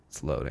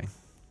It's loading.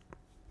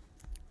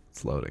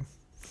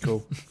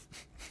 Cool.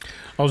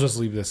 I'll just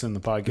leave this in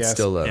the podcast. It's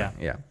still loading. Yeah.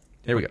 Yeah.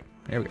 Here we go.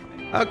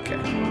 Okay.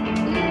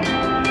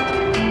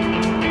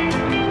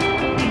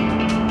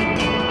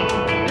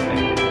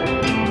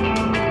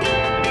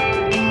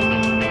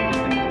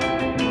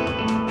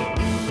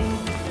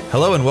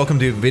 Hello and welcome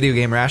to Video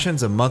Game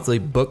Rations, a monthly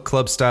book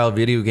club style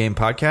video game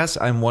podcast.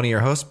 I'm one of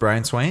your hosts,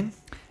 Brian Swain.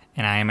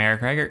 And I am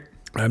Eric Reigert.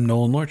 I'm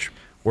Nolan Lorch.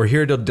 We're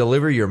here to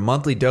deliver your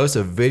monthly dose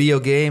of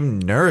video game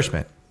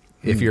nourishment.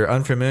 If you're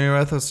unfamiliar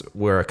with us,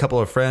 we're a couple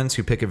of friends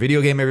who pick a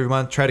video game every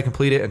month, try to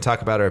complete it, and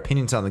talk about our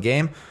opinions on the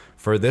game.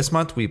 For this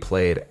month, we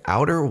played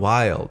Outer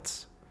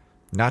Wilds,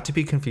 not to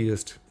be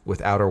confused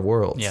with Outer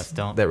Worlds. Yes,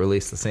 don't. That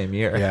released the same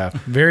year. Yeah,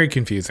 very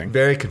confusing.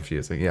 Very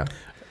confusing, yeah.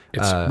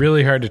 It's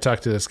really hard to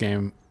talk to this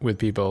game with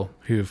people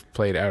who've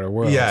played Outer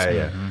Worlds.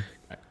 Yeah.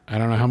 I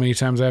don't know how many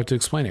times I have to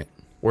explain it.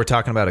 We're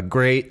talking about a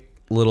great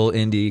little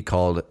indie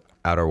called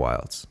Outer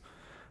Wilds.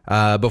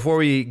 Before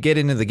we get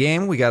into the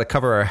game, we got to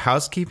cover our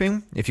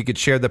housekeeping. If you could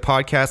share the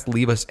podcast,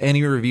 leave us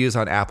any reviews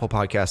on Apple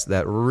Podcasts.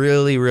 That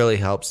really, really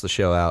helps the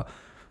show out.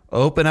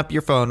 Open up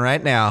your phone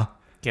right now.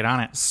 Get on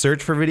it.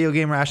 Search for Video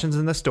Game Rations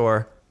in the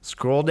store.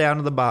 Scroll down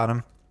to the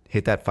bottom.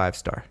 Hit that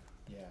 5-star.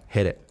 Yeah.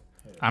 Hit it.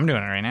 I'm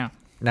doing it right now.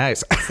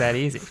 Nice. It's that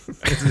easy.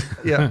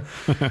 Yeah.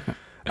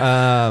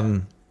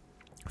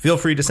 Feel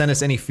free to send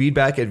us any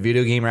feedback at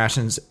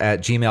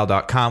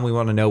videogamerations@gmail.com. We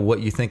want to know what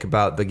you think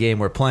about the game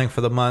we're playing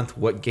for the month,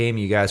 what game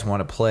you guys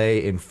want to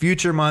play in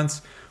future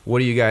months. What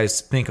do you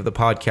guys think of the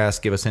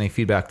podcast? Give us any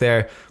feedback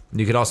there.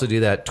 You could also do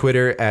that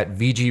Twitter at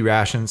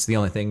VGRations. The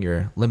only thing,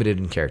 you're limited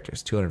in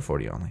characters,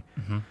 240 only.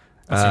 Mm-hmm.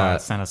 So you want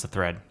to send us a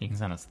thread. You can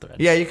send us a thread.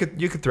 Yeah, you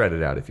could thread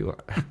it out if you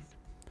want.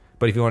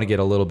 But if you want to get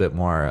a little bit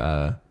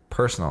more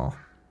personal,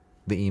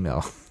 the email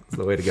is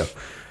the way to go.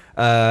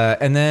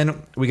 And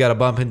then we got a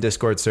bump in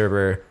Discord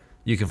server.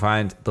 You can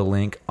find the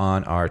link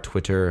on our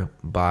Twitter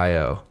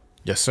bio.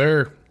 Yes,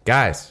 sir.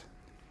 Guys,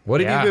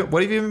 what have you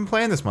been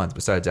playing this month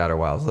besides Outer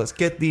Wilds? Let's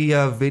get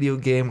the video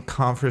game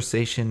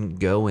conversation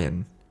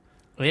going.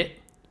 It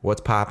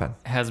What's popping?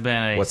 has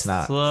been a What's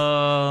not?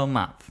 slow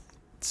month.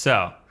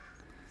 So,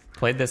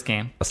 played this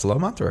game. A slow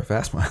month or a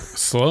fast month?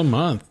 Slow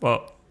month.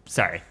 Well,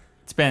 sorry.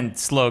 It's been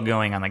slow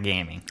going on the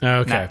gaming.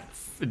 Okay.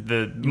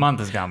 The month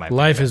has gone by.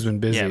 Life has been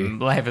busy. Yeah,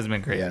 life has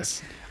been crazy.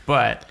 Yes.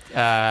 But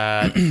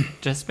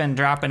just been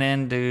dropping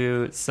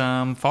into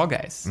some Fall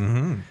Guys.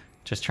 Mm-hmm.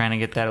 Just trying to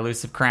get that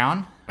elusive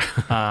crown.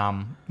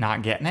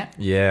 Not getting it.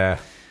 Yeah.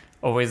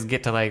 Always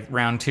get to like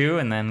round 2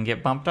 and then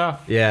get bumped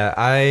off.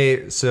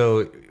 Yeah,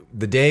 so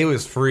the day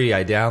was free,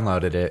 I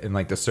downloaded it, and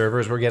like the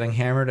servers were getting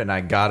hammered, and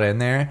I got in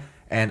there,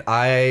 and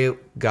I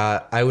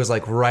was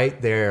like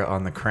right there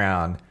on the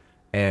crown,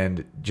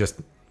 and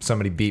just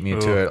somebody beat me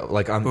to it,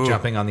 like I'm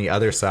jumping on the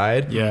other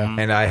side. Yeah.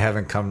 And I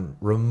haven't come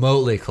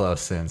remotely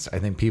close since. I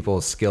think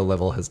people's skill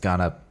level has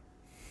gone up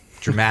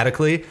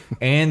dramatically,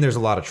 and there's a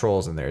lot of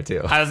trolls in there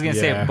too. I was gonna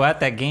Yeah. say, but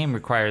that game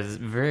requires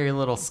very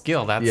little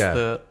skill. That's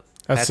Yeah.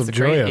 That's the the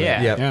joy great, of it.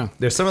 yeah. Yep. Yeah.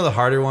 There's some of the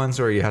harder ones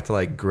where you have to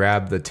like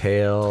grab the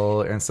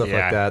tail and stuff like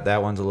Yeah. that.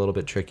 That one's a little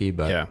bit tricky,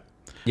 but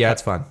Yeah.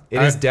 it's fun.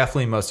 It is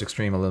definitely most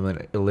extreme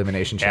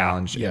elimination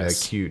challenge Yes. in a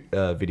cute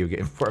video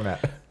game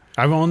format.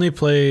 I've only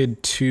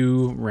played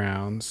 2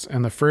 rounds,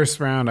 and the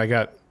first round I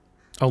got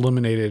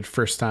eliminated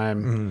first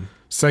time. Mm-hmm.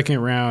 Second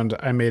round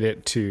I made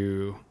it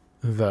to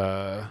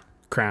the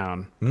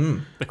crown.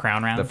 the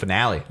crown round. The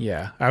finale.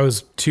 Yeah, I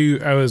was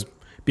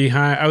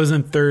behind. I was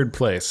in third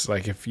place.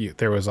 Like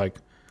there was like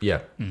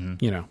Yeah.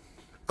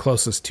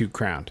 closest to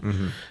crowned.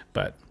 Mm-hmm.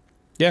 But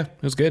yeah,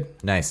 it was good.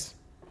 Nice.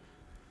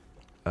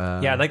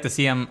 Yeah, I'd like to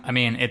see them. I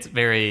mean, it's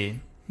very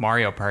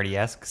Mario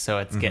Party-esque, so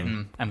it's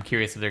getting. I'm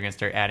curious if they're going to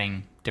start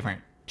adding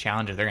different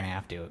challenges. They're going to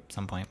have to at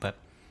some point, but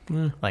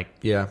like,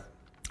 Yeah.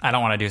 I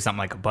don't want to do something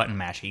like a button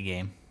mashy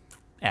game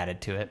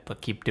added to it,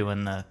 but keep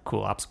doing the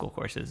cool obstacle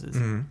courses.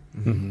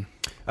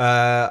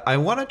 I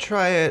want to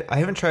try it. I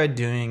haven't tried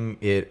doing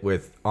it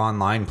with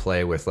online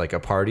play with like a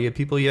party of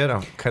people yet.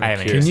 I'm kind I of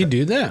haven't curious. Can you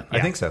do that? I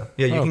think so.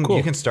 Yeah, Oh, cool.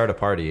 you can start a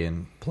party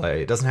and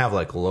play. It doesn't have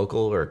like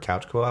local or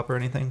couch co-op or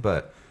anything,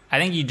 but I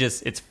think you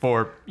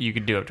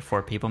could do up to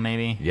 4 people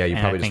maybe. yeah, you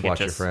And probably I just think watch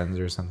your friends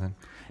or something.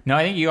 No,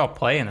 I think you all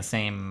play in the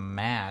same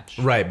match.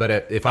 Right, but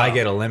if I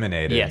get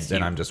eliminated, Yes,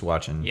 then you- I'm just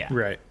watching, Yeah.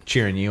 Right.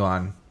 cheering you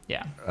on,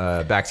 Yeah.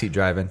 backseat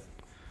driving.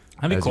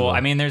 That'd be As cool. well. I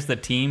mean, there's the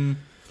team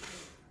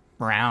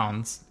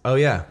rounds. Oh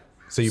yeah,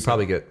 so you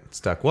probably get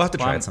stuck. We'll have to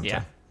try Well, it sometime.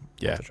 yeah. We'll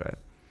Yeah. have to try it.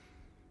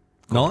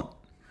 Nolan?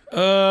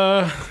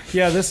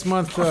 Yeah, this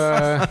month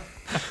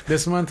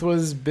this month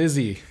was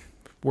busy.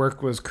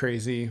 Work was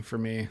crazy for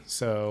me,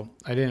 so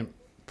I didn't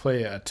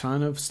play a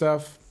ton of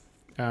stuff.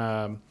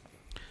 I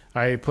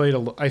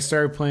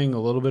started playing a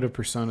little bit of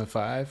Persona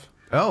 5,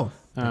 Oh,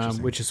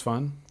 interesting. which is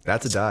fun.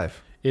 That's a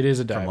dive. It is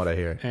a dive. From what I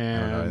hear, I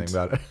don't know anything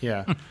about it.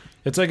 Yeah.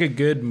 It's like a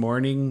good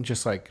morning,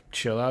 just like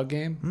chill out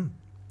game.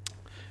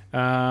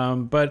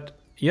 But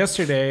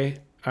yesterday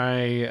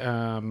I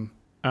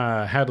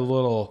had a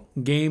little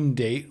game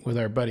date with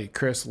our buddy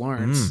Chris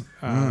Lawrence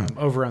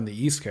over on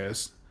the East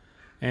Coast,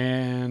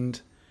 and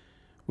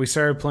we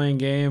started playing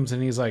games,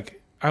 and he's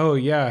like, "Oh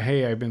yeah,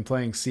 hey, I've been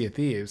playing Sea of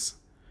Thieves."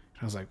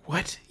 I was like,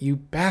 "What, you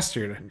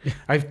bastard!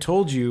 I've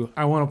told you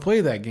I want to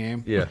play that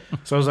game." Yeah.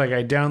 So I was like,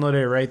 I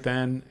downloaded it right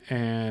then,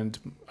 and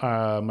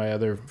my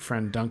other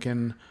friend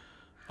Duncan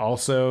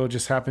also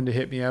just happened to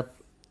hit me up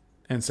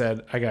and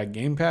said, "I got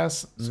Game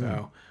Pass."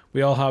 So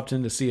we all hopped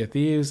into Sea of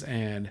Thieves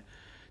and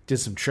did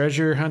some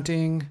treasure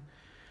hunting,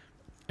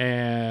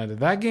 and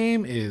that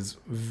game is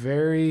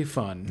very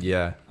fun.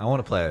 Yeah, I want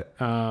to play it.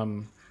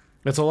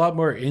 It's a lot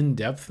more in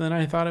depth than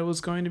I thought it was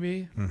going to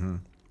be.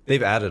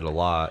 They've added a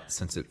lot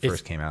since it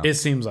first came out. It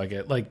seems like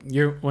it. Like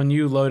when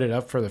you load it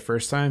up for the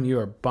first time, you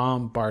are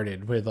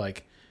bombarded with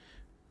like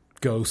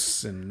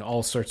ghosts and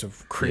all sorts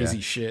of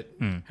crazy shit.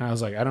 And I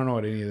was like, I don't know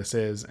what any of this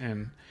is.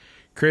 And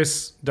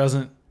Chris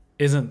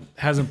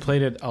hasn't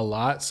played it a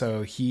lot,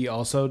 so he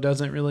also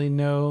doesn't really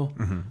know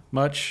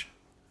much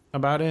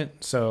about it.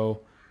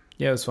 So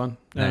yeah, it was fun.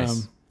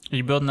 Nice. Are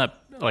you building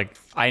up, like,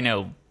 I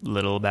know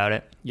little about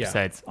it Yeah.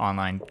 besides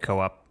online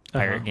co-op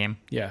pirate game.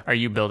 Yeah. Are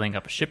you building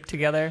up a ship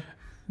together?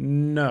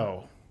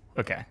 No.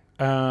 Okay.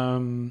 I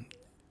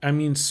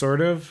mean,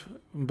 sort of,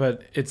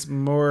 but it's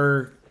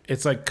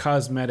like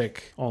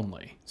cosmetic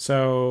only.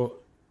 So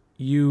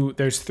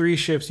there's 3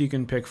 ships you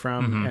can pick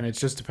from, and it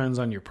just depends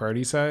on your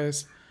party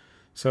size.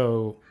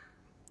 So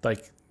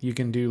like you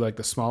can do like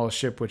the smallest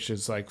ship, which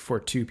is like for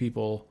 2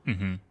 people.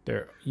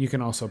 There, you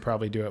can also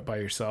probably do it by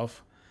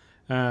yourself.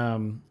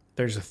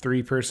 There's a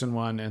 3-person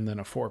one and then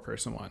a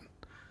 4-person one,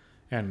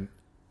 and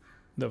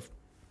the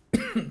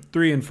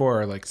 3 and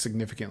 4 are like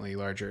significantly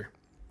larger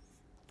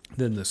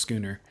than the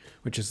schooner,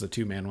 which is the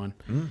 2-man one.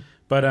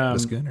 But the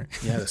schooner.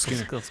 Yeah, the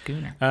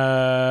schooner.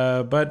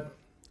 But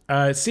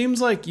it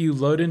seems like you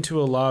load into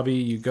a lobby,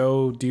 you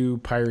go do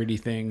piratey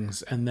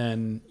things, and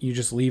then you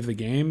just leave the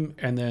game,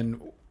 and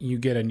then you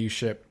get a new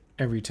ship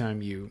every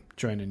time you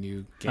join a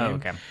new game. Oh,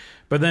 okay.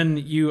 But then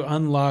you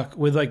unlock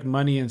with like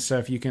money and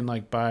stuff. You can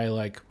like buy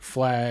like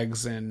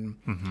flags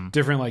and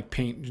different like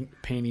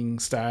painting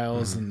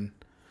styles, and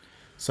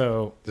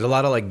so There's a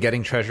lot of like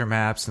getting treasure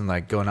maps and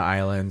like going to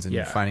islands and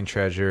Yeah. finding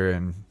treasure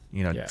and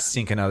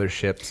sinking other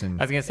ships. And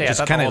I was going to say, I just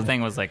thought the whole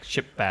thing was like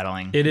ship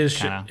battling. it is.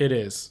 kinda. It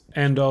is,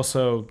 and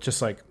also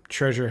just like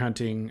treasure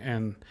hunting.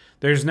 And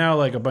there's now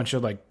like a bunch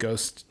of like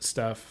ghost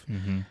stuff,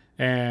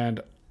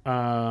 and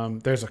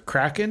there's a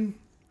kraken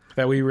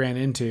that we ran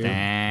into,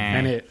 Dang.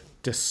 and it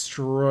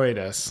destroyed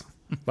us.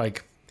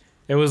 Like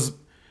it was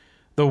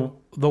the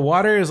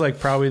water is like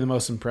probably the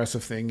most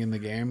impressive thing in the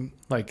game.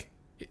 Like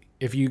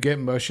if you get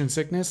motion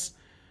sickness,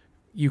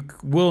 you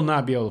will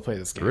not be able to play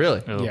this game.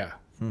 Really? Oh. Yeah.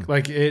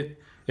 Like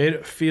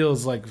it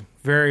feels like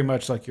very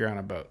much like you're on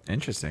a boat.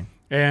 Interesting.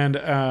 And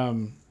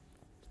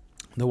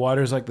the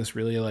water's like this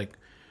really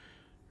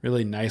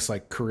nice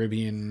like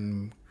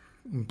Caribbean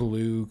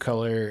blue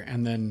color,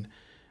 and then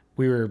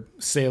we were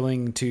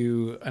sailing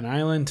to an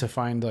island to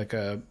find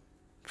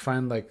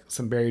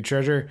some buried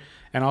treasure,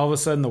 and all of a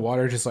sudden the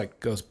water just like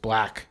goes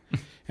black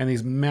and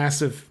these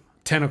massive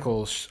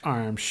tentacles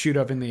arms shoot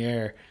up in the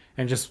air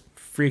and just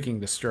freaking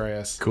destroy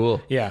us.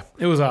 Cool. Yeah,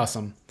 it was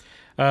awesome.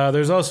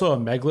 There's also a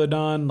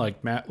megalodon,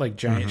 like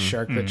giant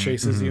shark that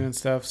chases you and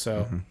stuff.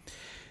 So,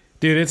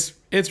 dude,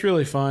 it's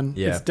really fun.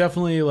 Yeah. It's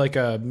definitely like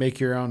a make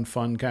your own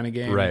fun kind of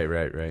game. Right.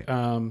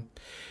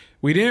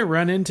 We didn't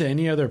run into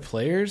any other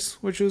players,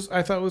 which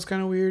I thought was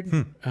kind of weird.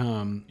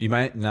 You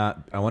might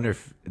not. I wonder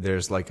if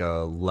there's like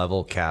a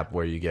level cap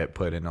where you get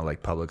put into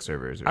like public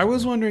servers. Or I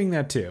was wondering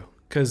that too,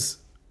 because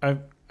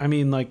I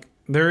mean, like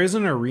there is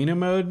an arena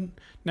mode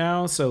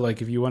now, so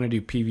like if you want to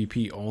do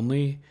PvP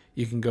only,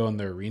 you can go in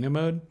the arena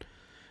mode.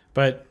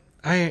 But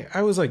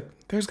I was like,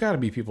 there's got to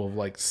be people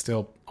like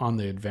still on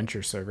the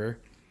adventure server,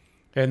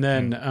 and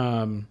then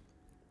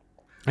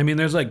I mean,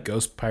 there's like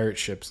ghost pirate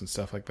ships and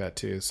stuff like that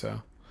too.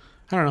 So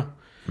I don't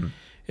know.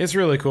 It's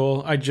really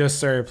cool. I just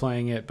started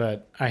playing it,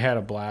 but I had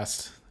a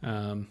blast.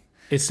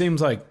 It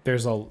seems like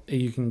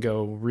you can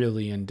go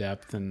really in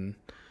depth, and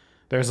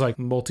there's like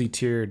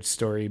multi-tiered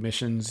story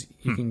missions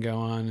you can go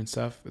on and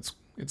stuff.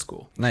 It's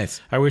cool.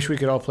 Nice. I wish we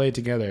could all play it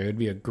together. It would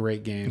be a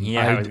great game.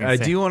 Yeah, I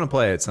do want to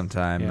play it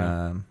sometime.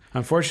 Yeah.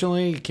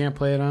 Unfortunately, you can't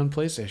play it on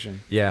PlayStation.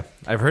 Yeah,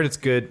 I've heard it's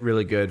good,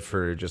 really good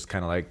for just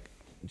kind of like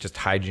just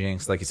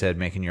hijinks, like you said,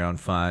 making your own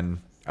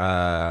fun.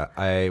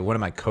 One of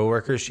my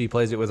coworkers, she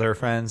plays it with her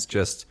friends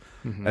just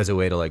as a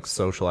way to like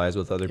socialize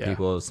with other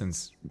people,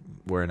 since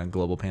we're in a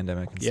global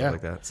pandemic and stuff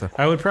like that. So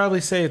I would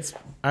probably say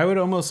I would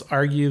almost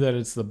argue that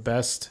it's the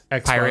best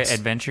Xbox Pirate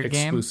adventure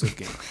exclusive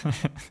game.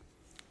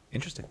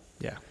 interesting.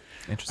 Yeah,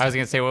 Interesting. I was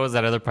going to say, what was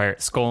that other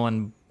pirate? Skull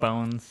and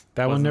Bones?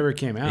 that one never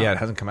came out. Yeah, it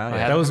hasn't come out Oh,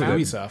 yet. that was come out?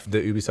 Ubisoft. The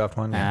Ubisoft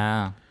one.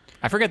 Yeah. Ah.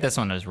 I forget this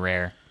one was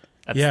rare.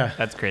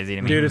 That's crazy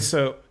to me. Dude, it's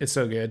so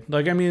good.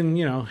 Like, I mean,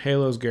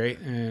 Halo's great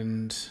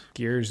and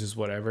Gears is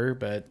whatever,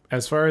 but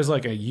as far as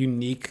like a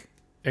unique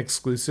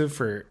exclusive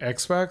for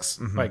Xbox,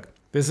 like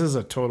this is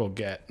a total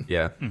get.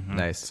 Yeah.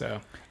 Nice.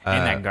 So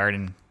and that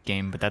garden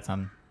game, but that's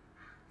on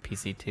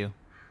PC too.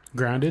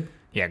 Grounded,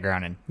 Yeah,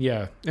 Grounded.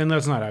 yeah, and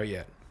that's not out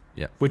yet.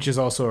 Yeah. Which is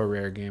also a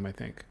rare game, I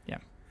think. Yeah.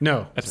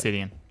 No,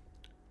 Obsidian.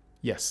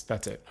 Yes,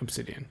 that's it.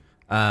 Obsidian.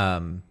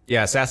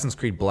 Yeah, Assassin's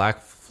Creed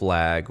Black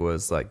Flag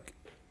was like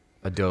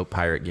a dope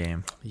pirate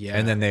game. Yeah.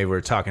 And then they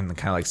were talking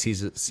kind of like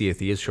Sea of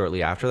Thieves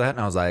shortly after that, and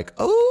I was like,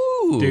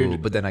 oh,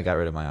 Dude. But then I got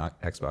rid of my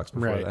Xbox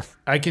before Right. that.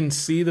 I can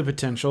see the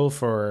potential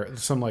for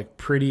some like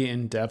pretty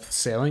in-depth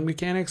sailing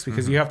mechanics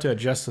because you have to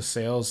adjust the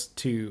sails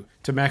to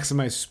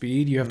maximize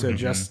speed. You have to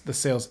adjust the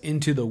sails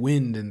into the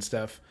wind and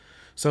stuff.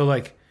 So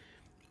like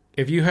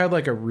if you had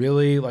like a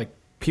really like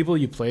people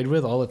you played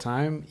with all the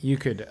time, you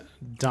could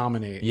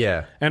dominate.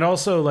 Yeah. And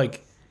also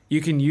like you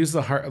can use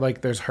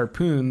like there's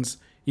harpoons.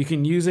 You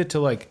can use it to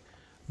like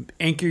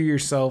anchor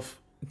yourself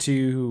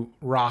to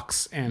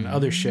rocks and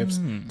other ships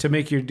to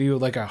make you do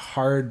like a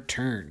hard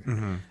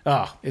turn.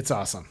 Oh, it's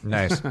awesome.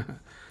 Nice.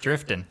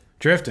 Drifting.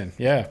 Drifting,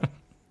 yeah.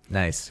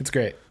 Nice. It's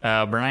great.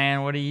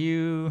 Brian, what are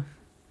you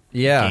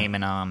Yeah.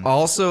 gaming on?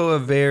 Also a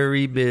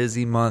very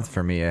busy month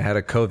for me. I had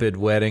a COVID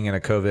wedding and a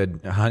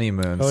COVID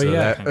honeymoon. Oh, so yeah.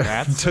 that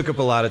Congrats. took up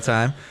a lot of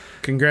time.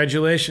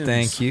 Congratulations.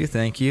 Thank you.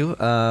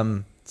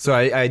 So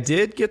I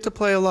did get to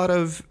play a lot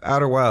of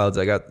Outer Wilds.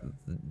 I got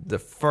the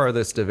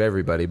farthest of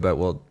everybody, but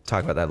we'll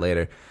talk about that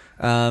later.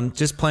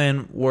 Just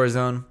playing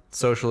Warzone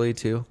socially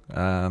too.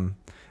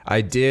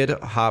 I did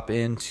hop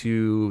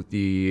into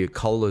the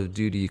Call of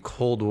Duty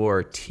Cold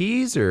War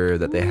teaser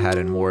that they had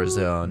in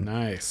Warzone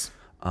Nice.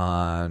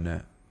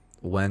 on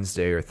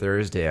Wednesday or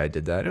Thursday. I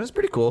did that. It was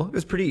pretty cool. It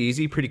was pretty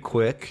easy, pretty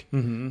quick.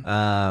 Yeah,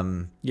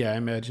 I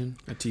imagine.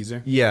 A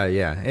teaser. Yeah.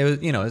 It was,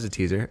 it was a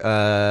teaser.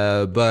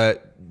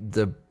 But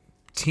the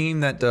team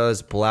that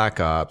does Black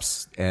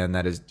Ops and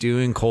that is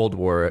doing Cold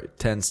War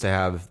tends to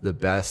have the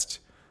best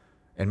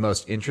and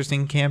most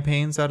interesting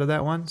campaigns out of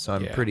that one. So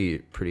I'm Yeah.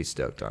 pretty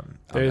stoked on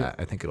There's- that.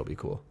 I think it'll be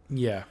cool.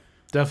 Yeah.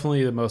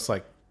 Definitely the most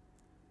like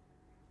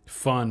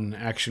fun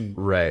action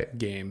Right.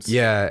 games.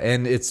 Yeah,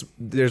 and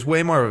there's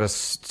way more of a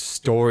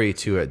story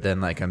to it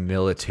than like a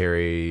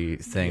military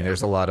thing. Yeah.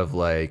 There's a lot of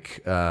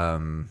like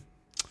trying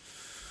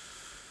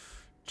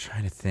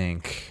to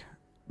think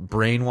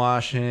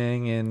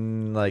brainwashing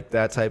and like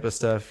that type of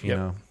stuff, you Yep.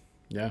 know,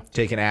 Yeah.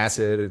 taking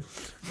acid and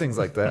things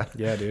like that.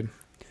 Yeah, dude.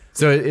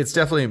 So it's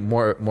definitely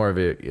more of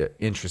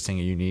a interesting,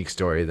 a unique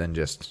story than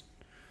just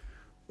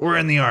we're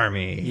in the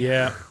army.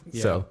 Yeah.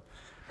 So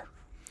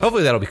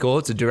hopefully that'll be cool.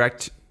 It's a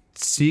direct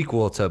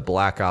sequel to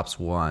Black Ops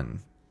 1.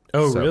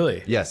 Oh, So,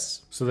 really?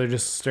 Yes. So they're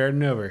just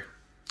starting over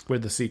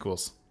with the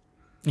sequels.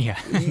 Yeah.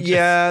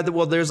 Yeah,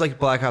 well, there's like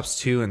Black Ops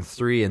 2 and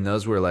 3, and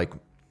those were like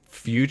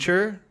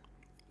future,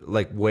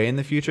 like way in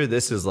the future.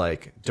 This is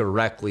like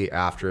directly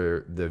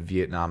after the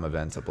Vietnam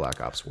events of Black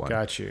Ops 1.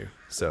 Got you.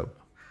 So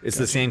it's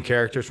the same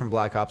characters from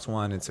Black Ops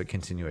 1. It's a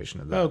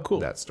continuation of that, Oh, cool.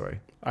 that story.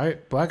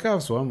 Black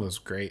Ops 1 was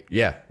great.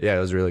 Yeah, it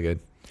was really good.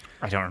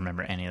 I don't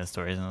remember any of the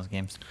stories in those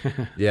games.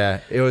 Yeah,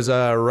 it was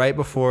right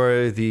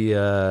before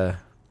the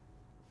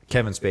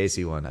Kevin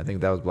Spacey one. I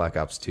think that was Black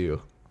Ops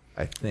 2,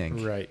 I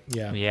think. Right.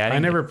 Yeah. Yeah, I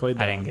never played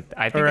that. I didn't one. get.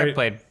 I think Or I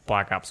played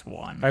Black Ops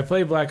 1. I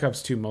played Black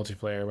Ops 2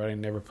 multiplayer, but I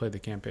never played the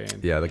campaign.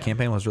 Yeah, the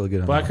campaign was really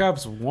good on Black that.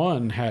 Ops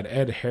 1 had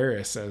Ed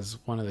Harris as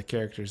one of the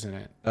characters in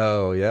it.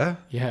 Oh, yeah?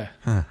 Yeah.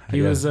 Huh,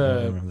 He yeah, was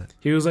I remember that.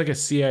 he was like a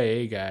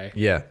CIA guy.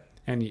 Yeah.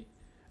 And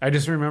I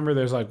just remember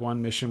there's like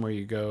one mission where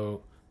you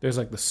go, there's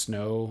like the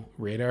snow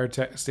radar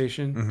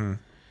station, Mm-hmm.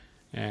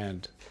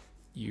 and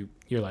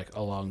you're like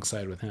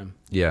alongside with him.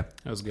 Yeah.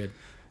 That was good.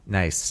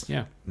 Nice.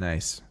 Yeah.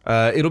 Nice.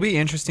 It'll be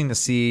interesting to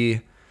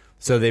see.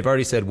 So they've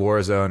already said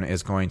Warzone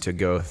is going to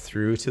go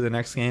through to the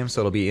next game.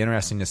 So it'll be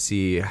interesting to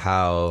see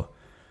how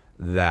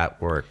that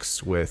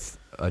works with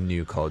a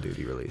new Call of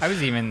Duty release. I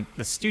was even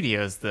the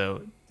studios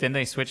though. Didn't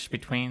they switch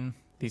between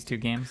these two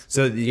games?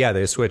 So yeah,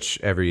 they switch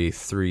every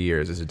 3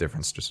 years. There's a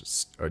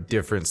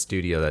different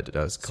studio that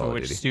does Call So of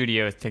which Duty.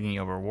 studio is taking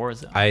over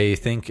Warzone? I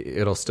think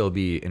it'll still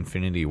be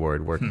Infinity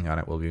Ward working on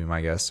it, will be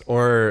my guess.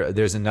 Or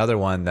there's another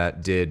one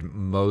that did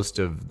most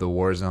of the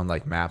Warzone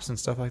like maps and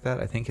stuff like that.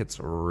 I think it's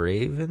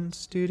Raven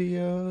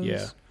Studios.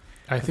 Yeah.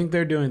 I think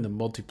they're doing the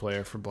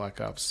multiplayer for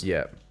Black Ops.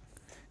 Yeah.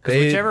 Because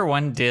They- whichever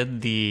one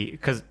did the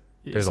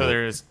There's so a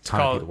there's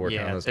ton of people working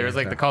on those there was games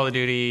like now. the Call of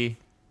Duty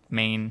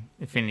main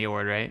Infinity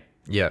Award, right?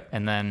 Yeah.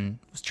 And then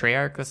was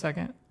Treyarch the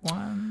second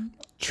one?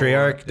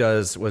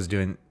 Treyarch was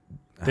doing.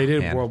 They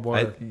did World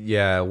War.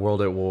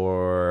 World at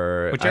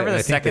War. Whichever I the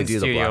think second they do the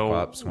studio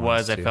Black Ops was,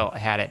 ones, I too. felt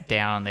had it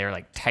down. They were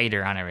like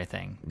tighter on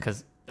everything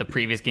because the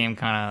previous game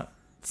kind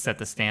of set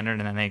the standard,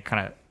 and then they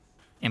kind of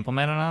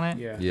implemented on it.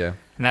 Yeah. Yeah.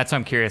 And that's why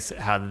I'm curious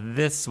how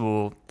this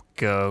will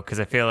go because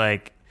I feel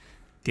like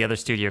the other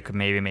studio could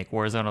maybe make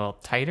Warzone a little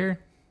tighter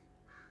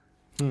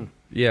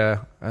Yeah.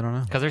 I don't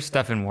know. because there's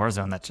stuff in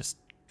Warzone that just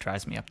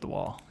drives me up the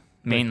wall.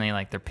 Mainly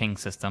like their ping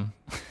system.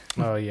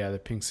 Oh yeah, the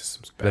ping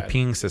system's The bad.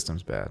 ping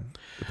system's bad.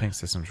 The ping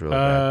system's really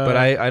bad. But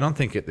I don't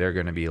think they're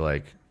going to be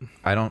like.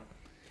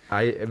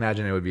 I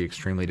imagine it would be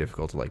extremely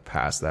difficult to like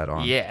pass that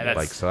on. Yeah, that's-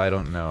 like so. I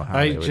don't know how.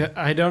 they would,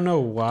 I don't know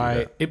why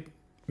that. it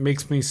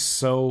makes me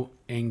so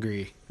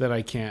angry that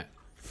I can't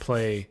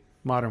play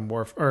Modern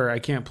Warfare or I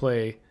can't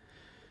play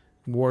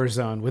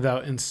Warzone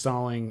without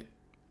installing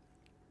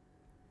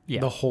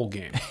Yeah. the whole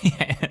game.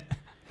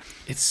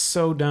 It's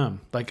so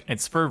dumb. Like,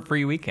 It's for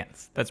free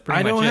weekends. That's pretty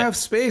I much don't it. have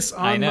space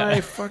I on know.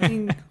 my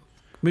fucking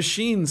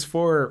machines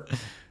for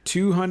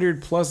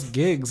 200 plus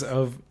gigs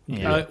of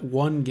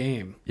one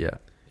game. Yeah.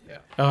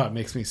 Oh, it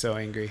makes me so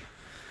angry.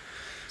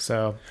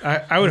 So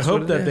I would That's what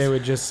hope it that they is.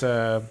 would just.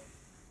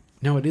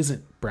 No, it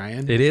isn't,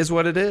 Brian. It is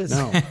what it is.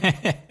 No,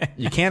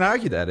 You can't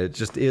argue that. It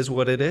just is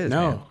what it is.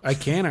 no, man. I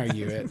can't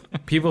argue it.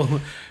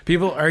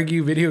 People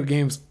argue video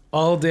games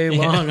all day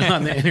long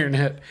on the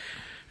internet,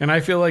 and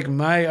I feel like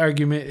my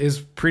argument is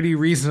pretty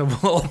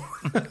reasonable.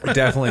 It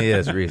definitely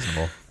is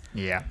reasonable.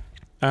 Yeah.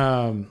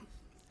 No,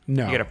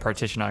 You got to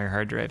partition all your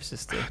hard drives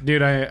just to.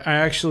 dude, I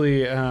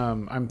actually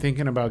I'm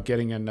thinking about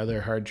getting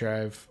another hard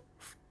drive.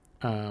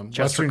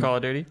 Just for Call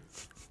of Duty?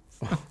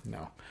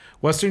 No.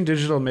 Western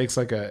Digital makes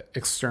like a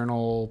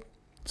external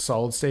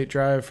solid state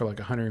drive for like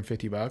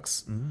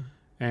 $150,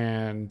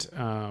 and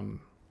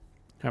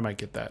I might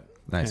get that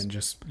Nice. and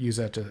just use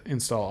that to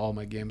install all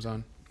my games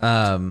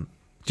on.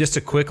 Just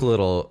a quick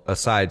little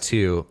aside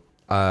too.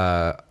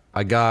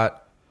 I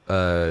got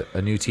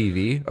a new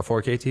TV, a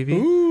 4K TV.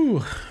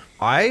 Ooh,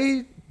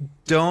 I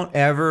don't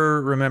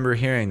ever remember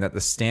hearing that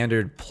the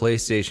standard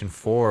PlayStation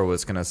 4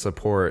 was going to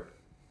support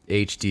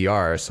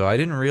HDR, so I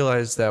didn't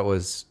realize that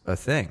was a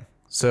thing.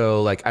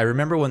 So like I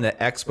remember when the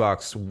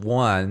Xbox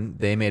One,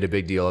 they made a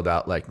big deal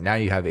about like now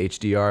you have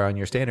HDR on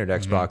your standard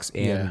Xbox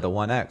and Yeah. the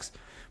One X.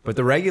 But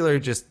the regular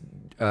just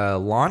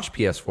launch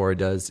PS4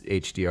 does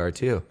HDR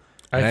too.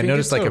 And I think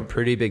noticed it's like a a-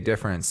 pretty big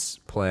difference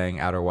playing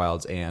Outer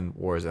Wilds and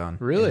Warzone.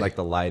 Really? And, like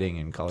the lighting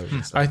and colors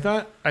and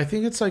stuff. I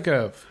think it's like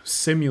a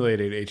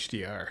simulated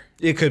HDR.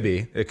 It could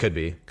be. It could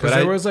be. Because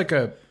there was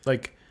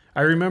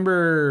I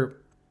remember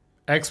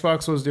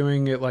Xbox was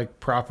doing it like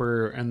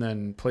proper, and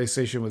then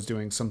PlayStation was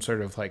doing some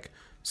sort of like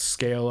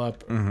scale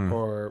up,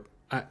 or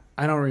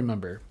I don't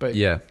remember, but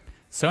yeah.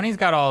 Sony's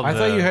got all I the.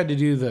 thought you had to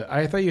do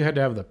I thought you had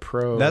to have the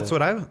pro. That's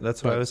what I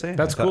was saying.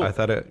 That's cool. cool. I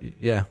thought it,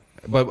 yeah.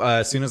 But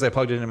as soon as I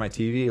plugged it into my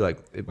TV,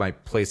 like my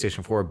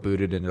PlayStation 4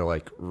 booted into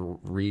like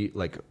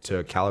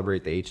to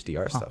calibrate the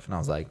HDR stuff, and I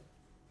was like,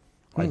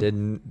 I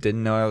didn't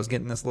know I was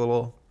getting this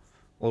little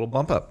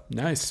bump up.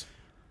 Nice.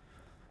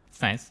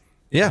 It's nice.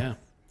 Yeah.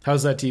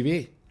 How's that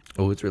TV?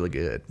 Oh, it's really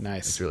good.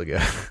 Nice. It's really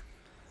good.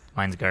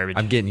 Mine's garbage.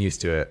 I'm getting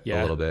used to it Yeah.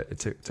 a little bit.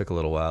 It took a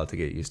little while to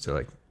get used to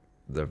like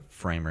the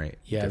frame rate.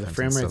 Yeah, the difference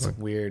frame and rate's stuff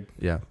like- weird.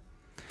 yeah.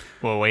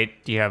 Well,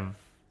 wait. Do you have?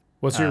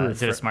 What's your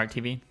Is it a smart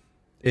TV?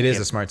 It is You a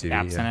have smart TV.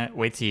 Apps in Yeah. it.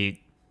 Wait till you.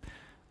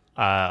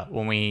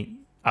 When we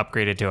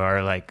upgraded to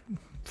our like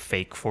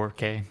fake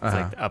 4K, it's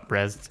like the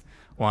up-resed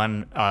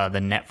one. The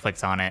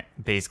Netflix on it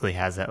basically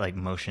has that like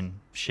motion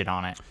shit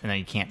on it, and then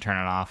you can't turn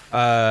it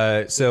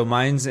off. So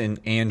mine's an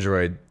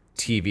Android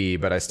TV,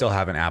 but I still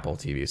have an Apple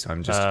TV, so I'm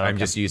Okay.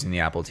 just using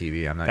the Apple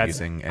TV. I'm not That's-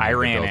 using. Any I of the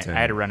ran it. built-in I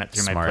had to run it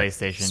through my smart-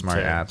 PlayStation smart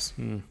to-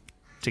 apps.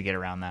 to get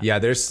around that. Yeah,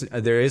 there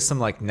is some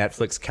like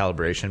Netflix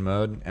calibration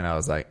mode, and I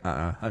was like,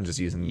 I'm just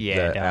using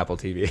Yeah, the don't. Apple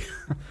TV.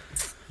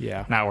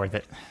 Yeah. Not worth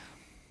it.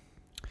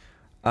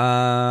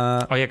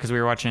 uh, Oh yeah, because we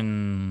were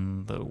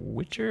watching The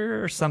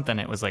Witcher or something.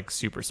 It was like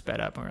super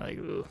sped up, and we are like,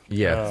 ooh,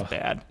 Yeah. it's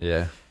bad.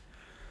 yeah.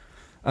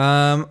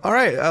 All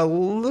right, a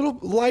little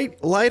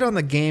light on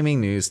the gaming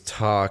news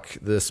talk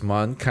this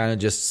month, kind of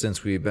just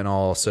since we've been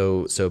all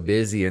so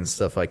busy and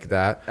stuff like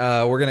that.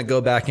 We're gonna go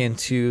back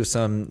into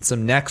some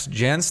next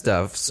gen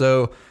stuff.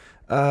 So,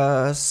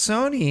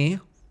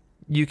 Sony,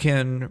 you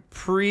can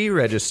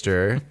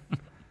pre-register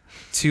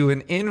to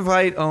an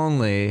invite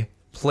only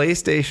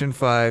PlayStation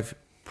 5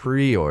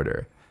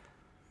 pre-order.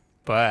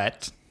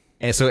 But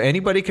And so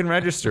anybody can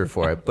register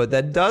for it, but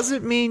that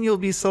doesn't mean you'll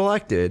be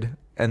selected,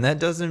 and that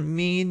doesn't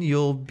mean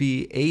you'll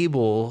be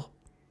able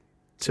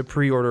to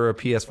pre-order a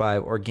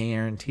PS5 or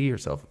guarantee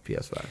yourself a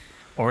PS5.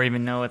 or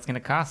even know what it's gonna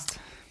cost.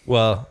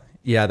 Well,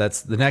 yeah,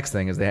 that's the next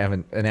thing is they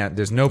haven't announced.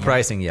 There's no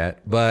pricing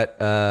yet, but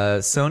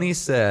Sony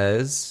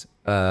says,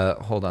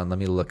 hold on, let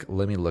me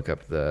look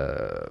up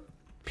the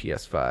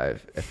PS5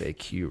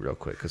 FAQ real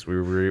quick because we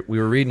were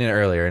reading it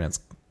earlier and it's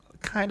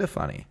kind of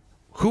funny.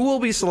 Who will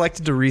be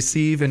selected to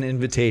receive an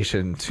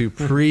invitation to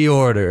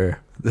pre-order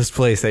this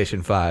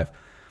PlayStation 5?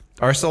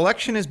 Our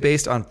selection is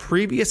based on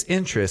previous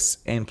interests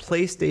and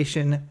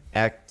PlayStation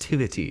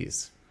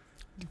activities.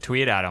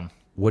 Tweet at them.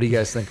 What do you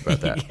guys think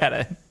about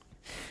that?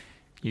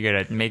 you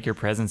gotta make your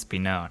presence be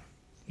known.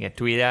 You gotta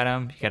tweet at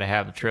them. You gotta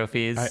have the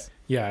trophies.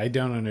 I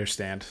don't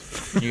understand.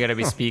 You gotta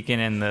be speaking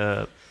in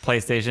the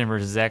PlayStation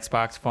versus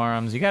Xbox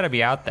forums. You gotta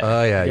be out there.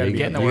 Oh yeah, You gotta be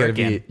getting the you work gotta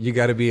be in. you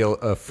gotta be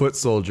a foot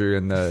soldier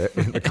in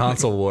the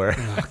console war.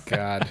 Oh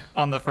God,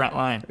 On the front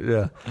line.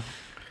 Yeah.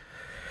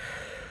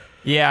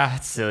 Yeah,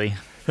 it's silly.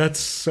 that's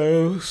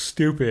so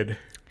stupid.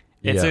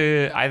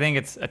 I think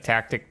it's a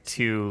tactic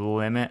to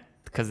limit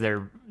because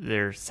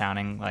they're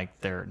sounding like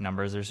their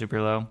numbers are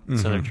super low,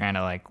 so they're trying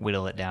to like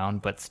whittle it down.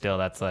 But still,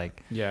 that's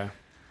like Yeah.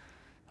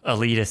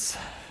 elitist.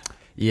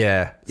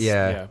 Yeah.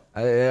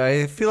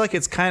 I feel like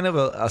it's kind of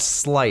a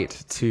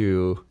slight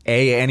to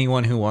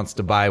anyone who wants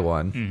to buy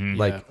one.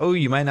 Like, Yeah. oh,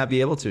 you might not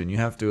be able to, and you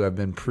have to have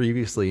been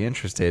previously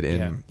interested in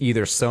Yeah.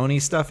 either Sony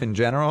stuff in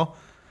general,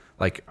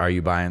 Like, are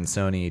you buying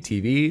Sony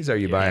TVs? Are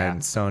you buying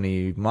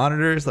Sony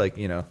monitors? Like,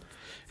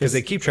 because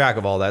they keep track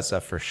of all that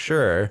stuff for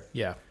sure.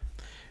 Yeah.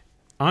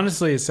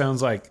 Honestly, it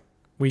sounds like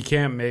we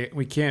can't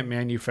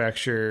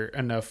manufacture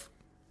enough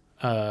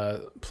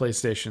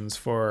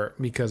PlayStations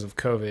because of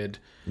COVID.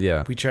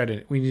 Yeah. We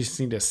just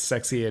need to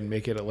sexy and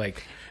make it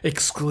like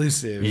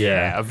exclusive.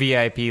 Yeah, a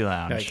VIP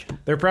lounge.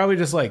 Like, they're probably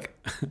just like,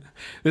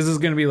 this is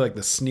going to be like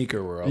the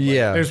sneaker world. Like,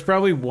 Yeah. there's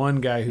probably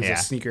one guy who's a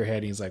sneakerhead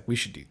and he's like, we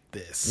should do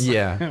this.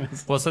 Yeah.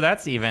 Well, so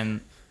that's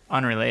even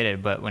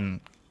unrelated, but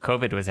when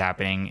COVID was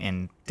happening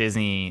and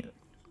Disneyland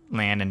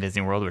and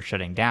Disney World were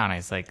shutting down, I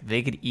was like,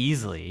 they could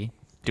easily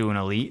do an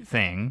elite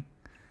thing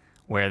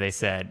where they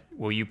said,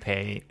 will you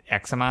pay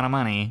X amount of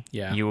money?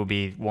 Yeah. You will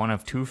be one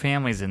of 2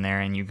 families in there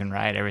and you can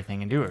ride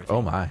everything and do everything.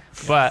 Oh my.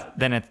 But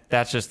then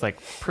that's just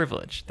like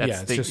privilege.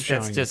 That's it's just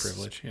showing your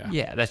privilege. Yeah.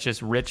 Yeah, that's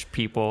just rich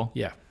people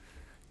Yeah.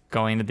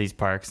 going to these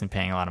parks and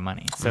paying a lot of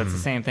money. So it's the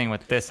same thing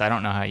with this. I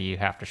don't know how you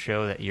have to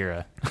show that you're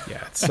a...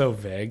 Yeah. It's so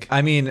vague.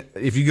 I mean,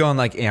 if you go on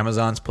like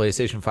Amazon's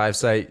PlayStation 5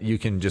 site, you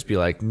can just be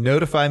like,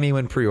 notify me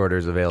when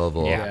pre-orders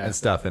available and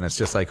stuff. And it's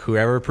just like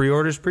whoever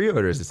pre-orders.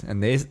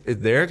 And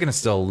they're going to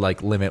still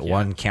like limit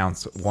one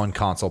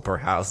console per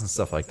house and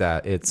stuff like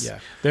that.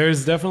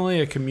 There's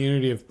definitely a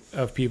community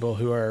of people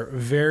who are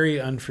very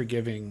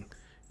unforgiving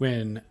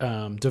when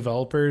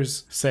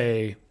developers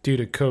say, due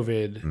to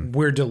COVID,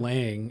 we're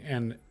delaying,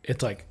 and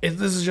it's like,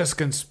 this is just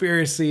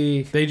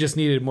conspiracy. They just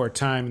needed more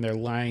time, and they're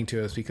lying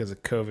to us because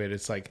of COVID.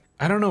 It's like,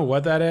 I don't know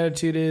what that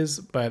attitude is,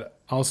 but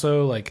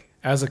also, like,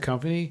 as a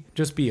company,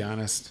 just be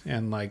honest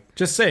and, like,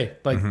 just say,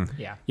 like,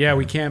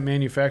 we can't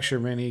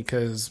manufacture many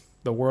because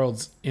the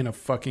world's in a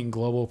fucking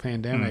global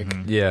pandemic.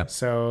 Yeah.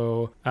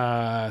 So,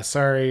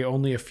 sorry,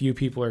 only a few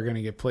people are going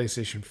to get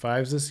PlayStation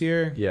 5s this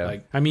year. Yeah.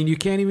 Like, I mean, you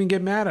can't even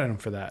get mad at them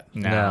for that.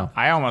 No.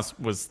 I almost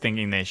was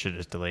thinking they should have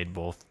just delayed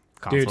both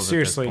consoles. Dude,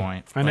 seriously.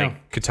 At this point. I know.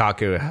 Like,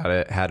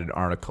 Kotaku had an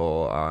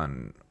article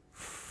on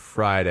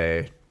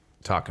Friday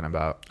talking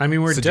about. I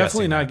mean, we're suggesting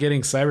definitely not that.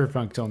 getting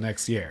Cyberpunk till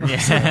next year.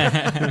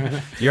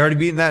 You're already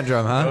beating that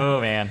drum, huh?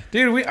 oh, man.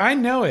 Dude, I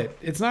know it.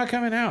 It's not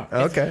coming out.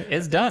 Okay.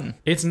 It's done.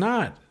 It's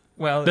not.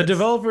 Well, The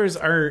developers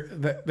are.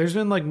 There's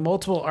been like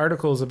multiple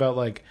articles about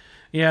like,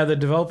 the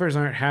developers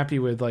aren't happy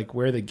with like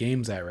where the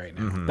game's at right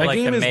now. That like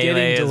game the is getting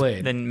Melee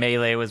delayed. Then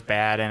Melee was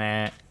bad in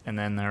it, and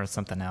then there was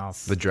something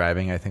else. The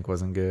driving, I think,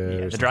 wasn't good. or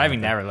the something driving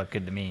like that. never looked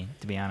good to me,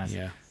 to be honest.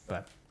 Yeah.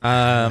 But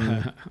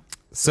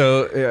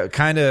So,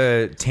 kind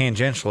of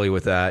tangentially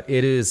with that,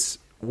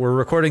 we're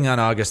recording on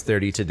August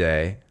 30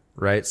 today,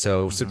 right?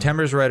 So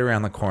September's right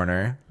around the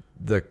corner.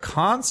 The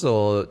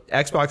console,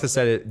 Xbox has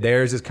said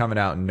theirs is coming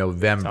out in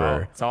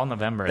November. it's all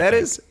November. That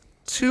is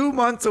 2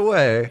 months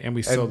away, And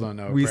we still don't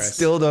know a We price.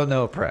 still don't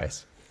know a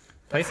price.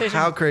 PlayStation.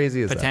 How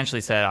crazy is that?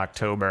 potentially said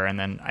October, and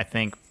then I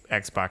think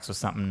Xbox was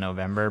something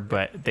November,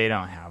 but they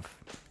don't have.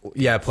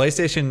 Yeah,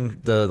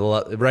 PlayStation.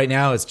 The right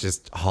now it's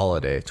just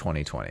holiday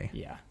 2020,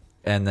 Yeah.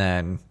 and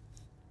then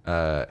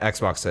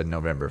Xbox said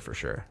November for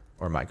sure,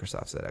 or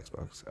Microsoft said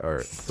Xbox, or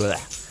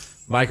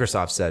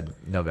Microsoft said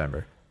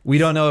November. We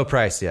don't know a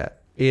price yet.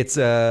 It's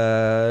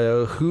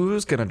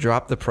who's gonna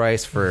drop the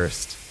price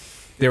first.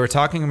 They were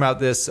talking about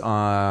this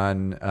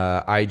on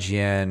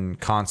IGN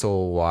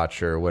Console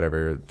Watch or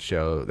whatever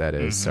show that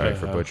is. Sorry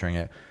for butchering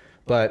it.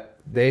 But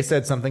they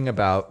said something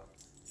about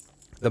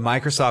the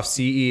Microsoft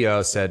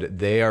CEO said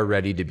they are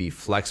ready to be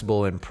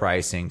flexible in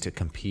pricing to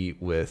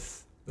compete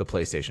with the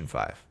PlayStation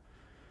 5.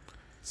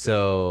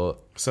 So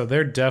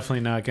they're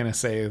definitely not going to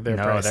say their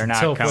No, price they're not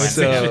until coming.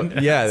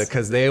 PlayStation. yeah,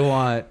 because they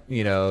want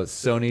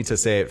Sony to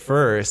say it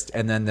first,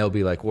 and then they'll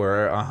be like,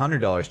 we're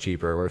 $100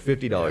 cheaper, we're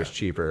 $50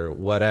 cheaper,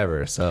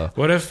 whatever. So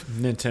What if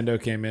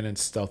Nintendo came in and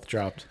stealth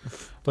dropped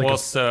like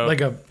Well,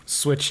 like a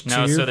Switch 2?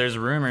 No, so there's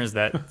rumors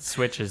that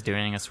Switch is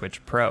doing a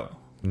Switch Pro.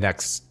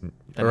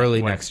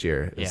 early when- next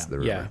year is yeah. the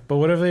rumor. Yeah, but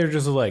what if they were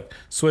just like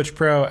Switch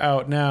Pro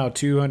out now,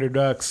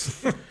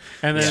 $200,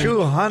 and then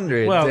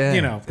 200. Well,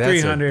 dang.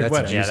 300, That's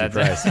whatever. a juicy Yeah,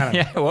 price.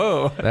 Yeah,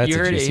 whoa. That's you a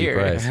heard it juicy here.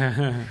 price.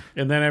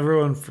 and then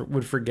everyone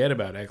would forget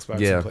about Xbox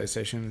Yeah. and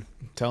PlayStation.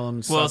 Tell them.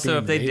 Well, stop so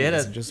if they being did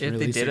babies a and just if they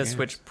release did your a games.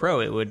 Switch Pro,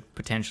 it would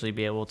potentially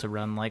be able to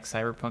run like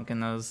Cyberpunk in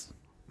those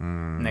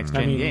next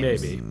gen I mean,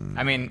 games. maybe.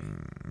 I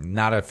mean,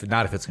 Not if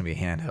it's gonna be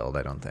handheld,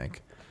 I don't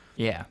think.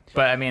 yeah,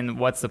 but I mean,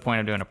 what's the point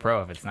of doing a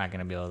Pro if it's not going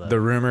to be able to? The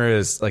rumor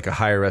is like a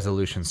higher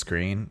resolution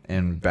screen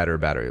and better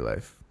battery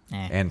life.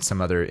 Eh. And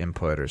some other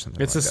input or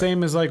something. It's like the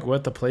same as like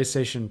what the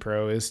PlayStation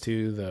Pro is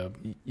to the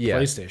Yeah.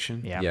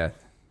 PlayStation. Yeah. Yeah.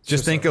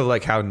 Just think of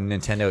like how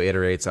Nintendo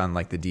iterates on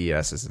like the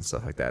DSs and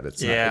stuff like that.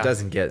 It's Yeah. it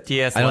doesn't get.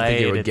 DS I don't think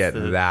it Lite, would it's get the-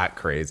 that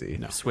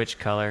crazy. Switch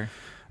color.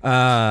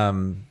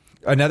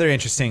 Another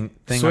interesting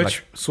thing. on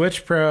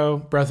Switch Pro,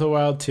 Breath of the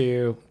Wild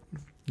 2,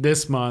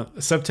 this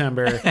month,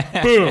 September.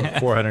 Boom.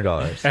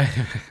 $400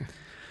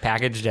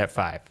 Packaged at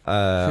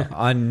 $5.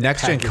 on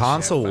Next Gen Packaged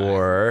Console at $5.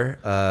 War.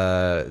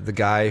 The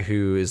guy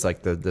who is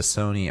like the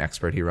Sony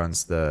expert, he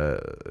runs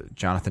the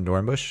Jonathan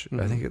Dornbush.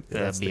 I think The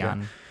that's the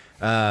guy.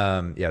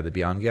 Yeah, the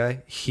Beyond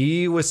guy.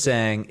 He was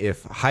saying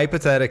if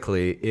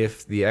hypothetically,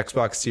 if the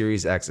Xbox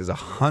Series X is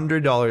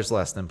 $100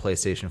 less than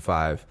PlayStation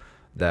 5,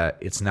 that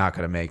it's not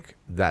going to make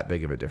that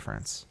big of a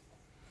difference.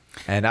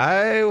 And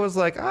I was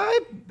like, I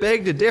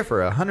beg to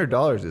differ.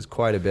 $100 is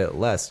quite a bit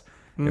less.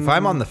 If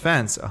I'm on the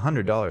fence,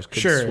 $100 could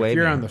Sure, sway if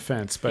you're me. on the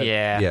fence, but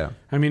Yeah.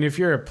 I mean, if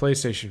you're a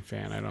PlayStation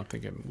fan, I don't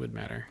think it would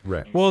matter.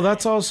 Right. Well,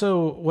 that's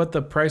also what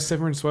the price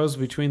difference was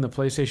between the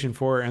PlayStation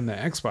 4 and the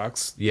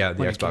Xbox. Yeah, the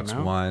when it came Xbox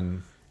out.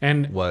 One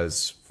And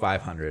was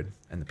 $500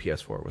 and the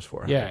PS4 was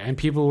 $400. yeah, and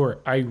people were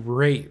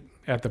irate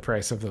at the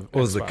price of the What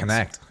was the Xbox.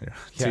 Connect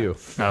too?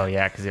 Oh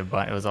yeah, because it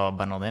was all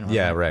bundled in. wasn't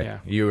Yeah, it? right. Yeah.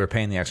 You were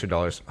paying the extra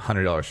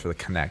 $100 for the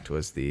Connect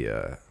was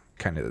the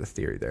kind of the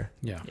theory there.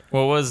 Yeah.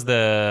 What was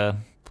the?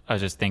 I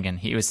was just thinking.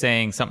 He was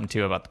saying something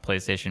too about the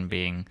PlayStation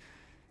being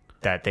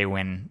that they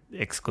win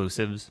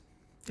exclusives.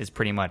 Is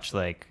pretty much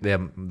like They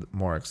have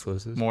more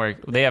exclusives. more.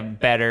 They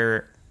have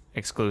better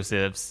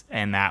exclusives,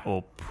 and that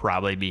will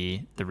probably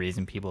be the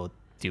reason people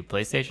do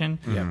PlayStation.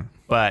 Yeah.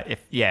 But if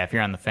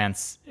you're on the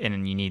fence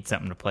and you need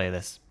something to play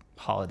this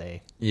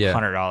holiday, Yeah.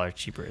 $100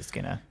 cheaper is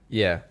gonna.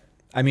 Yeah.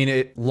 I mean,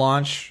 it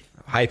launch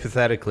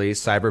hypothetically,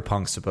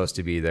 Cyberpunk's supposed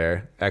to be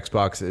there.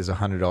 Xbox is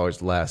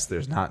 $100 less.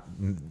 There's not,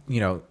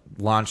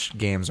 launch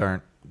games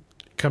aren't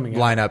Coming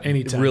line out up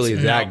anytime really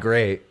soon. that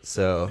great.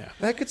 So Yeah.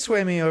 that could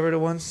sway me over to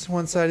one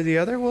side or the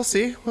other. We'll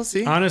see.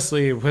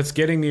 Honestly, what's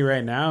getting me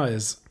right now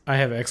is I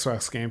have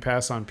Xbox Game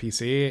Pass on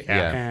PC,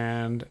 Yeah.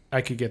 and I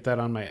could get that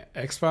on my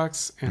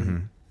Xbox,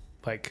 and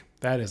like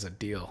that is a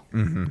deal.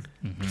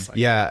 It's like,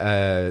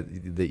 Yeah,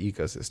 the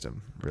ecosystem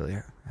really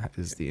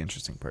is the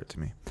interesting part to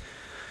me.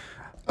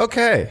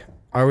 Okay,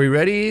 are we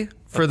ready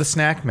for the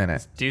snack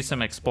minute? Do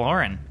some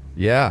exploring.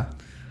 Yeah.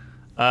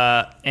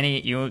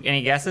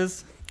 Any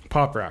guesses?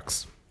 Pop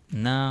Rocks.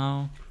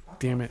 No.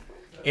 Damn it.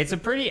 It's a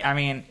pretty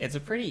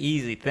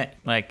easy thing.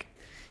 Like,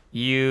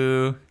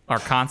 you are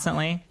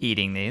constantly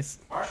eating these.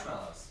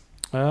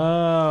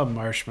 Oh,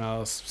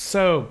 marshmallows.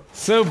 So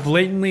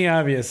blatantly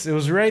obvious. It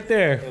was right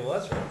there. It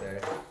was right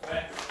there.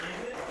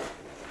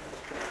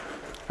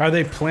 Are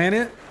they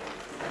Planet?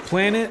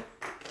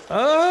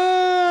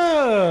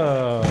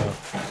 Oh.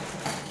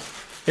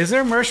 Is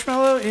there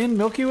marshmallow in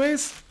Milky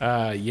Ways?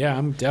 Yeah,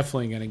 I'm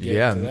definitely going to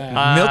get to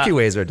that. Milky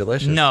Ways are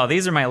delicious. No,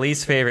 these are my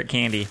least favorite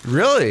candy.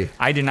 Really?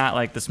 I do not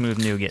like the smooth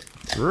nougat.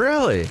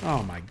 Really?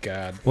 Oh, my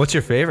God. What's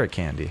your favorite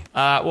candy?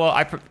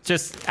 Well,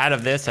 just out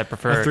of this, I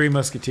prefer. The Three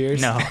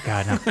Musketeers? No,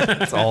 God, no.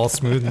 It's all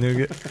smooth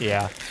nougat.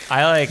 Yeah,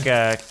 I like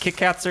Kit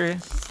Kats are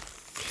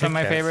some of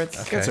my Kit favorites.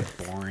 Kats. That's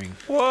Okay. a boring.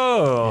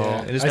 Whoa,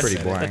 Yeah, It is I pretty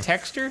said it. boring. The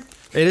texture?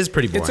 It is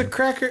pretty boring. It's a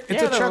cracker.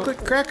 It's Yeah, a chocolate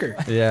cracker.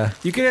 Yeah.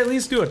 You could at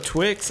least do a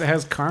Twix that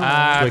has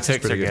caramel. Twix is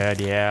Twix are pretty good.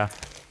 good. Yeah,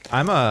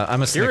 I'm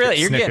a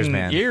Snickers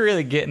man. You're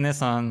really getting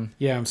this on.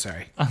 Yeah, I'm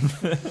sorry. I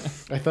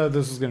thought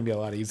this was going to be a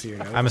lot easier.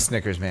 No? I'm a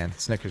Snickers man.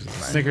 Snickers is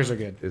Snickers are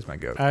good. my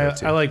go.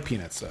 I like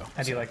peanuts, though.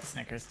 I do like the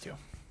Snickers too.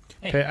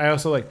 I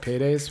also like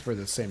Paydays for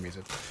the same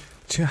reason.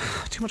 too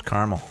much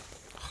caramel.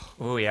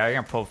 Oh yeah, you're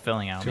gonna pull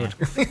filling out. Man.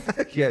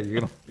 Yeah, you're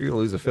gonna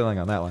lose a filling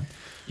on that one.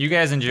 You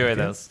guys enjoy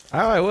those. Oh,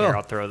 I will. Here,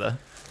 I'll throw the.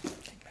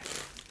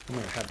 I'm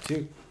going to have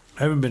two.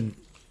 I haven't been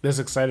this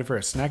excited for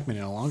a snack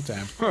minute in a long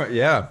time.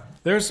 Yeah.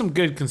 There are some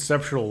good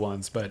conceptual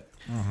ones, but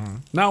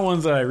not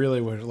ones that I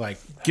really would like.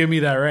 Give me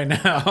that right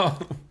now.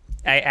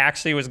 I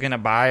actually was gonna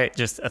buy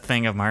just a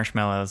thing of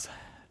marshmallows,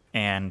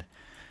 and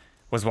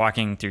was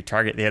walking through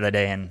Target the other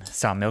day and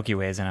saw Milky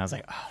Ways, and I was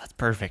like, "Oh, that's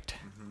perfect."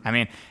 I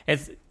mean,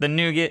 it's the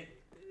nougat.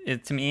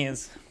 It to me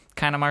is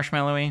kind of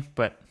marshmallowy,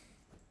 but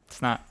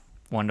it's not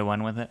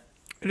 1-to-1 with it.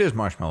 It is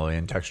marshmallow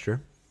in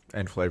texture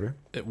and flavor.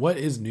 What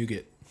is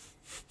nougat?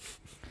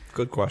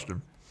 Good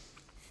question.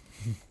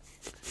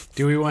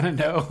 Do we want to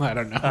know? I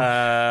don't know.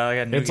 Like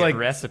a nougat like-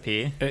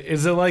 recipe.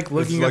 Is it like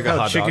looking like up a how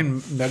hot dog.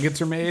 chicken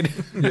nuggets are made?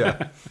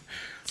 Yeah.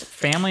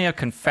 Family of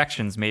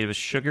confections made with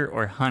sugar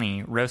or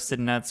honey, roasted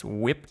nuts,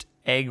 whipped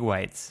egg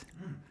whites,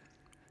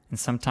 and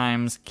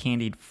sometimes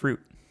candied fruit.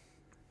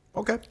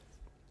 Okay.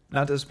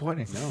 Not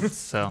disappointing. No.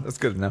 So That's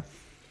good to know.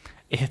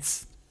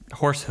 it's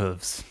horse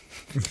hooves.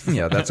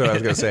 Yeah, that's what I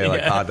was going to say,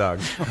 like hot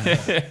dogs.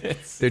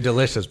 They're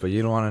delicious, but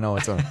you don't want to know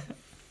what's on them.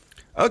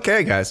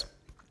 Okay, guys.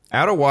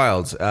 Outer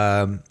Wilds,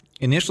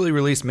 initially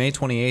released May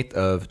 28th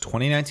of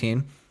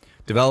 2019,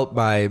 developed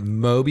by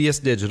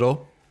Mobius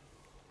Digital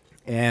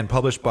and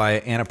published by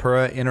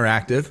Annapurna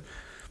Interactive.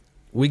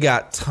 We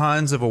got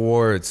tons of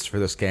awards for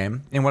this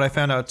game. And what I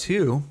found out,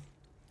 too,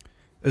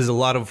 is a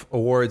lot of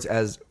awards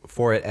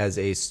for it as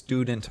a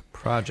student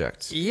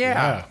project.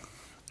 Yeah.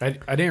 I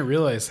didn't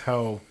realize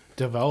how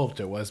developed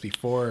it was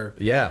before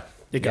Yeah.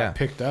 it got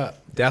picked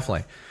up.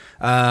 Definitely.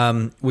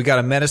 We got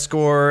a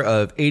Metascore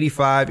of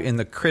 85 in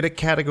the critic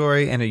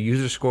category and a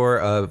user score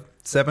of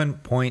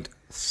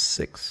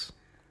 7.6.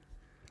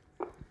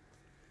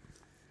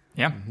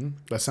 Yeah.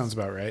 That sounds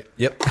about right.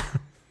 Yep.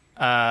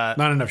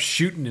 Not enough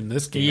shooting in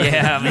this game.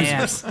 Yeah,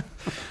 man.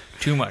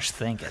 Too much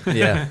thinking.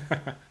 Yeah.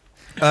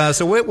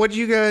 So what did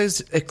you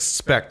guys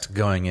expect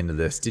going into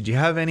this? Did you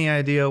have any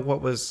idea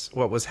what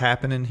was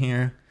happening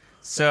here?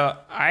 So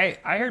I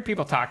heard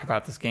people talk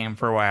about this game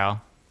for a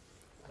while.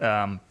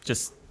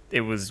 Just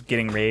it was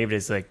getting raved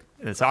as like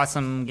this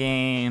awesome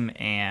game,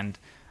 and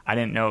I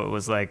didn't know it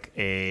was like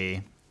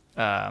a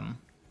I'm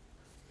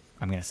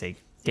gonna say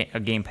a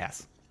Game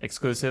Pass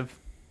exclusive.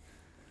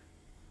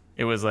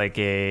 It was like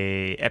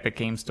a Epic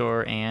Game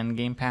Store and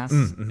Game Pass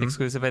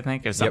exclusive, I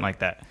think, or something like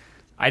that.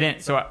 I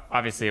didn't. So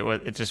obviously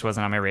it just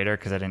wasn't on my radar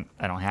because I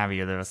don't have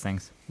either of those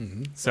things.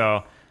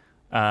 So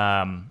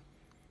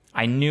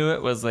I knew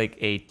it was like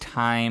a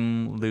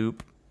time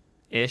loop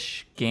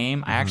ish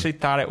game. I actually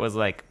thought it was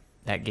like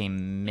that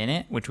game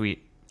Minute, which we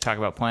talk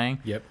about playing.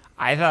 Yep.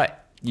 I thought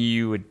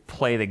you would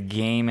play the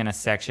game in a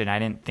section. I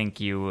didn't think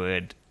you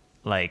would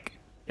like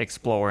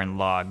explore and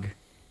log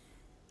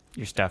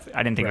your stuff.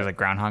 I didn't think it was like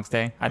Groundhog's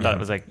Day. I thought it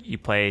was like you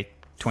play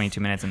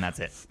 22 minutes and that's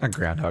it. A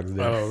Groundhog's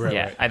Day. Oh, right.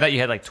 Yeah, Right. I thought you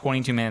had like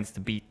 22 minutes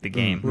to beat the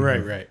game.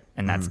 Right.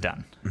 And that's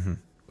done.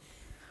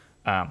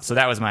 So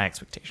that was my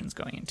expectations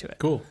going into it.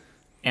 Cool.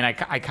 And I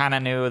kind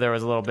of knew there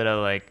was a little bit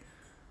of like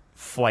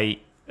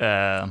flight.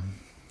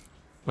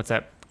 What's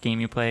that game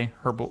you play?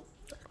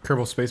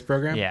 Kerbal Space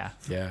Program? Yeah.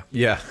 Yeah.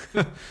 Yeah.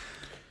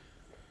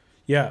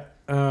 Yeah.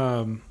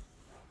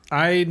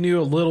 I knew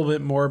a little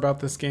bit more about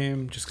this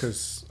game just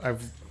because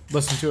I've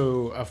listened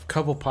to a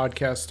couple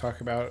podcasts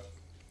talk about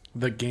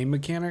the game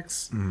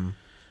mechanics.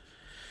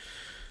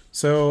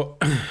 So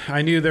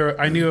I knew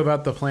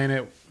about the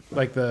planet,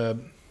 like the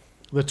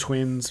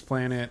twins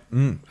planet.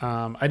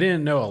 I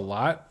didn't know a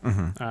lot.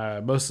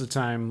 Most of the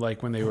time,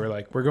 like when they were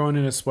like, we're going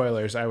into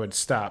spoilers, I would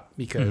stop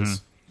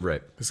because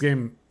Right. this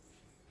game,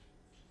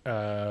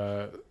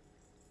 I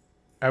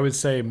would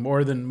say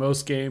more than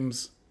most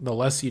games, the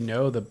less you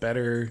know, the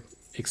better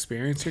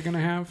experience you're going to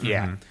have.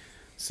 Yeah.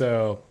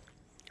 So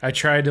I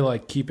tried to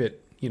like keep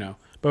it,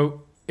 but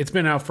it's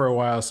been out for a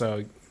while.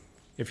 So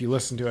if you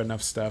listen to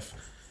enough stuff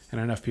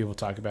and enough people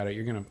talk about it,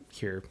 you're going to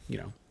hear,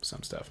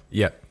 some stuff.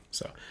 Yeah.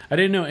 So I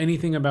didn't know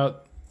anything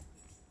about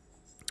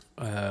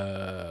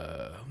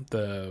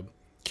the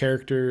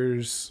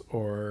characters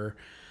or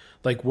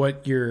like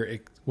what you're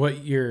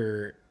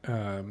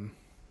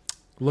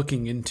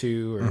looking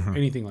into or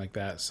anything like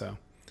that. So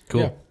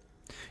Cool.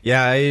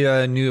 Yeah,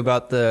 I knew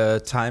about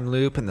the time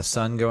loop and the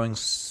sun going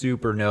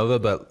supernova,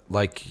 but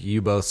like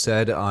you both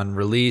said on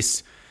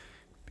release,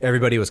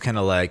 everybody was kind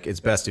of like, it's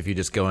best if you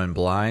just go in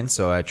blind.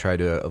 So I tried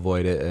to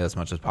avoid it as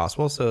much as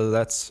possible. So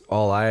that's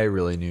all I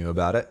really knew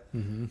about it.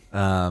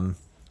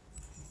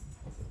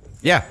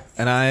 Yeah,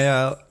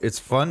 and it's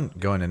fun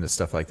going into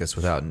stuff like this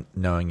without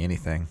knowing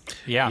anything.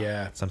 Yeah.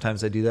 Yeah.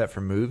 Sometimes I do that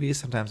for movies.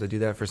 Sometimes I do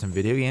that for some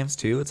video games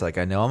too. It's like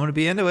I know I'm going to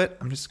be into it.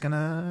 I'm just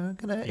gonna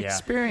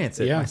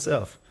experience it Yeah.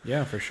 myself.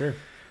 Yeah, for sure. It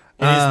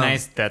is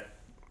nice that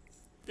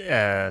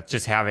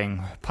just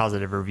having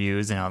positive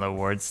reviews and all the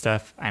awards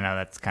stuff. I know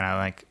that's kind of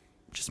like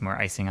just more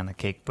icing on the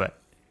cake, but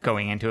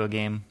going into a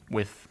game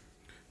with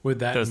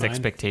That those in mind,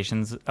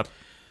 expectations up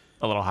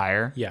a little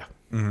higher. Yeah.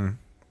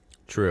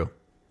 True.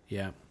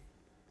 Yeah.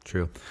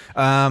 True.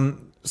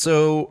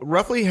 So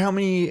roughly how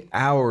many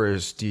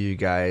hours do you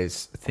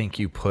guys think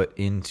you put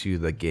into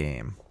the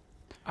game?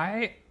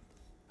 I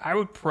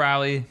would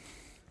probably,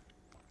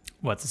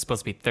 what's it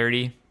supposed to be,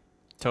 30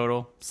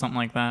 total, something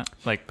like that,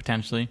 like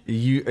potentially.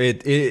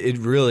 It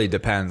really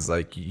depends.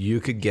 Like you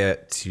could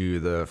get to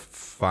the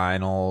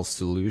final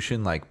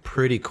solution like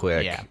pretty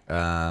quick.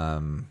 Yeah.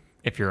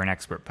 If you're an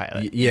expert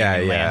pilot. Yeah.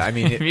 You can land. I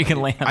mean, if you can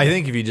land. I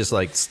think if you just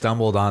like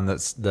stumbled on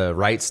the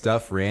right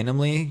stuff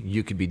randomly,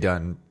 you could be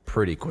done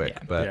pretty quick.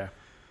 Yeah. But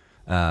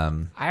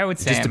Yeah. I would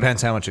it say just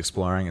depends how much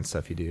exploring and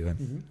stuff you do,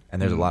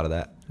 and there's a lot of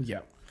that. Yeah.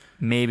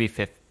 maybe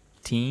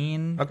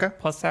 15 Okay.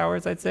 plus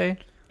hours, I'd say.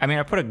 I mean,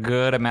 I put a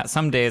good amount.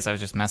 Some days I was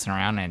just messing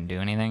around and didn't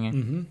do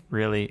anything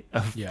really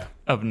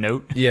of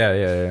note.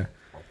 Yeah.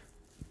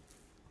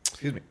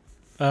 Excuse me.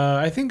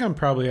 I think I'm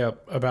probably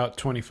up about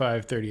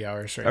 25, 30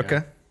 hours right now.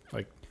 Okay.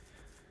 Like,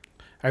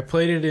 I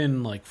played it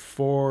in like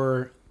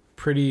 4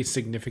 pretty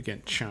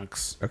significant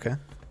chunks. Okay.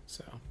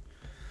 So,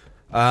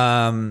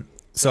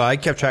 So I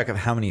kept track of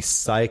how many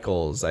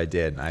cycles I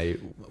did. I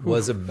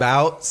was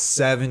about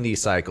 70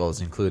 cycles,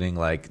 including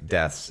like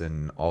deaths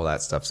and all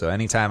that stuff. So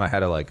anytime I had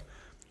to like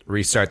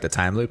restart the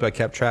time loop, I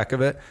kept track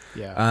of it.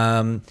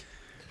 yeah.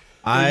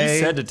 You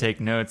said to take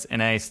notes,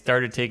 and I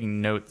started taking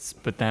notes,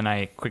 but then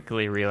I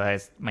quickly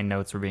realized my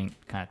notes were being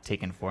kind of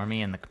taken for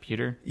me in the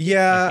computer.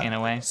 Yeah, like, in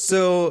a way.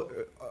 So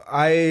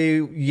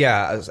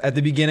at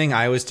the beginning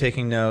I was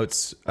taking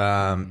notes,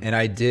 and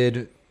I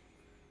did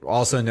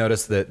also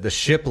notice the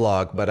ship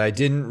log, but I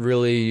didn't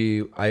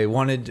really. I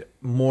wanted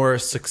more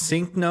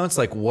succinct notes,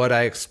 like what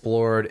I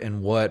explored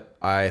and what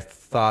I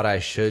thought I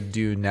should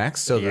do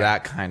next. So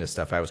that kind of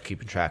stuff I was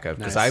keeping track of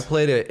because Nice. I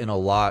played it in a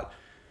lot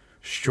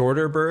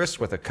shorter bursts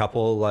with a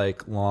couple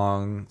like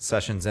long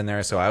sessions in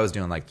there. So I was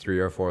doing like 3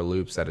 or 4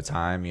 loops at a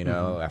time, you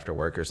know, after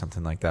work or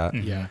something like that.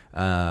 Yeah.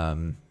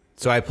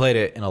 So I played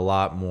it in a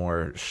lot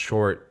more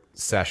short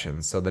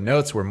sessions. So the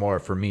notes were more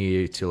for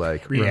me to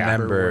like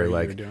remember what you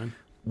like were doing.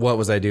 what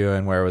was I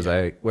doing, where was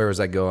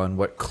I going,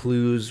 what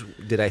clues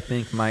did I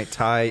think might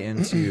tie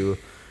into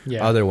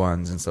Yeah. other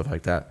ones and stuff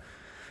like that.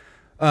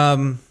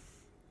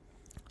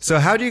 So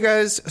how do you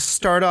guys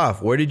start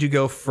off? Where did you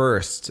go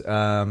first?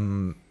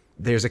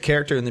 There's a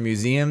character in the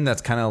museum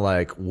that's kind of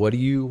like, what do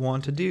you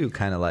want to do?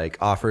 Kind of like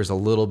offers a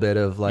little bit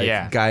of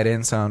like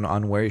guidance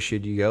on where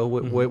should you go.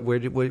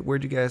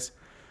 Where'd you guys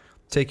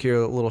take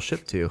your little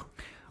ship to?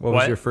 What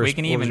was your first? We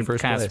can even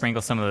kind of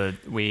sprinkle some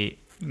of me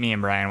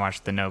and Brian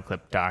watched the No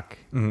Clip doc,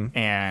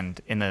 and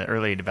in the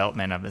early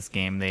development of this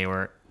game,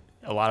 a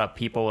lot of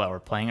people that were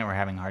playing it were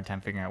having a hard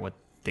time figuring out what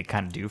they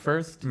kind of do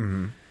first.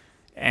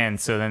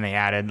 And so then they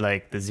added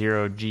like the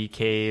 0G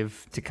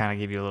cave to kind of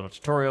give you a little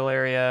tutorial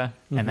area.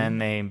 And then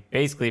they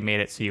basically made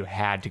it so you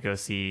had to go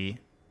see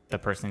the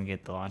person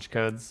get the launch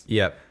codes.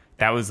 Yep.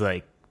 That was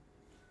like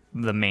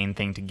the main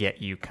thing to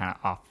get you kind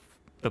of off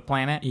the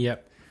planet.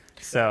 Yep.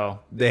 So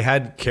they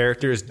had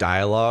characters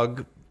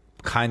dialogue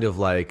kind of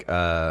like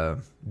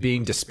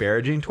being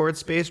disparaging towards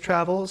space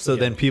travel. So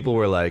then people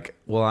were like,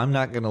 well, I'm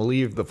not going to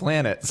leave the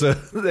planet. So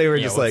they were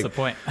just what's like the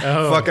point?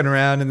 fucking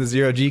around in the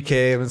 0G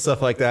cave and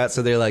stuff like that.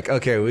 So they're like,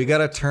 okay, we got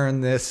to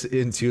turn this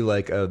into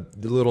like a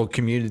little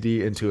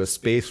community, into a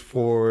space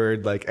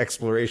forward, like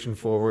exploration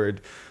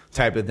forward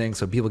type of thing.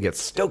 So people get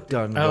stoked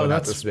on going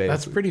out to space.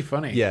 That's pretty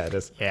funny. Yeah, it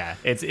is. Yeah,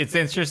 it's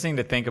interesting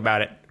to think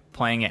about it,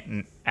 playing it,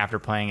 and after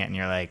playing it, and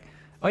you're like,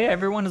 oh yeah,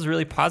 everyone is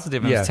really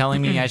positive and is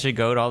telling me I should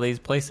go to all these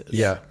places.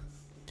 Yeah.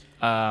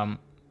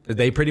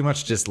 They pretty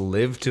much just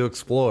live to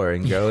explore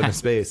and go into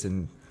space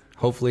and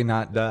hopefully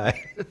not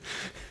die.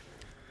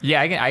 Yeah,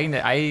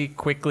 I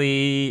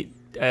quickly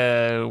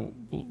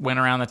went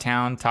around the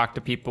town, talked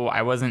to people.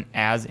 I wasn't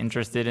as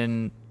interested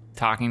in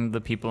talking to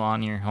the people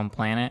on your home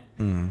planet.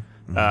 And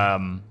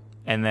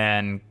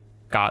then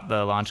got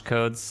the launch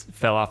codes,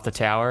 fell off the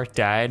tower,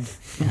 died.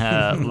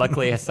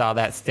 Luckily, I saw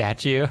that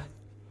statue.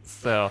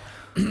 So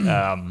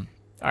I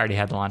already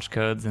had the launch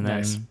codes. And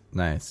then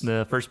Nice.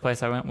 the first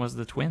place I went was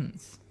the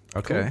Twins.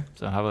 Okay. Cool.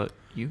 So how about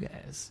you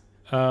guys?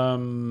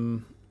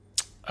 I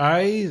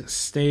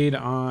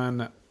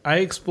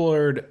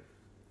explored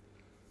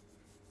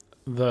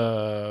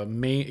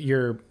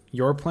the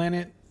your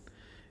planet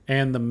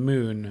and the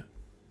moon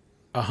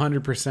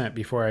 100%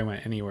 before I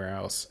went anywhere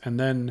else, and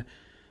then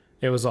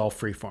it was all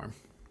freeform.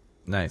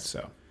 Nice.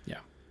 So yeah.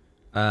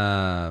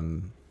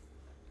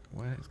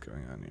 What is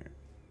going on here?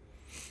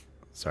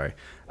 Sorry.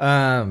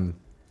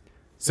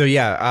 So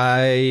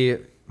yeah,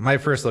 my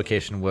first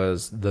location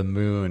was the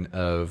moon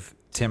of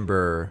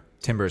Timber's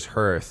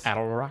Hearth.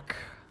 Adelrock.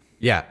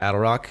 Yeah,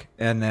 Adelrock.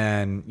 And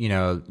then,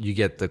 you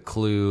get the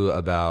clue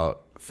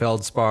about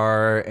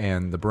Feldspar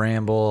and the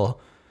Bramble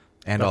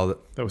and all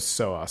that was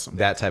so awesome.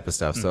 that type of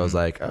stuff. So I was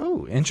like,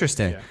 oh,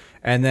 interesting. Yeah.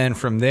 And then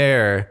from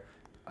there,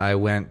 I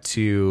went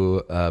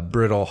to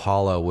Brittle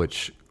Hollow,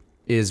 which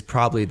is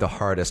probably the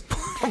hardest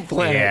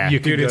planet you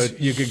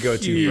could go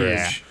to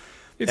first.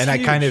 It's and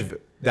huge.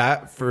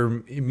 For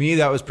me,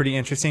 that was pretty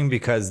interesting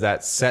because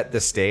that set the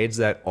stage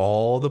that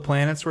all the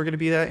planets were going to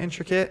be that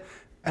intricate.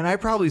 And I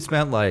probably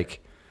spent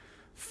like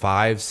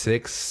 5,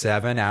 6,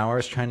 7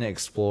 hours trying to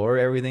explore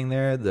everything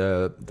there.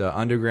 The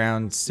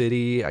underground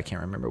city, I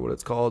can't remember what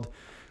it's called,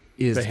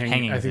 is The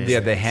Hanging City.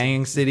 the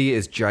Hanging City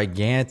is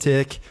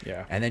gigantic.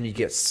 Yeah. And then you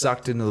get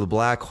sucked into the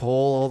black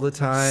hole all the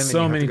time.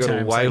 So and many you have to go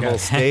times to I Whitehall got-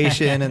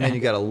 Station, and then you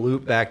got to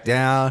loop back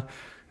down.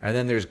 And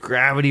then there's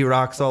gravity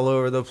rocks all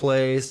over the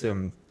place.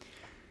 And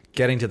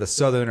getting to the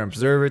Southern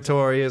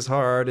Observatory is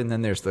hard. And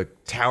then there's the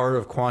Tower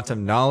of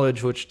Quantum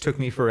Knowledge, which took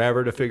me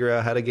forever to figure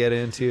out how to get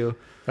into.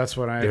 That's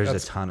what There's a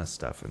that's, ton of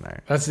stuff in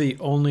there. that's the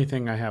only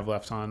thing I have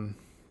left on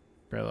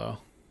Brillo.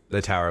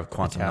 The Tower of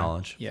Quantum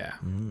Knowledge. Yeah.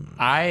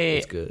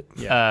 It's good.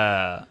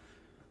 I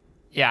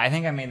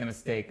think I made the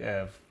mistake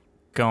of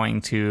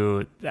going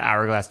to the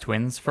Hourglass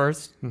Twins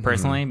first,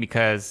 personally,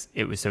 because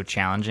it was so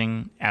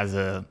challenging.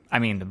 The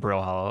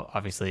Brill Hollow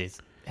obviously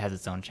has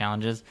its own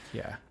challenges.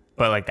 Yeah.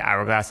 But like the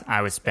Hourglass,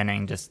 I was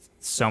spending just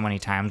so many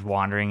times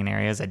wandering in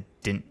areas I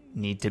didn't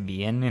need to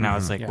be in, and I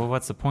was like, well,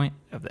 what's the point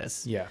of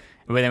this? Yeah.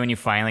 But then when you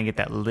finally get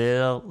that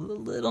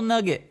little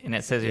nugget and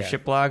it says your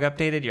ship log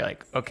updated, you're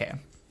like, okay,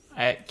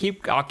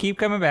 I'll keep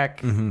coming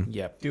back.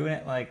 Yep. Doing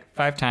it like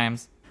 5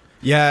 times.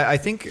 Yeah, I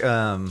think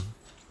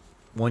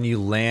when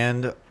you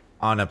land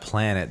on a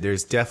planet,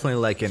 there's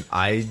definitely like an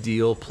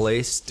ideal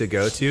place to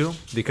go to,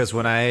 because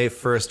when I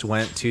first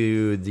went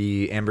to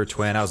the Ember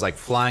Twin, I was like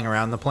flying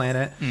around the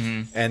planet,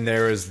 and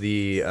there was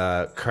the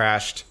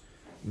crashed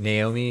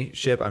Naomi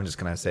ship. I'm just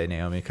gonna say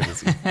Naomi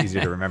because it's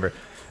easier to remember.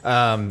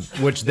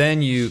 Which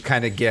then you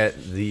kind of get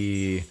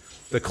the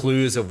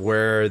clues of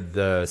where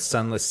the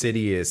Sunless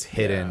City is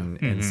hidden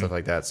and stuff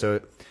like that.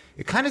 So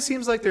it kind of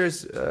seems like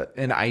there's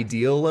an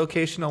ideal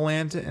location to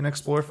land and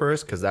explore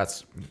first,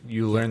 because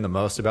you learn the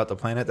most about the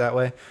planet that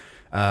way.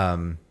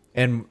 And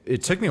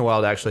it took me a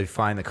while to actually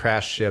find the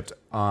crash ship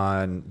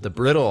on the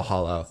Brittle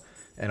Hollow.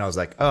 And I was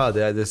like, oh,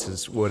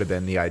 this would have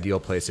been the ideal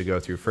place to go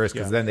through first,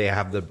 because then they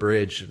have the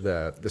bridge,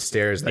 the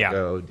stairs that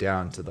go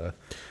down to the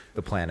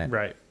planet.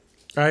 Right.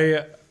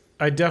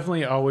 I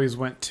definitely always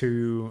went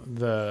to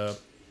the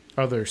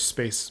other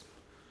space,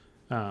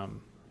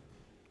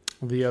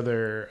 the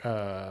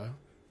other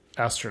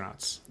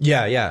astronauts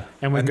Yeah.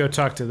 and would go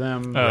talk to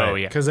them. Oh,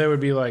 yeah. Because they would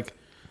be like,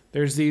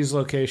 there's these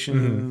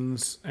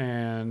locations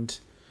and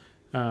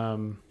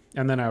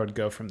then I would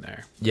go from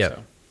there. Yeah.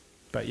 So,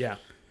 but yeah.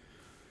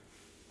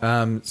 I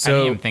didn't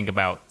So even think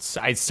about.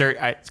 I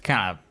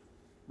kind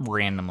of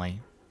randomly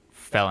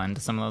fell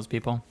into some of those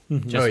people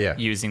just Oh, yeah.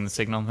 using the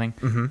signal thing,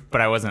 but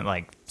I wasn't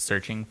like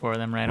searching for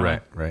them right away.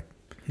 right.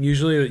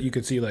 Usually you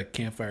could see like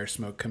campfire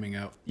smoke coming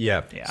out.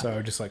 Yeah. Yeah. So I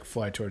would just like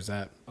fly towards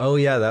that. Oh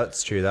yeah,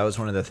 that's true. That was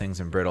one of the things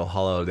in Brittle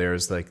Hollow.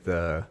 There's like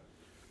the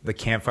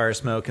campfire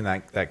smoke and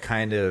that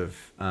kind of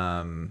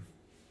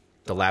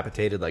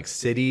dilapidated like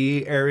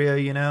city area,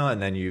 you know,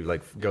 and then you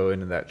like go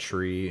into that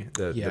tree,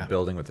 the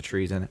building with the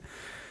trees in it.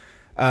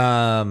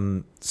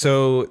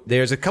 So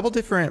there's a couple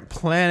different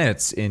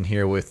planets in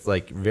here with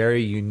like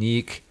very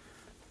unique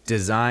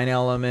design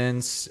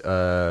elements,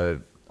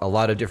 a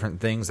lot of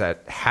different things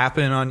that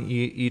happen on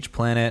each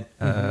planet.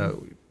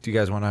 Do you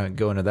guys want to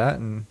go into that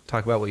and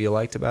talk about what you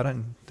liked about it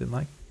and didn't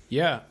like?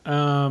 Yeah.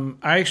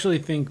 I actually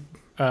think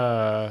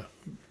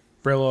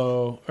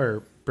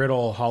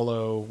Brittle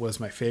Hollow was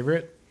my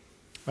favorite.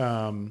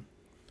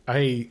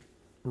 I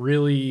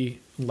really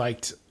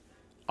liked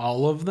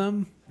all of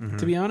them,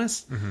 to be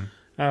honest.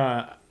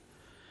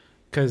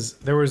 Because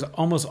there was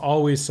almost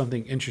always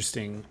something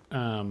interesting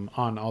on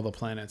all the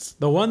planets.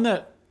 The one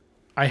that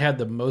I had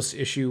the most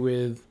issue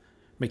with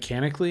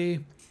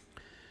mechanically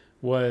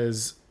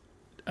was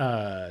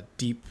Giants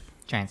Deep.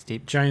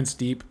 Giants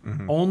Deep,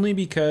 only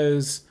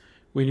because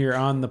when you're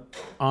on the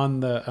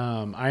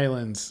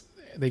islands,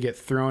 they get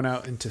thrown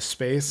out into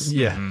space.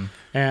 Yeah.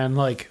 And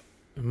like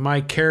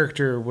my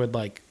character would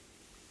like,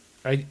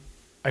 I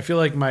feel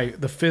like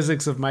the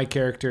physics of my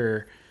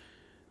character,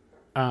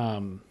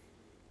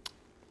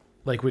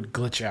 like would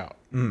glitch out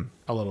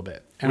a little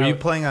bit. And Were you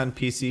playing on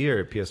PC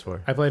or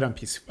PS4? I played on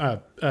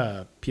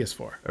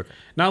PS4. Okay.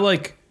 Not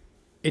like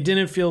it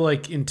didn't feel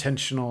like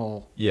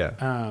intentional.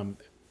 Yeah.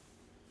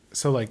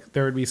 So like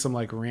there would be some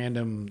like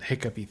random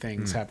hiccupy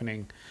things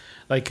happening.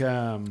 Like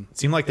It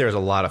seemed like there was a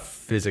lot of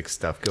physics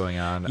stuff going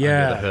on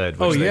Yeah. under the hood,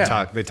 Oh, which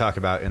yeah. they talk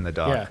about in the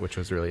doc, Yeah. which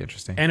was really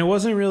interesting. and it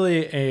wasn't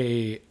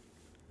really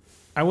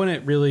I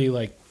wouldn't really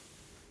like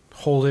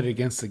hold it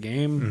against the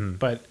game,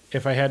 but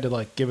if I had to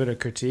like give it a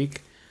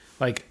critique,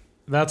 like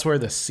that's where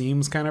the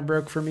seams kind of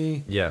broke for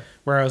me. Yeah.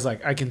 Where I was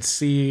like, I can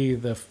see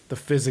the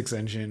physics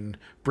engine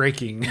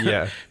breaking.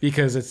 Yeah.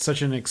 Because it's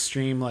such an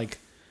extreme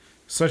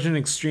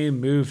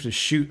move to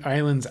shoot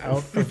islands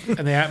out of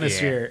in the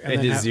atmosphere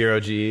And did zero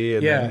G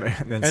and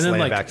then slam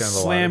like back into the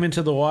slam water.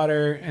 into the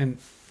water and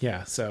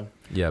so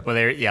Yep. Well,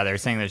 they're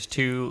saying there's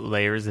 2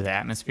 layers of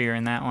atmosphere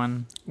in that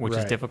one, which is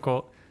Right.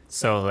 difficult.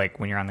 So like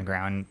when you're on the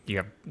ground,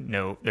 your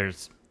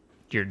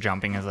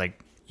jumping is like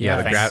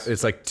Yeah, thanks.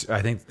 it's like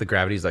I think the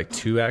gravity is like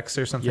 2x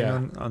or something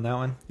Yeah. on that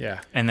one.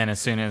 yeah, and then as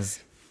soon as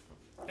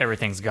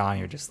everything's gone,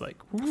 you're just like,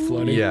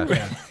 floating. Yeah.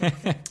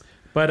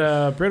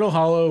 But Brittle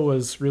Hollow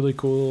was really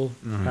cool.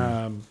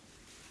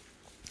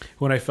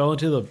 When I fell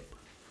into the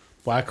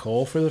black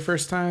hole for the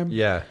first time,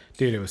 Yeah,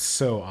 dude, it was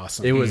so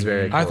awesome. it was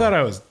very cool. I thought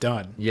I was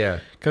done.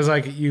 Yeah, Because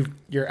like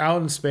you're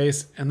out in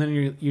space and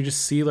then you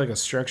just see like a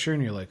structure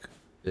and you're like,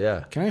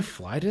 yeah, can I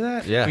fly to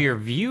that? yeah, your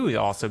view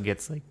also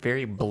gets like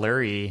very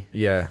blurry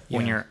yeah.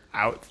 when Yeah. you're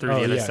out through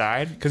the other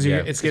side. Because Yeah.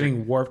 it's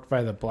getting warped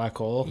by the black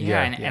hole.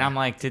 Yeah, Yeah. and I'm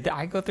like, did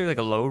I go through like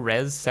a low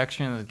res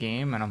section of the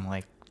game? And I'm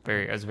like,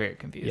 I was very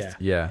confused.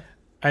 Yeah.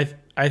 Yeah,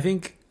 I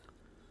think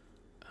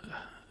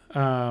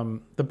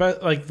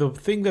the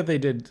thing that they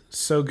did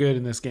so good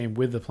in this game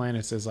with the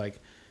planets is like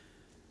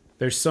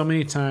there's so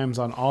many times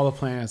on all the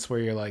planets where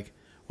you're like,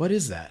 what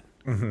is that?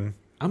 I'm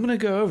gonna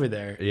go over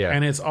there. Yeah.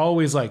 And it's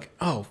always like,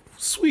 oh,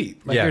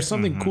 sweet. Like Yeah. there's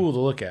something cool to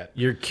look at.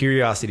 your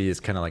curiosity is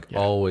kind of like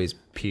always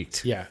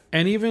peaked. Yeah.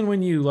 And even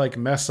when you like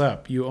mess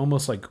up, you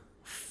almost like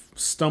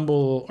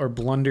stumble or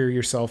blunder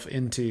yourself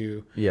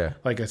into Yeah.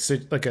 like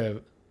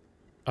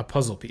a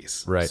puzzle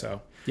piece. Right.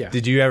 So yeah.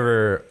 Did you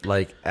ever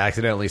like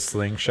accidentally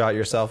slingshot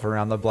yourself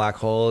around the black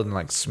hole and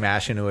like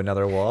smash into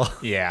another wall?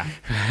 Yeah.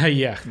 yeah.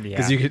 Yeah.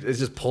 Because it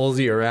just pulls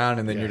you around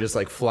and then you're just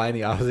like flying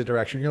the opposite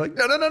direction. You're like,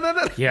 no.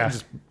 Yeah.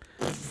 Just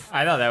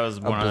I thought that was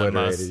one of the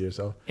obliterated most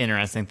yourself.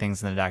 interesting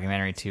things in the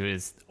documentary too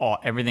is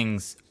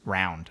everything's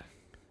round.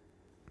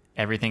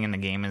 Everything in the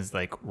game is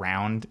like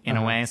round in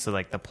a way, so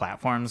like the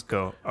platforms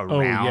go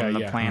around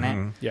the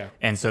planet. Yeah.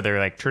 And so they're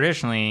like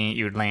traditionally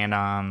you would land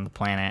on the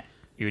planet,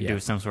 you would Yeah. do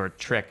some sort of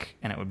trick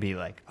and it would be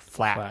like a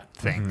flat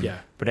thing. Yeah.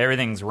 But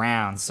everything's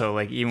round, so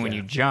like even when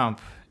Yeah. you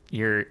jump,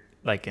 you're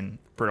like in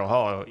Brittle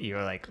Hollow,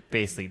 you're like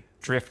basically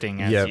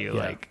drifting as Yep. you Yeah.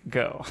 like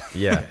go.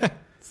 Yeah.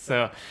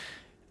 So,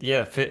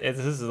 yeah, this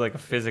is like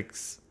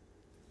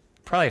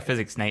probably a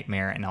physics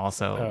nightmare, and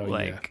also Oh,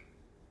 like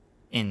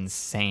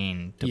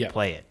insane to Yeah.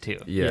 play it too.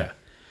 Yeah.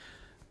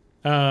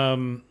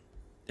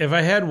 If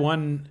I had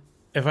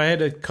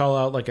to call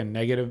out like a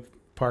negative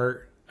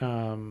part,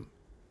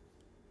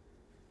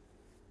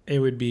 it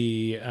would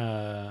be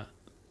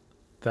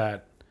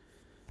that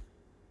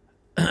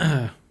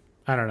I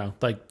don't know,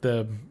 like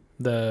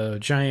the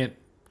giant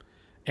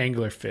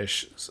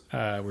anglerfish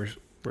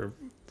were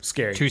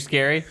scary. Too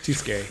scary. Too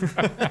scary.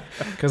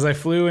 Because I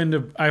flew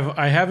into.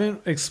 I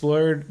haven't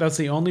explored. That's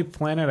the only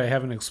planet I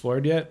haven't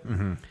explored yet.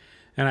 Mm-hmm.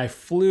 And I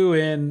flew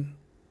in,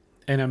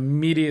 and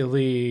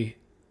immediately,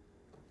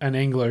 an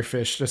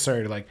anglerfish just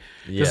started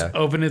just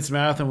opened its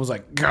mouth and was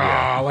like,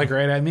 "Gah!" like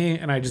right at me,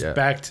 and I just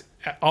backed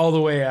all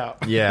the way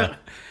out. Yeah.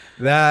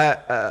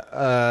 That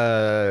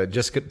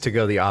just to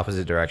go the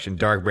opposite direction.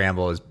 Dark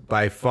Bramble is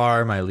by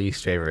far my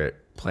least favorite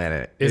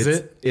planet. Is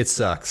it? It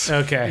sucks.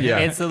 Okay. Yeah.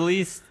 It's the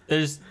least.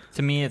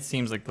 To me, it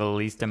seems like the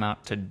least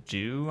amount to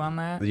do on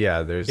that.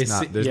 Yeah. There's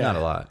not a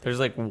lot. There's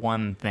like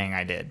one thing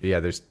I did. Yeah.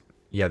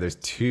 There's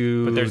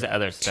two. But there's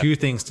other stuff. Two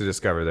things to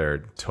discover there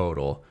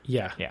total.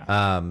 Yeah.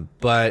 Yeah.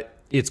 But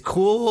it's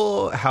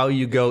cool how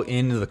you go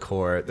into the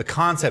core. The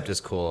concept is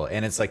cool,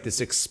 and it's like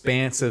this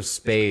expansive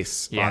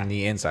space on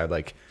the inside.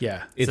 Like,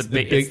 Yeah. It's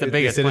the biggest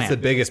It's planet. the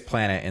biggest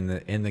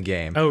planet in the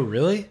game. Oh,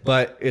 really?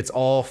 But it's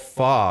all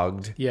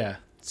fogged, Yeah.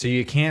 so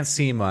you can't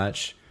see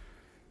much.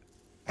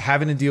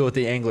 Having to deal with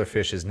the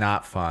anglerfish is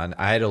not fun.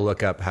 I had to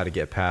look up how to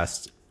get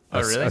past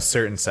really? a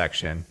certain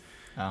section.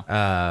 Oh.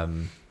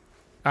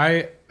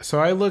 I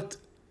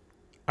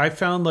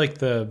found like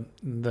the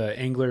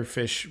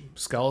anglerfish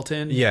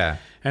skeleton. Yeah,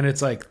 And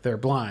it's like they're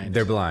blind.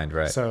 they're blind,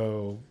 right?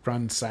 So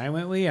run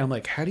silently. I'm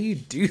like, how do you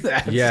do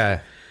that?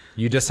 Yeah,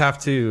 you just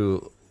have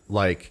to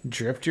like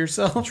Drift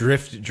yourself?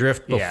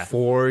 drift Yeah.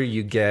 before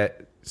you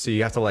get. So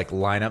you have to like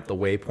line up the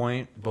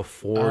waypoint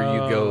before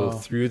you go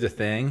through the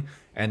thing,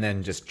 and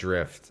then just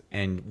drift.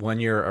 And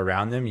when you're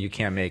around them, you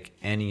can't make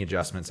any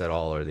adjustments at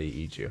all, or they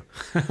eat you.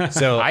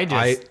 So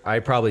I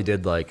probably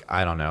did like,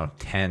 I don't know,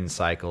 10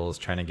 cycles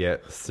trying to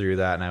get through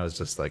that, and I was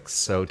just like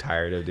so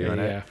tired of doing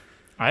Yeah. it.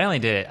 I only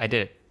did it. I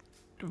did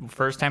it.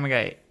 First time I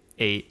got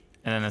 8,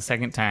 and then the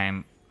second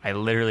time I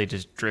literally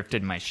just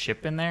drifted my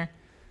ship in there.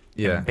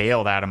 Yeah. And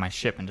bailed out of my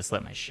ship and just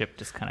let my ship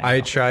just kind of.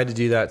 I tried to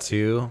do that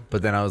too,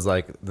 but then I was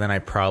like, then I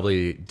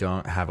probably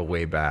don't have a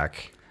way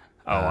back.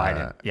 I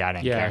didn't. Yeah, I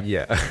didn't yeah. care.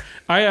 Yeah.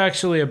 I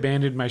actually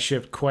abandoned my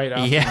ship quite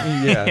often.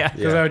 Yeah. Yeah.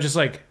 Because I would just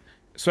like,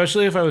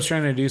 especially if I was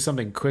trying to do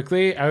something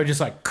quickly, I would just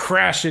like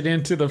crash it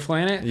into the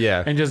planet.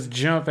 Yeah. And just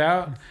jump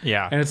out.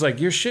 Yeah. And it's like,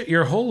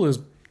 your hull is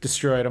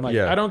destroyed. I'm like,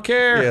 Yeah. I don't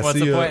care. Yeah. What's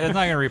See the ya. point? It's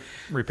not gonna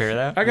repair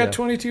that. I got Yeah.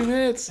 22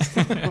 minutes.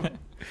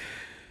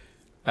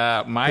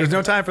 My There's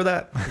no time for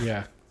that.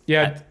 Yeah.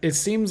 Yeah. It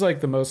seems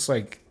like the most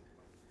like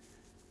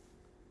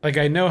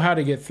I know how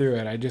to get through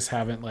it. I just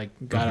haven't like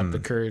got up the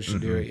courage to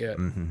do it yet.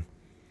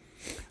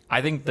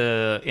 I think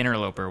the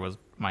interloper was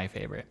my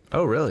favorite.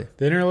 Oh, really?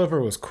 The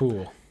interloper was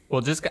cool.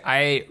 Well,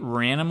 I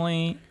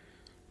randomly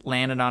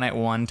landed on it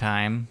one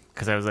time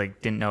because I was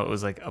like, didn't know it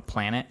was like a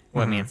planet.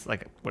 Well, I mean, it's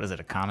like, what is it,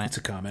 a comet? It's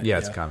a comment. Yeah,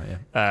 it's a comment.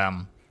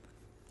 Yeah.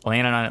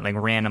 Landed on it like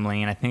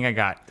randomly, and I think I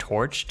got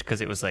torched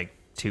because it was like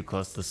too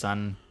close to the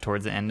sun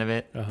towards the end of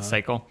it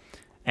cycle.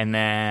 And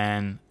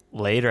then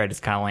later, I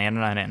just kind of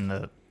landed on it, and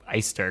the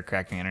ice started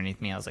cracking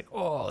underneath me. I was like,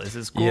 "Oh, this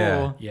is cool."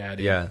 Yeah. Yeah,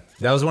 dude. Yeah.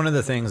 That was one of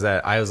the things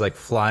that I was like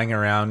flying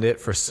around it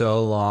for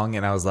so long,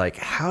 and I was like,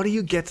 how do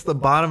you get to the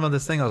bottom of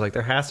this thing? I was like,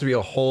 there has to be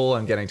a hole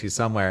I'm getting to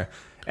somewhere.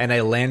 And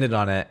I landed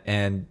on it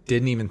and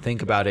didn't even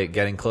think about it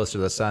getting closer to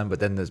the sun, but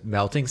then the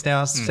melting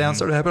sound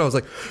started happening. I was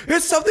like,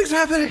 something's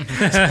happening.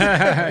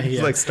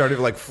 It's like started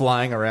like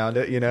flying around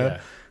it, you know? Yeah.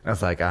 And I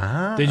was like,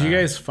 Did you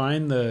guys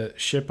find the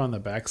ship on the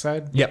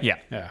backside? Yep. Yeah.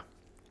 Yeah.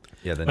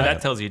 Yeah. But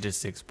that tells you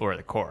just to explore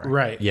the core.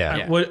 Right.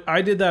 Yeah.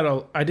 I did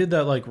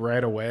that like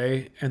right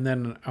away, and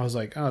then I was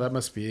like, oh, that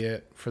must be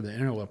it for the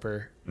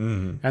interloper.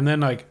 Mm-hmm. And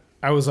then like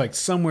I was like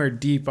somewhere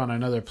deep on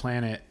another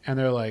planet, and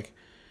they're like,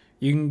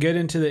 you can get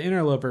into the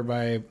interloper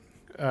by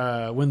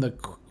when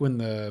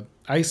the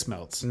ice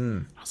melts.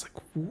 I was like,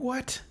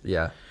 what?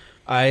 Yeah.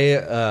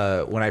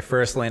 When I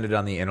first landed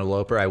on the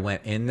interloper, I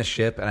went in the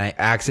ship and I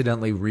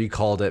accidentally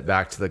recalled it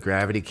back to the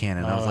gravity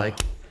cannon. I was like,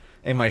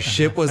 and my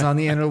ship was on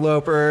the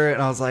interloper,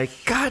 and I was like,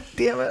 God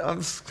damn it,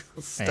 I'm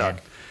stuck. Man.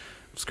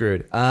 I'm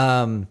screwed.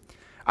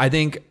 I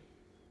think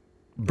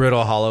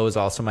Brittle Hollow is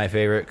also my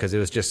favorite because it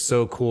was just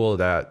so cool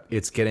that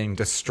it's getting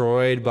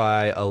destroyed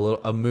by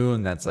a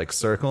moon that's like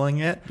circling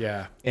it.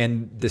 Yeah.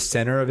 And the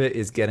center of it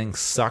is getting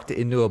sucked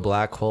into a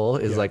black hole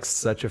is like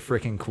such a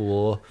freaking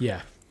cool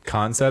Yeah.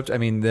 concept. I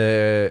mean,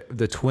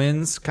 the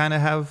twins kind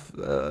of have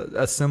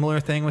a similar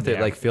thing with it,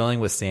 Yeah. like filling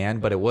with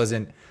sand, but it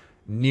wasn't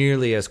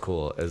nearly as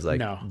cool as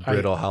like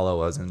Brittle Hollow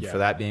was. And for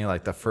that being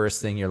like the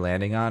first thing you're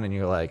landing on, and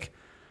you're like,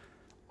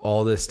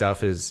 all this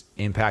stuff is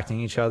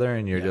impacting each other,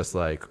 and you're just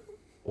like,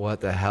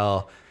 what the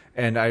hell?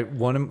 And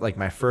like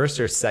my first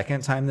or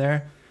second time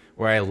there,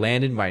 where I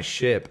landed my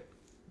ship,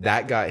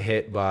 that got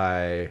hit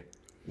by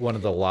one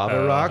of the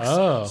lava rocks.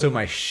 Oh. So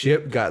my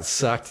ship got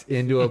sucked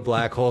into a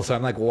black hole. So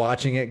I'm like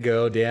watching it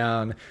go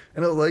down,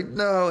 and I was like,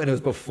 no. And it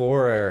was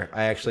before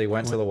I actually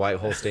went to the White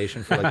Hole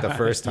Station for like the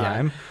first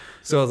time.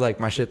 So I was like,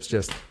 my ship's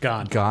just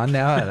Gone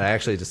now. And I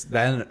actually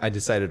then I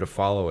decided to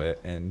follow it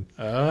and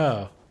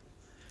Oh.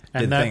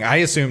 did the thing. I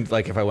assumed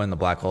like if I went in the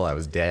black hole, I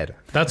was dead.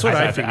 That's what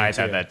I thought figured. I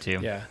thought that too.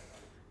 Yeah.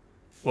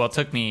 Well, it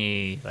took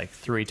me like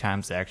 3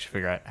 times to actually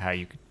figure out how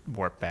you could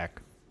warp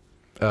back.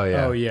 Oh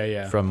yeah. Oh,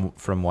 yeah. From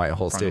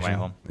Whitehole From the Station.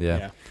 Whitehole.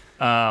 Yeah.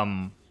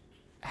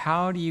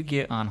 How do you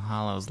get on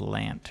Hollow's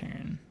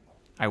lantern?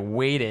 I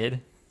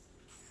waited,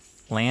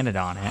 landed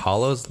on it.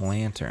 Hollow's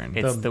lantern.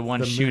 It's the one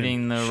the moon.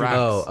 shooting the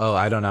rocks. Oh,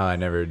 I don't know. I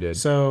never did.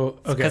 So,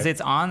 okay. Because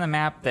it's on the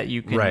map that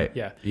you can. Right.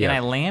 Yeah. And I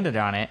landed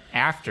on it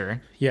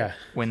after Yeah.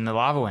 when the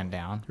lava went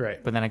down.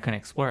 Right. But then I couldn't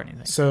explore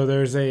anything. So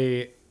there's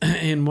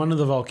in one of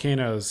the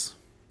volcanoes,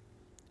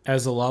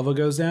 as the lava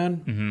goes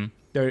down,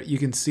 there you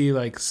can see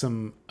like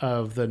some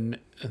of the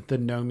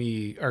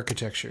Nomi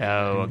architecture.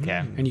 Oh,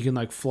 okay. And you can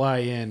like fly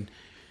in.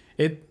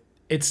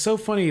 It's so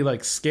funny.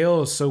 Like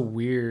scale is so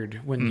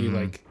weird when you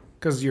like,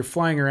 because you're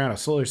flying around a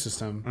solar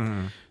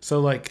system. So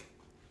like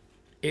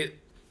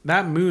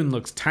that moon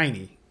looks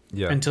tiny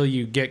until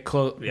you get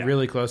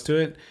really close to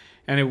it,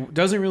 and it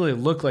doesn't really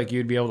look like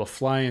you'd be able to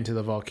fly into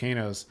the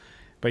volcanoes,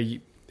 but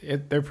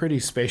they're pretty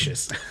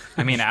spacious.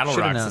 I mean, Adelrock's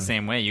known. the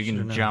same way. You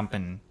can jump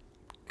and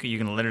you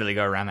can literally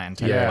go around that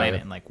entire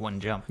planet in like one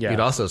jump. Yeah. You'd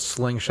also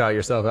slingshot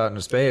yourself out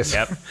into space.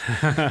 Yep.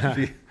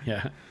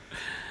 Yeah,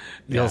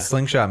 The old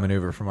slingshot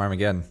maneuver from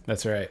Armageddon.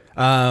 that's right.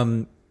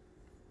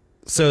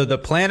 So the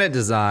planet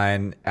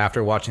design,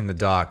 after watching the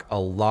doc, a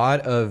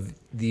lot of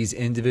these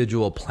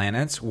individual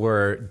planets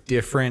were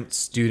different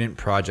student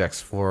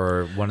projects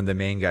for one of the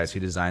main guys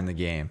who designed the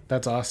game.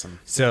 That's awesome.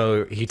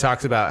 So he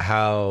talks about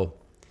how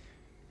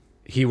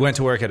he went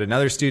to work at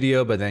another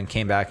studio, but then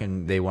came back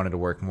and they wanted to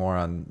work more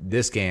on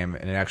this game,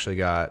 and it actually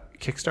got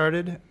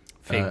kickstarted.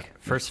 Fig.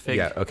 First Fig.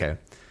 Yeah, okay.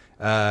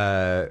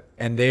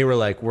 And they were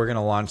like, we're going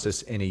to launch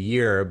this in a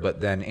year,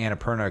 but then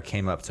Annapurna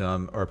came up to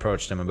him or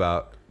approached him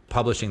about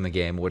publishing the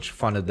game, which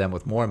funded them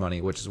with more money,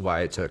 which is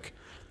why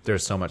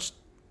there's so much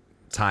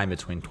time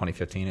between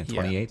 2015 and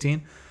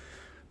 2018.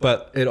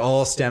 But it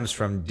all stems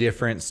from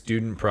different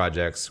student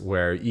projects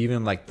where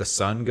even like the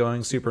sun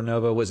going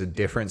supernova was a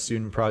different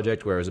student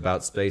project where it was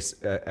about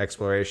space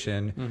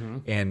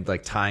exploration and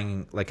like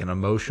tying like an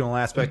emotional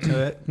aspect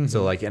to it.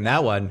 So like in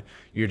that one,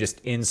 you're just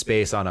in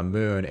space on a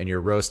moon and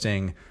you're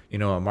roasting, a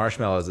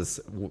marshmallow.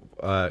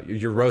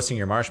 You're roasting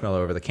your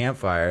marshmallow over the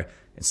campfire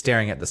and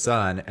staring at the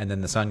sun, and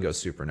then the sun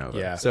goes supernova.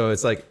 Yeah. So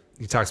it's like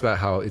he talks about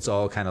how it's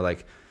all kind of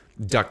like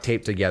duct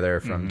taped together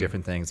from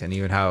different things, and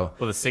even how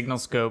Well, the signal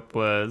scope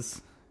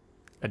was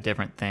a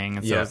different thing,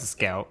 and so was the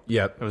scout.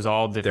 Yep. It was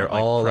all different. they're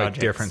all like projects.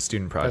 different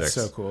student projects.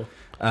 That's so cool.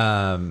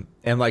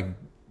 And like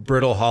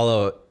Brittle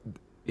Hollow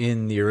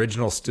in the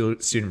original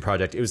student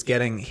project, it was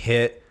getting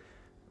hit,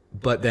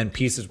 but then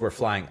pieces were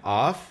flying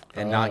off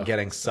and not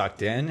getting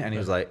sucked in. And he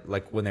was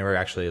like when they were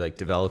actually like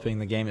developing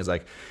the game, he was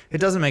like, it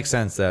doesn't make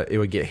sense that it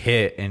would get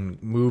hit and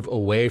move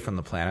away from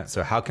the planet.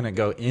 So how can it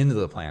go into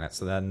the planet?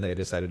 So then they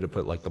decided to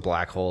put like the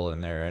black hole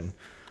in there and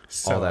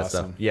So all that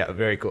awesome. stuff. Yeah,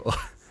 very cool.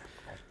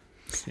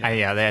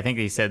 I think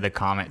they said the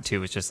comment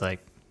too was just like,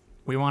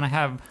 we want to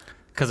have,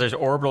 because there's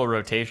orbital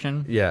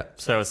rotation. Yeah.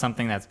 So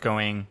something that's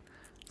going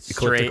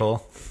straight.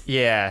 Ecliptical.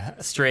 Yeah,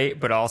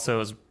 straight, but also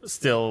is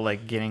still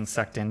like getting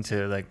sucked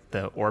into like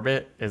the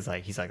orbit is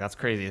like, he's like, that's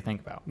crazy to think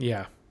about.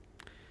 Yeah.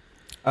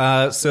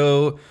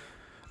 So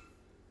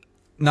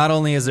not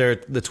only is there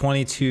the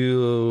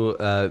 22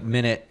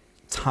 minute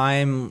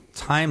time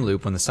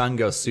loop when the sun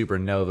goes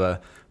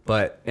supernova,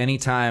 but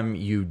anytime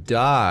you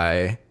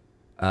die,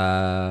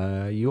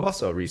 you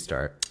also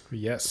restart.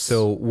 Yes.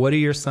 So what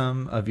are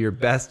some of your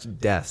best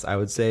deaths? I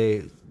would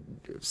say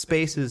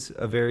space is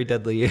a very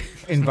deadly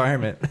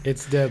environment.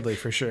 it's deadly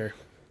for sure.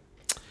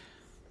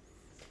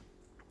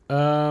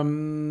 I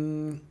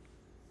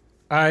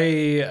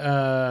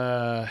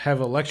have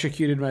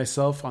electrocuted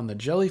myself on the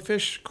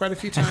jellyfish quite a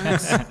few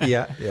times.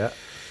 Yeah.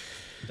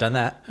 Done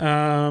that.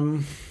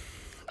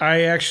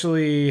 I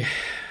actually,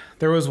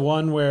 there was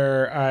one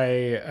where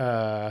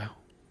I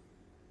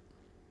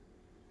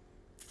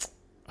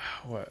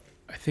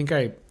think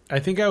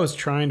I was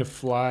trying to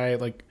fly.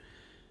 Like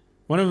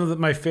one of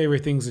my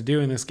favorite things to do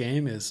in this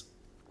game is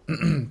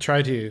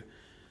try to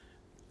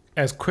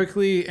as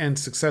quickly and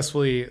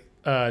successfully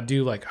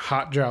do like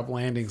hot drop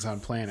landings on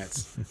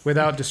planets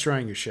without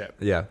destroying your ship.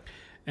 Yeah.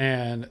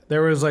 And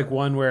there was like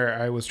one where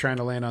I was trying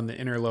to land on the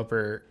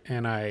Interloper,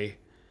 and I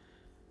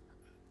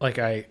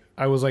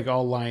was like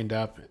all lined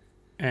up,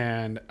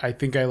 and I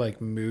think I like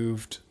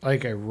moved,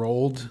 like I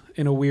rolled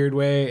in a weird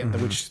way, and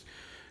which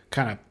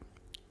kind of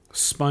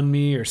spun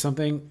me or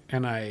something,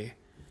 and I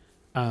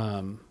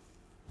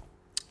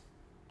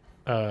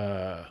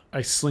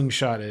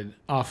slingshotted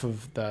off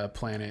of the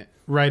planet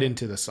right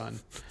into the sun,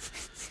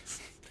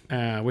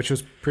 which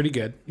was pretty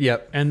good.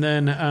 Yep. And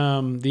then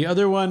the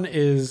other one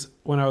is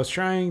when I was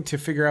trying to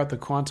figure out the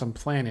quantum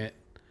planet.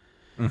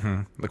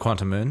 The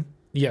quantum moon.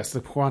 Yes,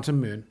 the quantum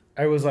moon.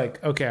 I was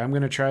like, okay, I'm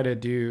gonna try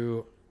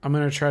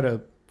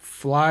to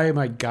fly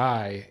my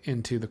guy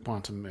into the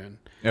quantum moon,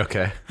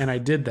 Okay. and I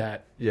did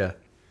that. Yeah.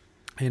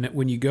 And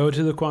when you go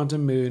to the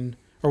quantum moon,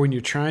 or when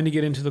you're trying to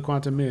get into the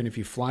quantum moon, if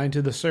you fly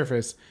into the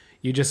surface,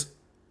 you just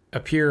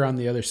appear on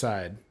the other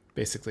side,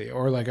 basically,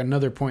 or like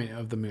another point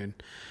of the moon.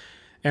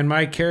 And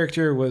my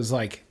character was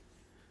like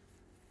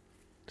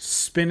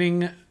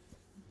spinning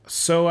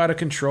so out of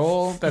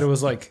control that it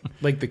was like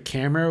the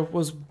camera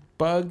was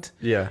bugged.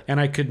 Yeah. And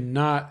I could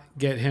not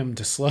get him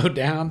to slow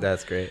down.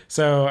 That's great.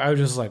 So I was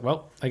just like,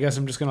 well, I guess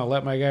I'm just going to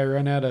let my guy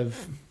run out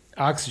of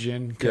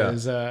oxygen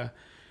because it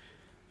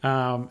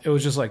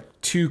was just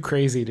like too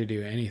crazy to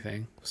do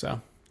anything. So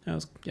that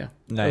was, Nice.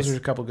 those are a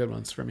couple good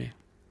ones for me.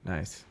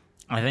 Nice.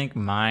 I think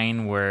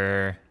mine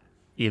were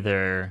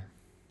either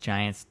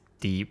Giants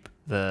Deep,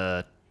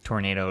 the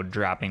tornado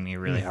dropping me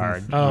really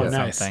hard. Oh, or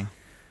nice. something.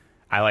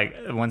 I like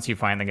once you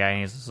find the guy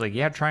and he's just like,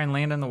 yeah, try and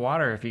land in the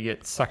water if you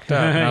get sucked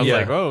up. And I was Yeah.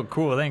 like, oh,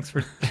 cool, thanks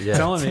for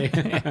Telling me.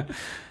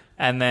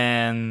 And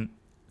then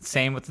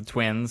same with the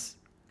twins,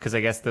 because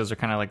I guess those are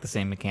kind of like the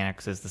same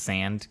mechanics as the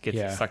sand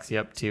sucks you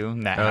up too.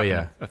 And that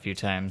happened a few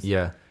times.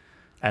 Yeah.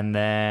 And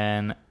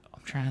then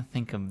I'm trying to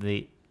think of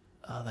the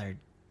other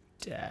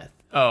death.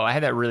 Oh, I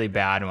had that really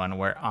bad one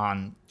where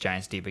on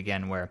Giants Deep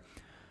again, where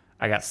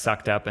I got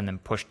sucked up and then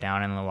pushed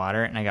down in the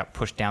water, and I got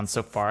pushed down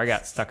so far I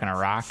got stuck in a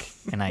rock,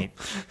 and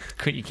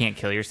you can't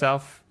kill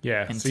yourself.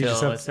 Yeah, so you Until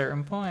just have- a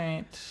certain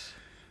point.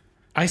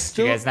 I Do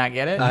still, you guys not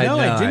get it? No,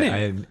 I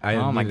didn't. I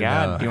Oh my didn't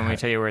god! know. Do you want me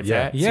to tell you where it's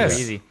Yeah. at? Yes.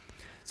 Super easy.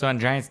 So on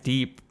Giants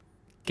Deep,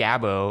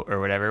 Gabo or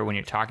whatever, when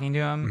you're talking to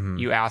him,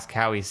 you ask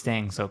how he's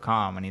staying so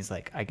calm, and he's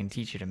like, "I can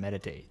teach you to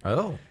meditate."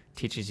 Oh,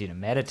 Teaches you to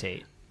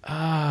meditate,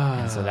 Ah.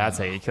 and so that's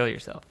how you kill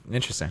yourself.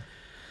 interesting.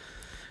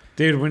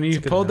 Dude, when you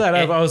pulled that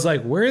up, I was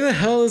like, where the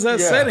hell is that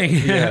setting?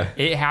 Yeah.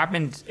 It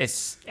happened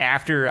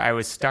after I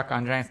was stuck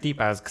on Giants Deep.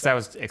 I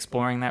was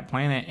exploring that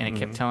planet, and it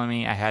kept telling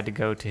me I had to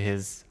go to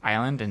his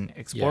island and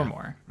explore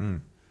Yeah.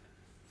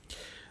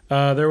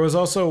 more. There was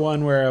also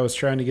one where I was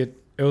trying to get.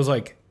 It was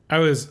like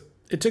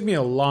it took me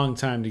a long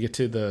time to get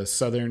to the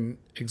southern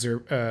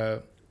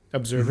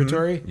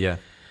observatory, Yeah.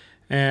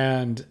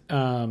 and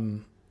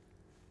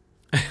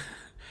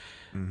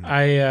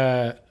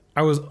I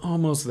was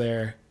almost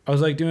there. I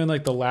was like doing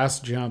like the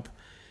last jump,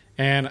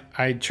 and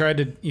I tried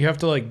to. You have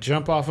to like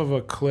jump off of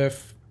a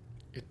cliff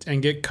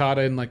and get caught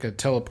in like a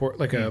teleport,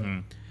 like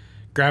a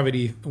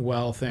gravity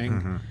well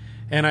thing.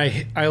 And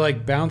I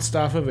like bounced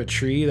off of a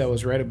tree that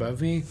was right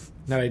above me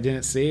that I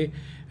didn't see,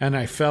 and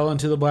I fell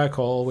into the black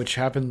hole, which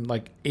happened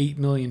like 8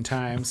 million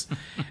times.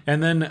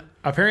 And then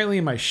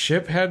apparently my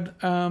ship had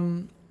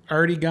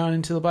already gone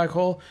into the black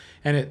hole,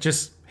 and it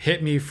just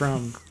hit me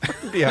from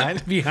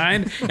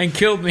behind and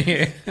killed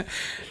me.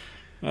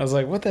 I was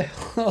like, what the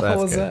hell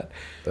That's was good. that?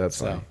 That's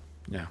So,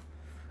 yeah.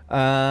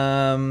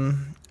 I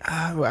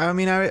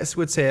mean, I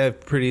would say I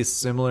have pretty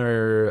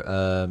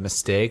similar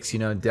mistakes. You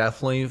know,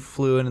 definitely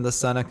flew into the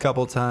sun a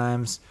couple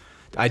times.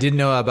 I didn't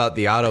know about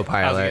the I was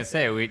autopilot. gonna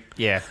say when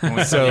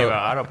we So, told you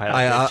about autopilot,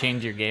 I, did it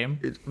change your game?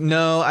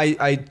 No,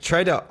 I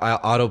tried to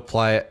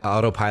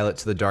autopilot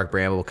to the Dark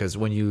Bramble because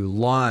when you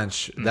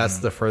launch, that's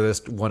the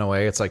furthest one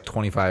away. It's like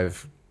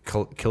 25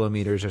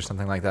 kilometers or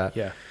something like that.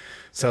 Yeah.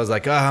 So I was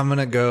like, oh, I'm going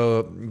to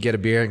go get a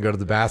beer and go to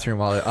the bathroom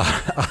while it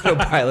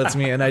autopilots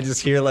me. And I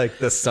just hear like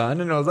the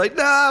sun and I was like,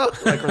 no,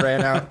 like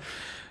ran out.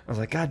 I was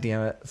like, God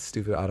damn it,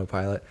 stupid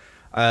autopilot.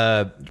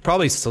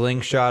 Probably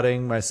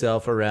slingshotting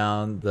myself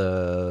around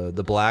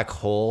the black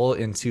hole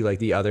into like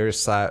the other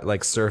side,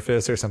 like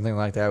surface or something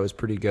like that was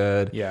pretty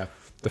good. Yeah.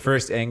 The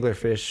first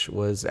anglerfish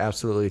was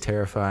absolutely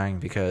terrifying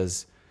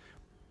because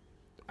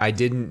I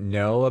didn't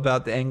know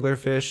about the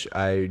anglerfish.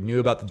 I knew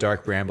about the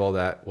Dark Bramble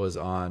that was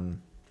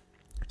on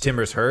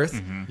Timber's Hearth.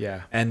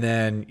 Yeah. And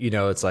then, you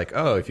know, it's like,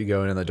 oh, if you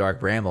go in the Dark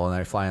Bramble and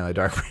I fly in the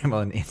Dark Bramble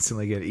and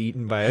instantly get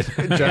eaten by a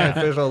giant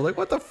fish, I was like,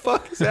 what the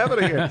fuck is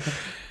happening here?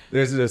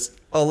 There's just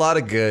a lot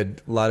of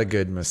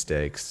good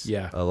mistakes.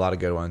 Yeah. A lot of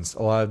good ones.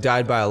 Well, I've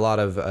died by a lot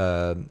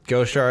of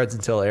ghost shards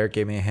until Eric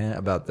gave me a hint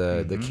about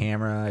the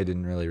camera. I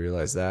didn't really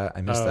realize that.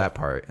 I missed that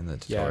part in the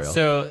tutorial.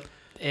 So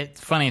it's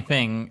funny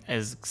thing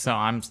is, so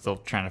I'm still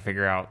trying to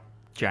figure out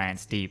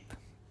Giants Deep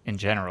in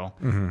general.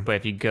 But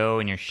if you go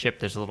in your ship,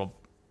 there's a little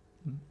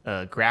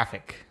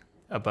graphic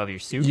above your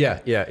suit. Yeah.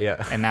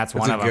 And that's It's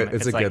one a of good- them.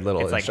 it's a good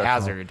little It's like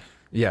instructional. hazard.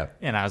 Yeah.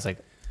 And I was like,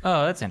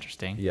 oh, that's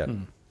interesting. Yep.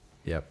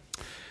 Yep.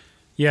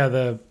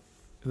 Yeah.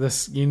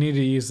 You need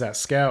to use that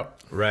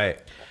scout. Right.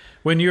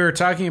 When you were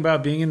talking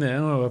about being in the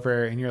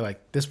enveloper and you're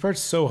like, this part's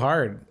so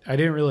hard. I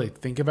didn't really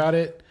think about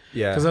it.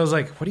 Yeah. Because I was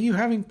like, what are you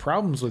having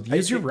problems with?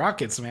 Use your think-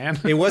 rockets, man.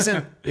 It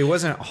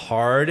wasn't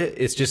hard.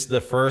 It's just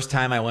the first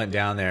time I went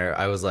down there,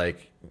 I was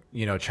like,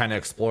 you know, trying to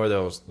explore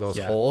those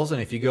Yeah. holes.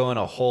 And if you go in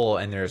a hole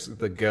and there's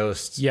the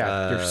ghost,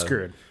 You're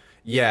screwed.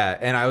 Yeah,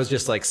 and I was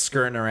just like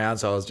skirting around,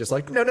 so I was just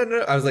like, no.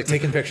 I was like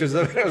taking pictures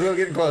of it. I was really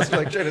getting close,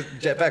 like trying to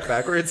jet back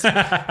backwards,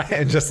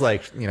 and just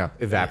like, you know,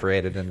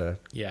 evaporated into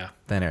Yeah.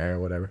 thin air or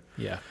whatever.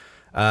 Yeah.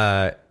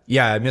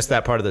 Yeah, I missed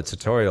that part of the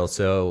tutorial.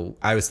 So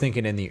I was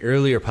thinking in the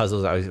earlier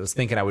puzzles, I was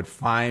thinking I would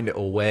find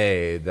a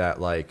way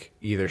that like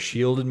either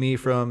shielded me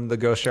from the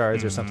ghost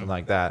shards or something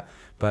like that.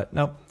 But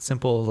nope,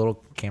 simple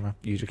little camera.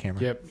 Use your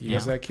camera. Yep.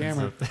 Use that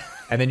camera.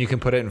 And then you can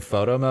put it in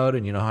photo mode,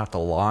 and you don't have to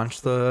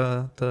launch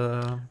the.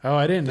 Oh,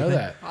 I didn't know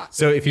that.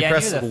 So if you Yeah, I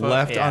press knew the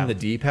left yeah. on the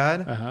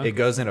D-pad, it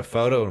goes into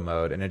photo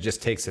mode, and it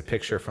just takes a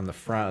picture from the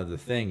front of the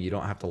thing. You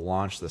don't have to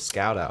launch the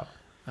scout out.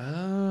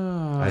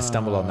 Oh, I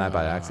stumbled on that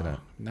by accident.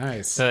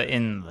 Nice. So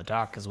in the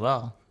doc as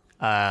well,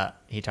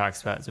 he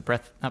talks about, is it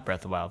not Breath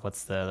of the Wild?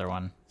 What's the other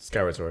one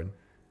Skyward Sword.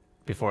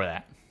 before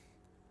that?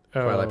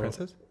 Twilight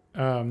Princess?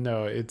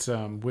 No, it's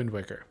Wind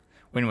Waker.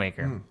 Wind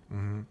Waker.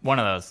 One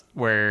of those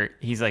where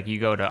he's like, you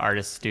go to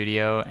artist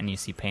studio and you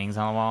see paintings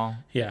on the wall.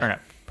 Yeah. Or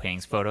not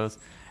paintings, photos,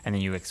 and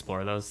then you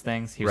explore those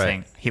things. He was Right.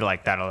 saying he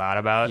liked that a lot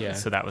about it. Yeah.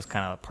 So that was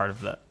kind of a part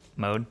of the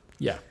mode.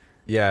 Yeah.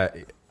 Yeah.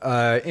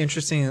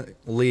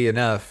 Interestingly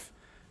enough,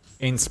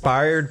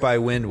 inspired by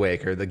Wind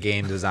Waker, the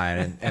game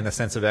design and the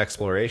sense of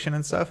exploration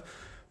and stuff,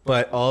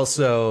 but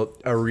also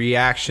a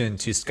reaction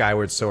to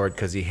Skyward Sword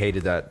because he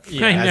hated that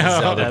Yeah, I as a know.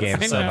 Zelda That's-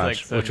 game so that's, much,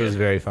 like, so which was good.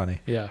 very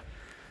funny. Yeah.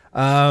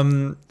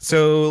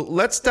 So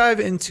let's dive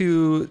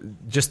into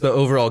just the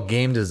overall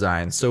game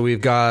design. So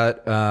we've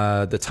got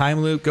the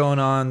time loop going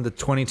on, the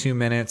 22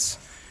 minutes.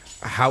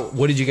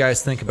 What did you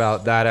guys think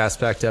about that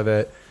aspect of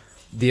it?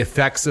 The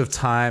effects of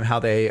time, how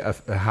they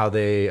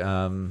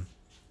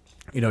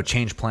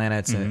change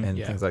planets and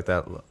Yeah. things like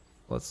that.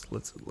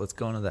 Let's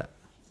go into that.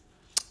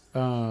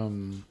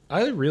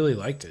 I really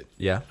liked it.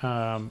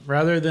 Yeah.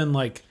 Rather than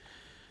like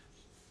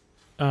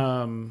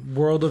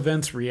world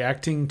events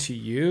reacting to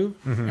you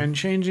and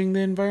changing the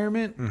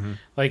environment,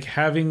 like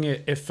having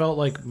it felt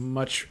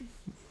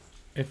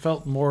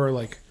more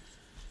like,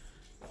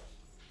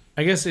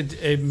 I guess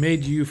it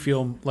made you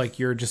feel like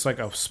you're just like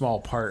a small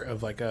part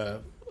of like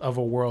a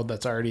world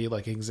that's already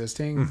like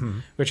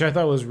existing, which I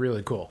thought was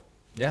really cool.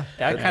 Yeah.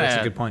 That kind That's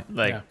of a good point.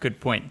 Like Yeah. good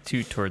point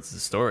too towards the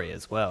story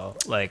as well.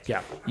 Like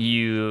Yeah.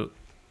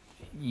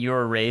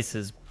 your race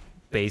is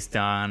based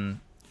on,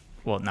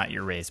 well, not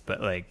your race,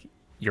 but like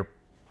your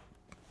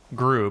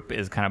group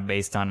is kind of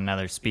based on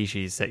another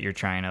species that you're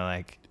trying to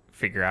like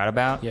figure out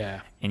about.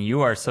 Yeah. And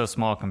you are so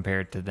small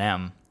compared to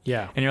them.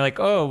 Yeah. And you're like,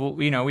 oh,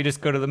 well, we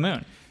just go to the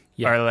moon.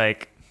 Yeah. Or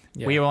like,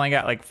 Yeah. we only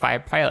got like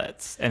 5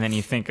 pilots. And then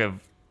you think of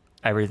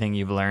everything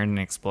you've learned and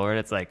explored.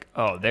 It's like,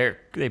 oh,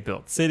 they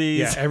built cities.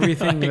 Yeah,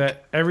 everything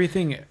Like,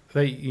 everything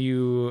that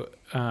you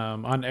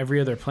on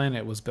every other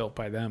planet was built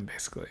by them,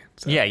 basically.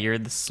 So yeah, you're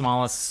the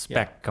smallest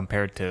speck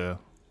compared to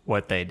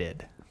what they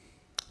did.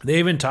 they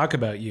even talk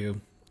about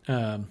you,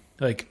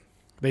 like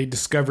they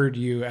discovered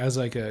you as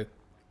like a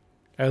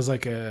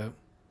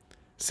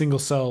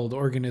single-celled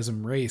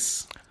organism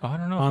race Oh, I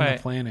don't know on if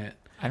the planet.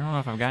 I don't know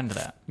if I've gotten to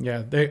that.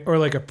 Yeah, or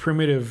like a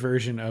primitive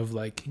version of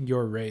like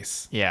your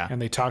race. Yeah.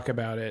 and they talk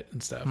about it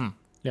and stuff.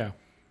 Yeah,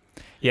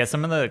 Yeah,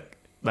 some of the,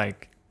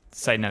 like,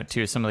 side note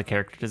too, some of the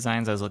character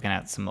designs, I was looking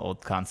at some old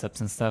concepts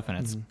and stuff, and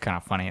it's kind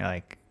of funny,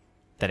 like,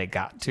 that it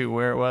got to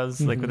where it was,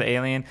 like, with the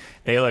alien.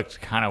 They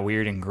looked kind of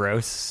weird and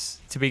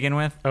gross to begin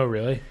with. Oh,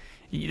 really?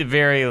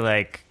 Very,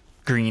 like,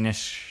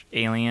 greenish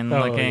alien Oh,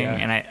 looking. yeah.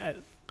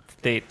 And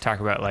they talk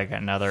about, like,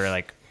 another,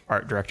 like,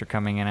 art director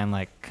coming in and,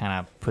 like, kind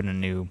of putting a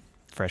new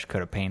fresh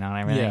coat of paint on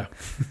everything.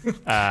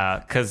 Yeah.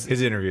 Because,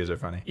 His interviews are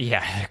funny.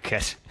 yeah, they're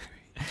good.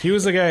 He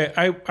was the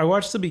guy. I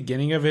watched the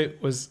beginning of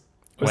it. Was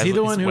he the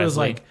Wesley- one who was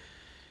Wesley. like?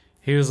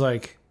 He was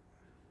like,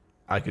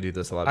 I could do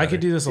this a lot I better. could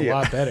do this a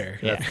lot better.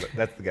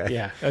 That's the guy.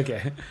 Yeah.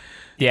 Okay.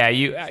 Yeah,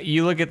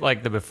 you look at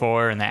like the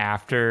before and the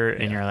after,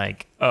 and you're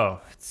like,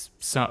 oh, it's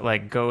so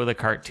like go the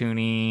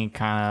cartoony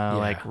kind of Yeah.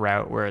 like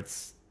route where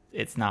it's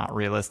not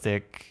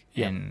realistic,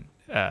 Yeah. and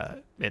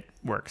it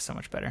works so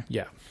much better.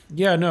 Yeah.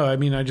 Yeah. No, I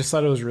mean, I just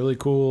thought it was really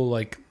cool.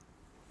 Like,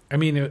 I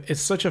mean,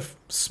 it's such a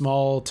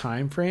small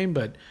time frame,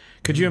 but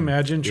could you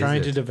imagine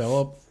trying to it?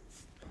 develop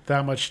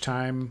that much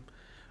time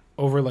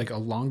over like a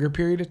longer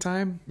period of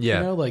time? Yeah.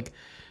 You know, like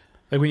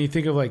when you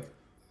think of like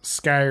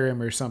Skyrim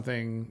or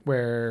something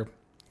where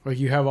like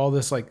you have all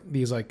this like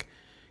these like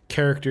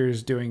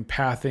characters doing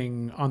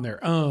pathing on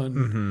their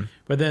own,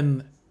 but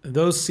then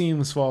those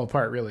scenes fall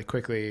apart really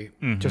quickly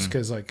just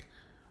because like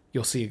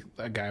you'll see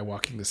a guy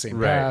walking the same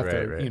Right, path right,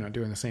 or right. you know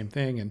doing the same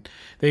thing, and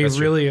they That's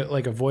true. really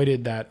like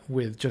avoided that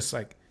with just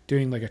like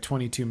doing like a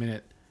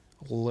 22-minute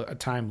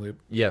time loop.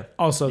 Yeah.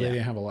 Also, they Yeah.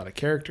 didn't have a lot of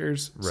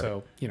characters, Right.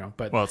 so you know.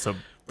 But Well, so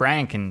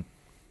Brian can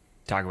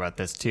talk about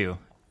this too.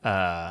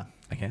 I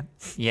can.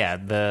 Yeah,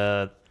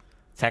 the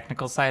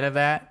technical side of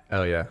that,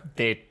 Oh yeah.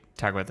 they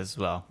talk about this as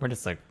well. We're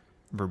just like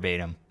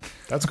verbatim.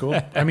 that's cool.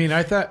 I mean,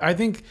 I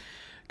think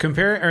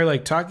comparing or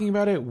like talking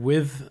about it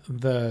with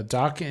the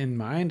doc in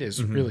mind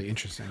is really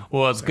interesting.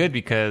 Well, it's good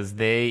because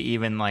they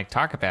even like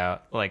talk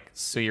about like,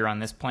 so you're on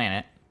this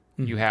planet,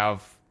 you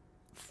have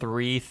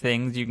 3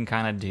 things you can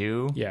kind of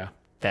do Yeah.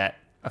 that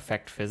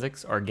affect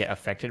physics or get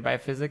affected by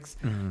physics.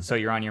 So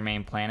you're on your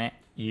main planet,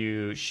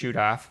 you shoot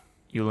off,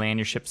 you land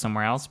your ship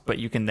somewhere else, but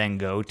you can then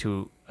go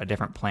to a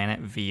different planet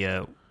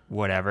via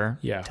whatever,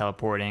 Yeah.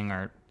 teleporting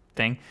or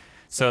thing.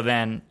 So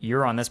then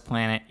you're on this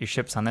planet, your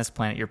ship's on this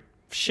planet, your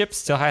ship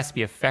still has to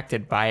be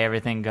affected by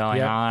everything going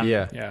Yep. on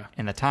Yeah. Yeah.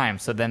 in the time.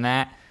 So then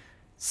that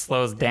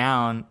slows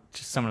down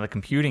just some of the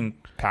computing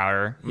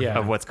power Yeah.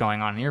 of what's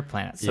going on in your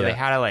planet. So Yeah. they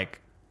had to like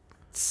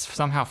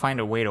somehow find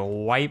a way to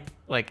wipe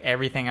like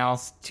everything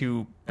else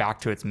to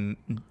back to its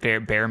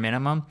bare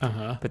minimum.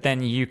 Uh-huh. But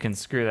then you can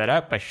screw that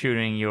up by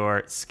shooting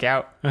your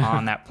scout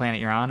on that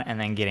planet you're on and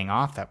then getting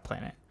off that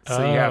planet.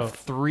 So you Oh. have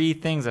 3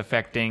 things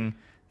affecting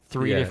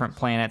 3 Yeah. different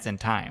planets in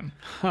time.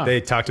 They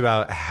talked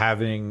about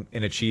having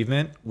an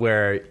achievement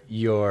where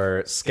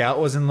your scout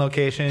was in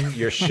location,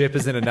 your ship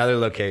is in another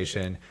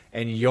location,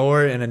 and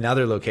you're in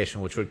another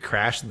location, which would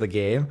crash the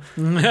game.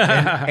 And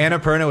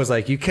Annapurna was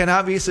like, you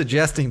cannot be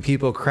suggesting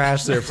people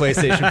crash their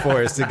PlayStation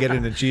 4s to get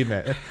an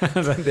achievement.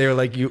 They were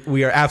like,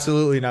 we are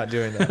absolutely not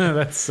doing that.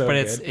 That's so But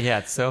good.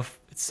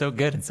 it's so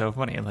good and so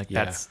funny. Like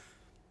Yeah.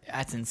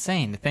 that's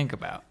insane to think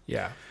about.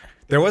 Yeah.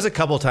 There was a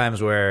couple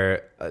times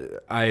where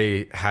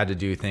I had to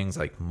do things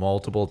like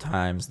multiple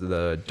times.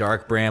 The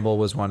Dark Bramble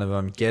was one of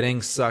them.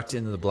 Getting sucked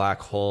into the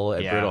black hole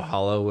at Yeah. Brittle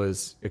Hollow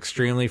was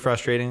extremely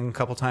frustrating a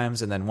couple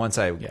times. And then once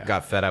I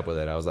got fed up with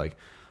it, I was like,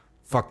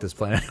 fuck this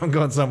planet. I'm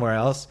going somewhere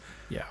else.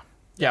 Yeah.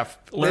 Yeah,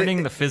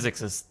 learning the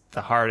physics is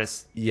the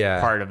hardest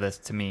part of this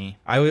to me.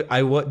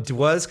 I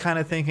was kind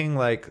of thinking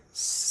like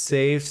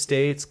save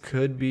states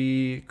could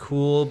be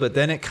cool, but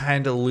then it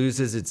kind of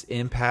loses its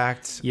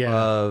impact Yeah.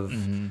 of,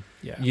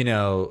 Yeah. you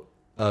know,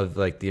 of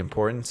like the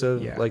importance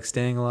of Yeah. like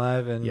staying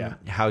alive and Yeah.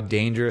 how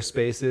dangerous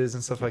space is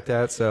and stuff like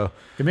that. So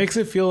It makes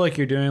it feel like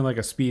you're doing like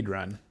a speed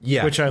run.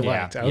 Yeah. Which I Yeah.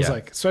 liked. I was Yeah.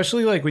 like,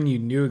 especially like when you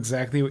knew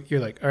exactly what you're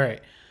like, all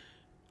right,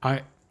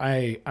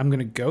 I'm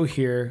gonna go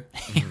here.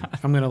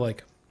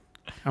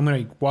 I'm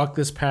gonna walk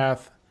this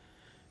path,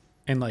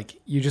 and like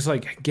you just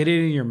like get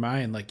it in your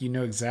mind, like you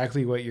know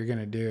exactly what you're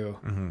gonna do.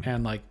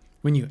 And like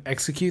when you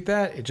execute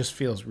that, it just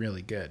feels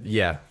really good.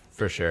 yeah,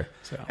 for sure.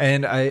 So-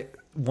 And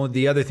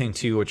the other thing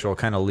too, which will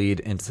kind of lead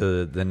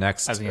into the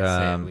next, I was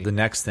gonna say, the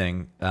next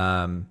thing,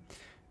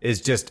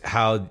 is just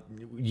how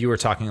you were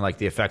talking like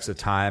the effects of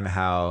time,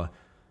 how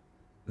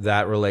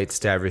that relates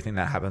to everything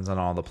that happens on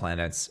all the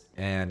planets.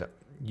 And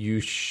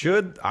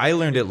I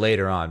learned it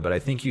later on, but I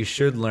think you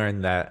should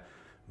learn that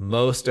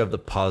most of the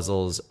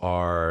puzzles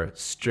are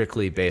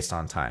strictly based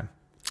on time.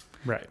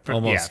 Right.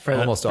 Almost, for the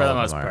almost all of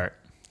most them are. part.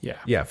 Yeah.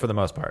 Yeah, for the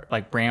most part.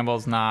 Like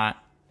Bramble's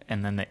not,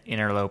 and then the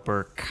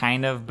Interloper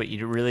kind of, but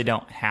you really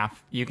don't have.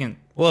 You can.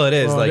 Well, it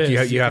is Well, like it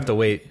is. you have to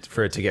wait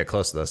for it to get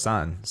close to the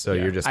sun. So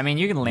Yeah. you're just. I mean,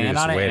 you can you're land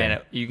just on it, waiting.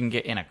 and you can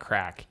get in a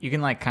crack. You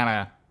can like kind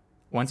of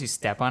once you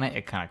step on it,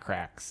 it kind of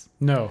cracks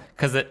No.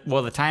 because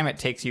the time it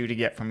takes you to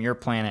get from your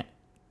planet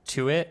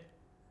to it,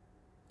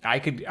 I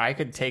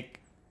could take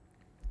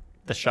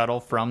the shuttle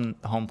from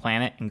the home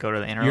planet and go to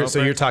the Interloper.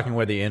 So you're talking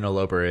where the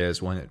interloper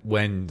is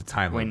when the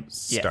time When- loop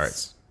yes.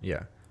 starts.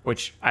 Yeah.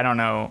 which I don't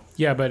know.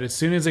 Yeah, but as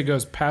soon as it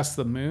goes past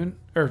the moon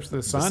or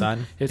the sun,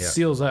 sun? it Yeah.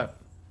 seals up.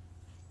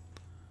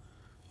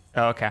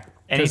 Oh, okay.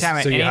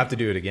 Anytime so you any- have to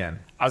do it again.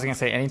 I was gonna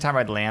say anytime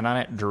I'd land on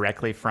it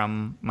directly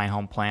from my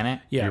home planet,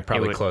 Yeah. You're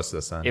probably would- close to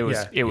the sun. it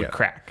Yeah. would Yeah.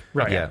 crack.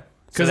 Right. Okay. Yeah.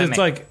 Because So that it's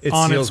ma- like It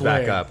on seals its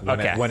back way. up when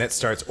Okay. it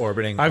starts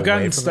orbiting. I've away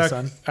gotten from the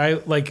stuck.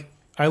 sun.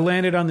 I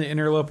landed on the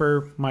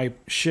interloper. My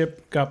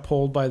ship got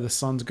pulled by the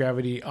sun's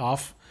gravity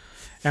off,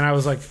 and I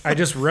was like, I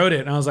just rode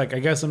it, and I was like, I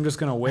guess I'm just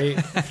gonna wait.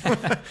 And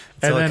it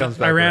then comes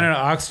back I ran around. out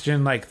of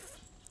oxygen. Like,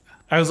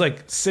 I was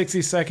like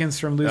 60 seconds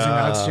from losing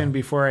oxygen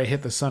before I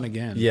hit the sun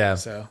again. Yeah.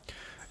 So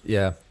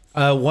Yeah.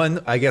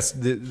 One, I guess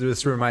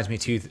this reminds me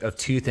of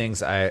two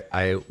things.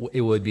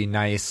 It would be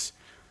nice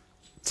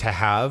to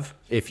have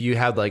if you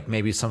had like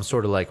maybe some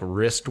sort of like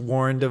wrist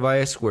worn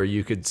device where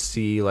you could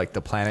see like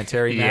the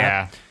planetary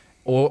map,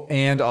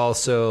 and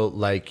also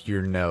like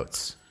your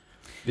notes,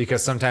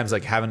 because sometimes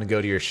like having to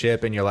go to your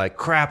ship and you're like,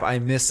 crap, I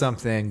missed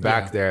something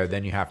back Yeah. there.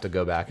 Then you have to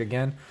go back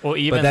again. Well,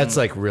 even but that's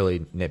like really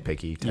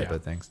nitpicky type Yeah.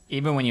 of things.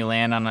 even when you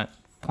land on a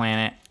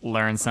planet,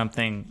 learn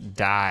something,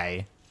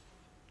 die,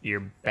 you're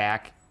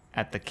back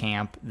at the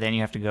camp. Then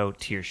you have to go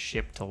to your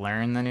ship to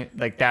learn the new.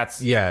 Like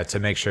that's Yeah, to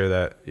make sure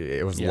that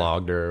it was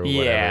logged or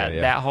whatever.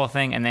 yeah, that whole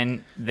thing, and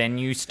then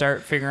you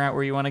start figuring out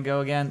where you want to go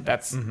again.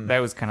 That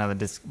was kind of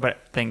the but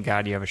thank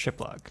God you have a ship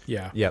log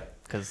yeah, Yep.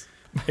 because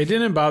it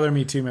didn't bother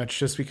me too much,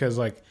 just because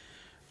like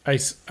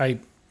I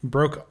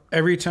broke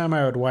every time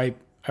I would wipe.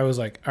 I was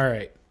like, all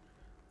right,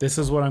 this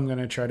is what I'm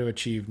gonna try to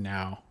achieve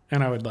now,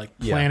 and I would like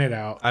plan it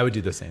out. I would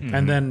do the same.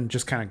 And then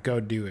just kind of go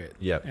do it.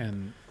 Yep.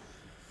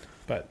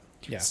 But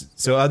yeah,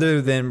 So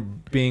other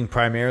than being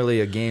primarily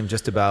a game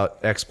just about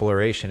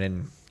exploration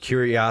and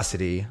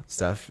curiosity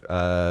stuff,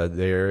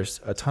 there's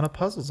a ton of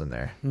puzzles in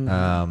there.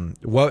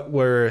 What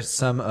were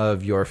some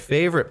of your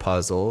favorite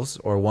puzzles,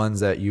 or ones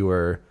that you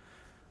were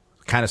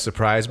kind of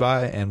surprised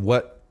by, and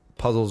what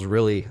puzzles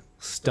really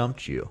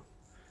stumped you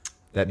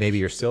that maybe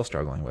you're still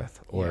struggling with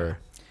or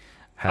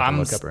haven't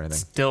looked up or anything?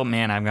 still,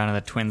 man, I've gone to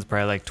the Twins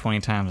probably like 20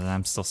 times, and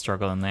I'm still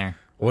struggling there.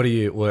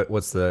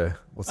 What's the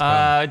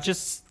problem?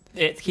 Just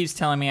it keeps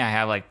telling me I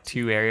have like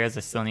 2 areas I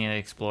still need to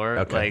explore.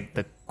 Okay. Like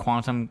the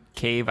quantum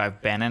cave,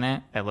 I've been in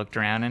it. I looked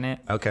around in it.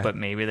 Okay. But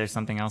maybe there's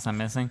something else I'm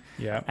missing.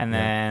 Yeah. And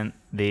then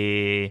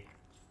the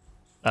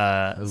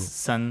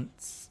sun,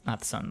 not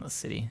the sun, the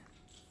city.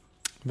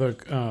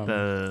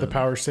 the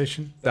power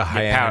station. The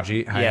high power-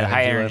 energy. high lab?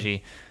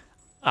 energy.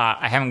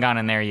 I haven't gone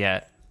in there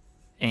yet.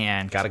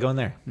 And Gotta go in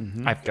there.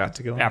 I've Got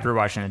to go in there. after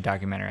watching the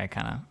documentary, I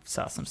kind of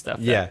saw some stuff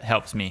that Yeah.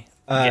 helps me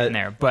get in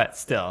there. But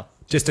still,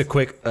 Just a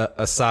quick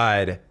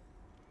aside.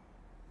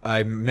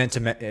 I meant to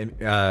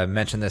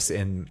mention this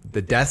in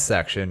the death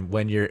section.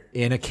 When you're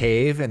in a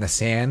cave and the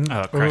sand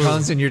crushed.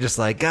 comes and you're just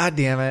like, God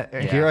damn it, Yeah.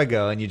 here I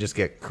go, and you just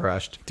get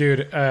crushed.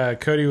 Dude,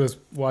 Cody was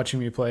watching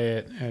me play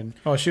it, and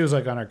she was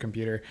like on our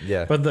computer.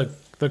 Yeah. But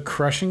the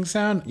crushing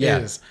sound Yeah.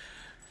 is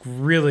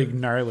really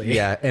gnarly.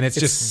 Yeah, and it's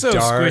just so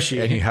dark,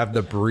 squishy. and you have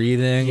the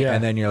breathing, Yeah.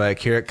 and then you're like,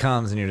 here it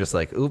comes, and you're just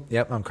like, oop,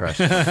 yep, I'm crushed.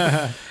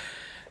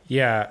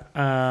 Yeah.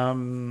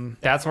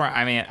 That's where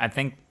I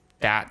think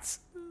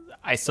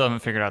I still haven't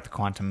figured out the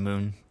quantum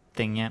moon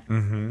thing yet.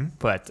 Mm-hmm.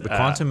 But The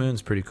quantum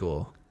moon's pretty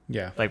cool.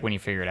 Yeah. like when you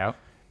figure it out.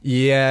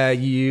 Yeah,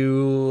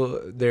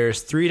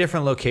 there's 3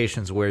 different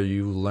locations where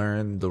you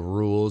learn the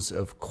rules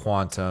of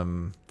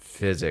quantum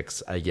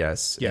physics, I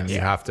guess. Yes. And you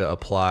Yeah. have to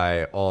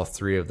apply all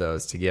 3 of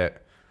those to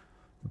get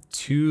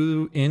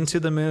into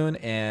the moon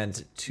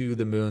and to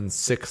the moon's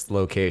 6th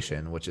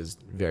location, which is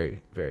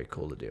very, very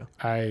cool to do.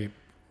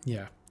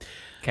 Yeah.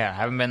 Okay, I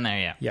haven't been there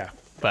yet, Yeah.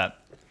 but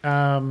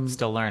Um,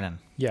 still learning.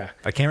 yeah.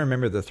 I can't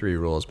remember the 3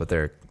 rules, but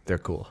they're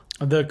cool.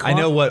 I I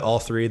know what all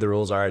 3 of the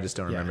rules are. I just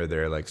don't Yeah. remember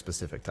their like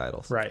specific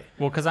titles. Right.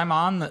 Well, because I'm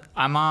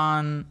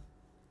on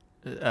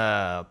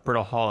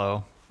Brittle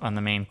Hollow on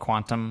the main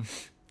quantum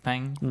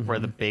thing where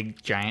the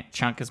big giant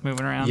chunk is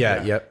moving around.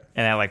 Yeah. Yep.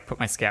 And I like put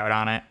my scout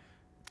on it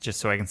just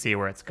so I can see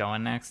where it's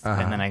going next,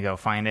 Uh-huh. and then I go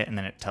find it, and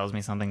then it tells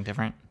me something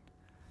different.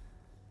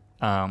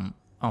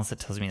 Unless it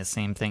tells me the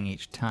same thing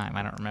each time.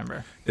 I don't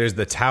remember. There's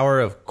the Tower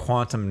of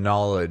Quantum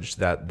Knowledge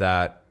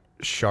that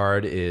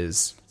shard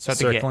is So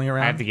circling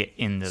around. I have to get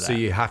into that. So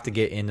you have to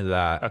get into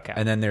that. Okay.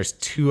 And then there's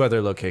 2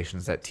 other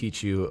locations that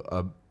teach you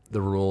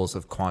the rules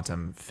of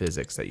quantum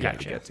physics that you have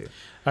to Gotcha. get to.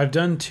 I've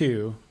done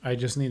 2. I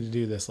just need to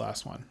do this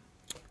last one.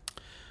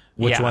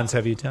 Which Yeah. ones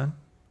have you done?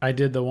 I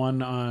did the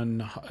one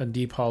on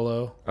Deep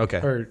Hollow. Okay.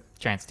 Or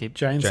Giant Steep.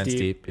 Giant's Giant's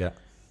Deep. Deep, yeah.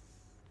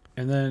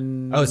 And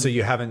then Oh, so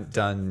you haven't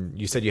done,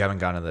 you said you haven't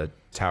gone to the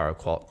Tower of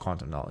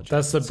Quantum Knowledge.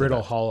 that's the So Brittle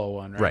that- Hollow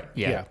one, right? Right.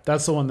 Yeah.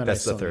 That's the one that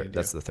That's I still the need to third. do.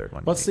 That's the third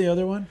one. What's the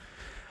other one?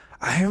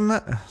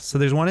 So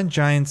there's one in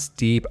Giant's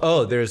Deep.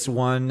 Oh, there's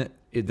one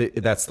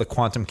that's the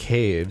Quantum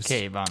Caves.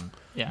 Cave on.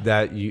 Yeah.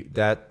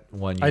 That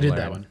one you I did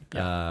that learned,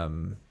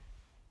 one,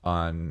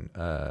 on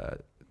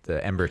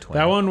the Ember Twin.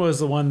 That one was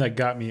the one that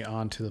got me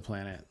onto the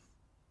planet.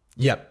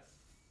 Yep.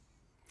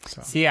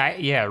 So See,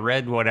 I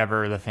read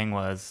whatever the thing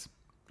was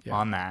Yeah.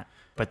 on that,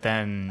 but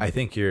then I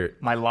think you're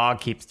my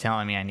log keeps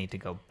telling me I need to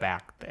go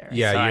back there.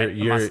 yeah,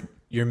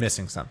 you're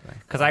missing something.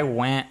 because I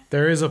went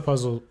there is a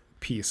puzzle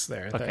piece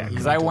there. that okay you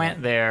because need I to-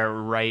 went there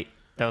right.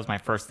 That was my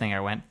first thing. I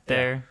went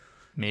there.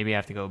 Maybe I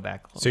have to go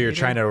back. So you're later.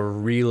 trying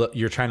to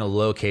you're trying to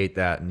locate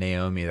that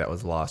Naomi that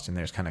was lost, and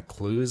there's kind of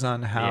clues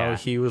on how Yeah.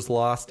 he was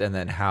lost, and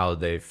then how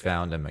they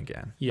found him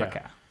again. Yeah.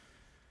 Okay.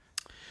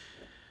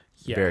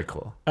 Yeah. Very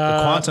cool. The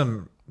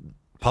quantum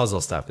puzzle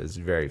stuff is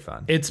very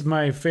fun, It's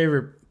my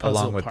favorite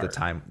puzzle along with part.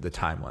 the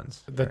time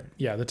ones.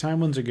 Yeah, the time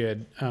ones are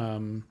good.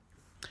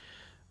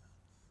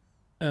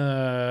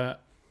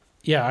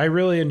 Yeah, I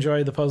really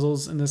enjoy the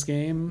puzzles in this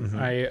game.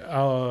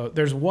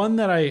 There's one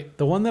that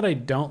I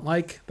don't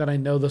like that I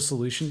know the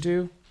solution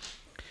to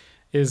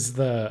is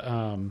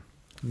the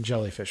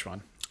jellyfish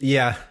one.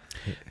 Yeah,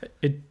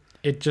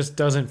 It just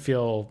doesn't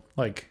feel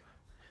like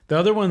the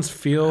other ones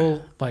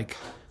feel like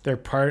they're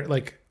part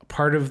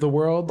of the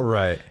world,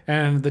 right.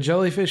 and the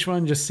jellyfish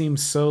one just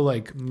seems so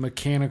like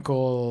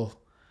mechanical.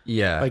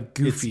 Yeah, Like,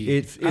 goofy.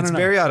 It's I don't know.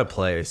 very out of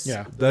place.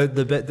 Yeah.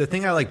 The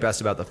thing I like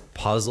best about the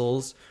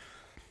puzzles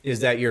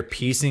is that you're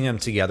piecing them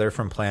together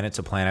from planet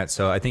to planet.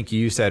 So I think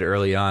you said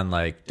early on,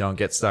 like, don't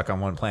get stuck on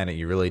one planet.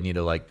 You really need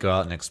to like go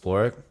out and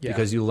explore it Yeah.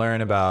 because you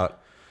learn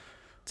about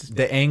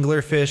the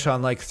anglerfish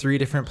on like 3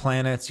 different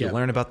planets. You Yeah.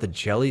 learn about the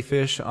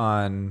jellyfish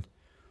on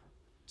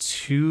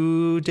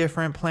 2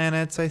 different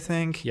planets, I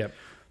think. Yep.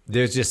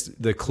 There's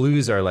just the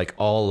clues are like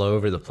all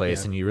over the place,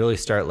 Yeah. and you really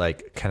start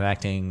like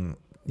connecting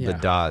the Yeah.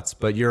 dots.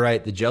 But you're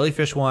right, the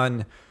jellyfish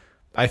one,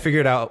 I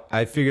figured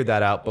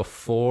that out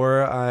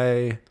before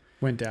I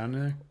Went down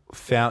there.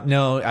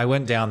 I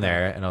went down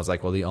there and I was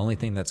like, well, the only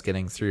thing that's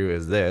getting through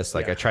is this.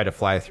 Like, Yeah. I tried to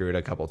fly through it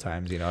a couple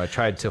times. I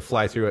tried to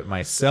fly through it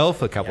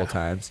myself a couple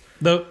times.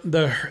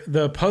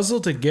 The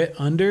puzzle to get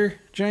under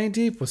Giant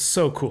Deep was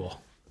so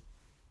cool.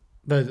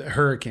 The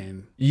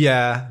hurricane.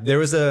 Yeah,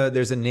 there's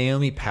a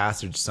Naomi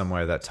passage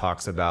somewhere that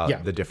talks about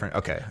Yeah. the different.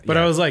 Okay, But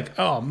yeah. I was like,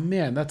 oh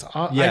man, that's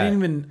I Yeah. didn't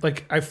even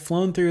like I've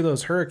flown through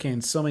those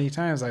hurricanes so many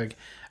times. Like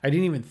I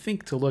didn't even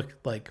think to look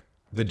like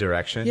the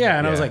direction. yeah,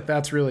 and I was like,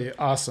 that's really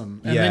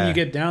awesome. And Yeah. then you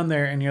get down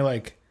there and you're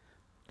like,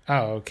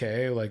 oh,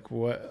 okay, like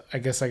what I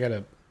guess I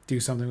gotta do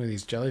something with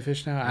these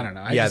jellyfish now. I don't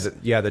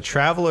know. The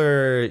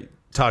traveler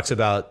talks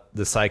about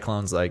the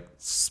cyclones like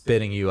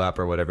spitting you up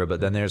or whatever, but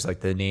then there's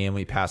like the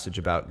Naomi passage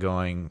about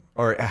going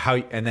or how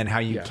you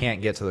Yeah.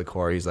 can't get to the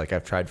core. He's like,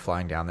 I've tried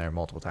flying down there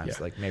multiple times.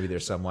 Yeah. Like maybe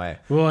there's some way.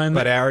 Well, and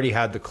but I already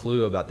had the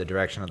clue about the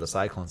direction of the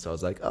cyclone, so I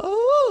was like,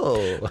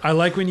 oh, I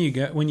like when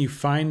you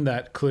find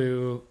that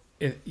clue.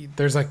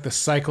 There's like the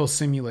cycle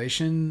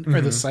simulation or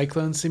the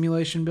cyclone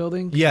simulation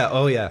building. yeah,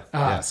 oh yeah,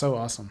 yeah. So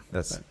awesome.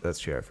 That's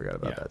true. I forgot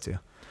about Yeah. that too.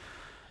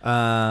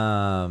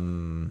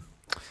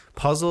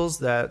 puzzles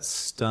that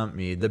stumped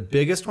me. The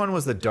biggest one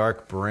was the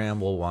Dark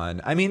Bramble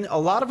one. I mean, a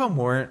lot of them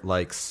weren't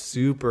like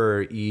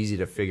super easy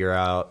to figure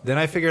out. Then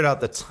I figured out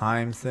the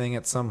time thing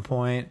at some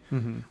point.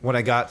 When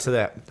I got to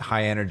that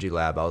high energy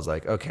lab, I was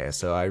like, okay,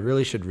 so I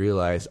really should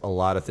realize a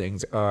lot of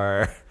things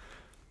are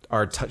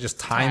just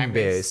time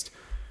based,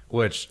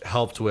 which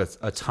helped with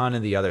a ton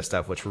of the other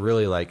stuff, which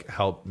really like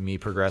helped me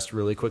progress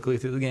really quickly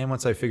through the game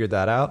once I figured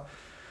that out.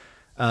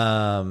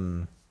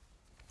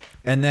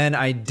 And then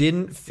I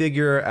didn't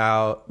figure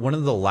out, one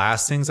of the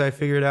last things I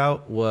figured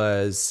out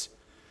was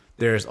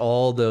there's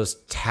all those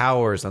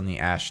towers on the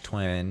Ash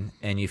Twin,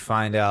 and you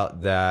find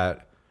out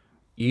that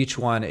each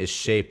one is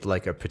shaped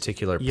like a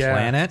particular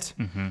planet.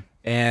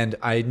 And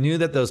I knew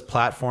that those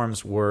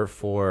platforms were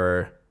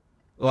for,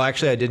 well,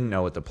 actually I didn't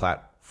know what the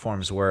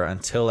platforms were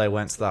until I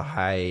went to the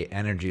high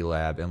energy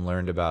lab and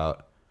learned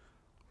about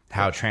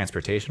how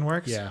transportation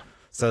works. Yeah.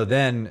 So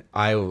then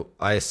I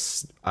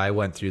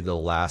went through the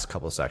last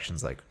couple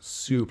sections like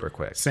super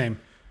quick. Same.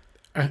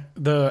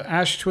 The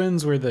Ash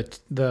Twins were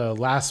the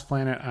last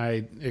planet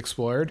I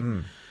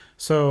explored.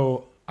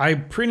 So I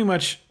pretty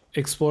much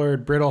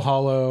explored Brittle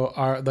Hollow,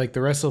 like the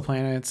rest of the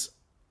planets,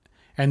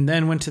 and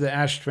then went to the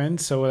Ash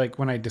Twins. So like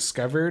when I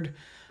discovered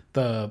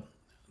the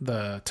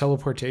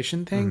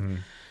teleportation thing,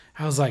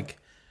 I was like,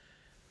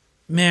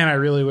 man, I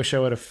really wish I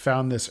would have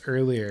found this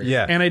earlier.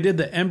 Yeah. And I did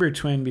the Ember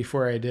Twin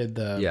before I did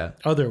the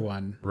other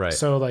one. Right.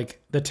 So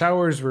like the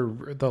towers were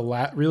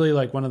really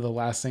like one of the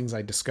last things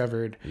I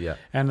discovered. Yeah.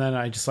 And then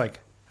I just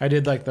like, I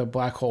did like the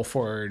Black Hole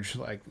Forge,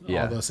 like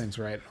all those things,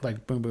 right?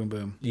 Like boom, boom,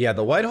 boom. Yeah,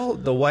 the White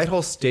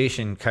Hole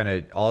Station kind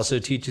of also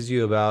teaches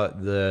you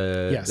about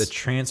the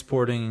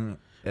transporting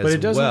as But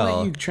it doesn't well.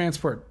 let you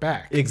transport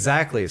back.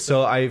 Exactly.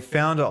 So I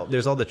found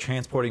there's all the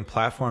transporting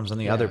platforms on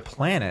the other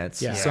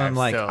planets. Yeah. So Yeah, I'm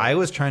like, still- I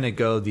was trying to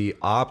go the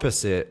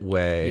opposite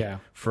way Yeah.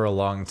 for a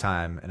long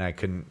time, and I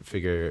couldn't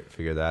figure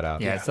that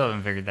out. Yeah, I still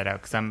haven't figured that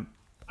out because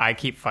I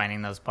keep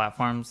finding those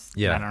platforms.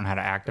 Yeah. And I don't know how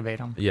to activate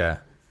them. Yeah.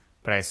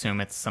 But I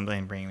assume it's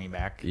something bringing me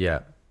back Yeah.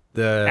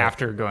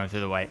 after going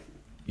through going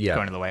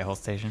to the White Hole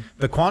Station.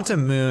 The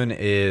Quantum Moon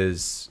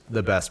is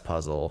the best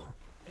puzzle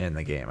in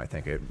the game. I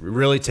think it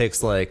really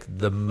takes like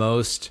the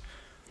most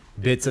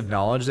bits of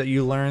knowledge that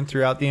you learn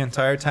throughout the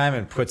entire time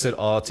and puts it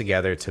all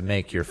together to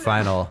make your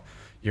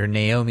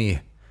Naomi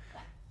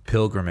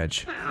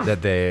pilgrimage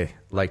that they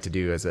like to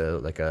do as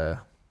a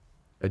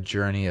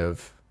journey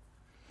of,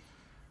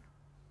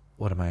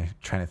 what am I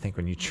trying to think,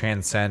 when you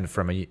transcend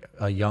from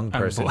a young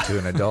person to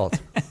an adult.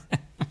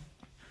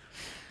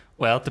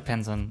 Well, it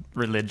depends on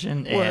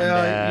religion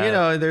Well,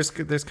 and there's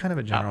kind of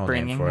a general name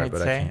upbringing, for it, I'd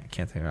but say. I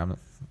can't think of it.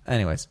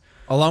 Anyways,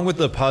 along with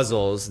the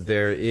puzzles,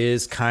 there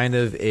is kind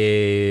of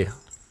a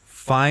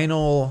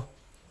final.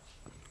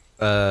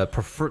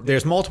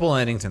 There's multiple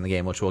endings in the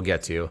game, which we'll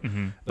get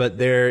to, but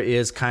there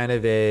is kind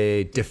of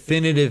a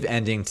definitive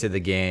ending to the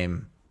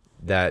game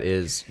that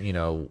is,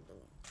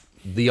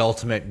 the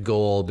ultimate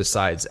goal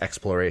besides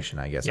exploration,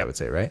 I guess I would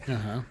say, right?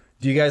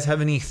 Do you guys have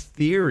any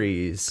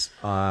theories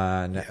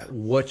on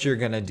what you're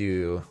going to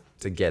do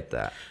to get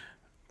that?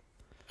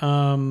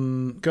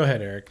 Go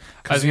ahead, Eric.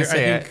 I was gonna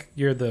say, I think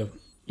you're the.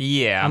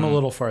 Yeah. I'm a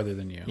little farther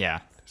than you. Yeah.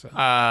 So.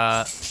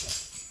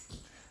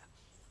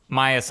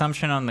 My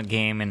assumption on the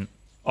game in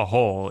a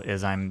whole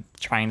is I'm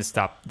trying to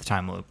stop the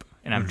time loop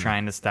and I'm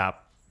trying to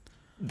stop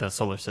the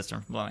solar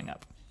system from blowing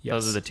up. Yes.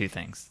 Those are the two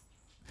things.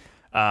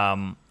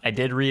 I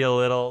did read a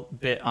little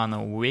bit on the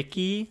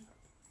wiki,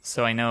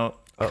 so I know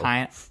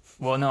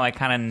I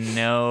kind of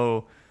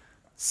know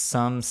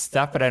some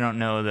stuff, but I don't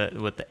know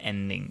what the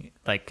ending,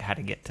 like how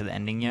to get to the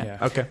ending yet.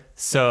 Yeah. Okay.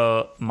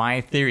 So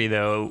my theory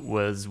though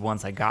was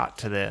once I got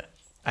to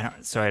I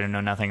don't know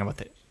nothing about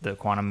the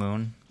quantum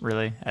moon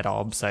really at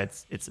all,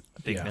 besides it's a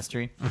big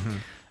mystery.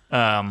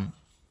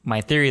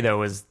 My theory though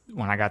was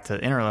when I got to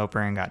the interloper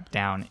and got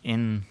down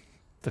in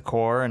the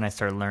core and I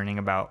started learning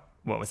about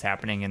what was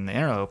happening in the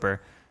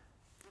interloper,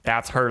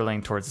 that's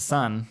hurtling towards the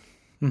sun.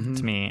 To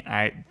me,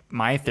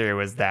 my theory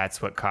was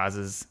that's what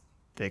causes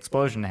the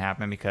explosion to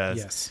happen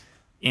because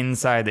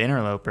inside the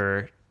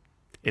interloper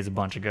is a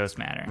bunch of ghost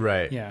matter.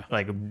 Right. Yeah.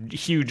 Like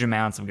huge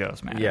amounts of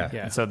ghost matter. Yeah.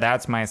 Yeah. And so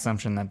that's my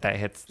assumption that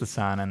hits the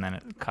sun and then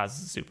it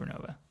causes a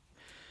supernova.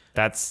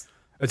 That's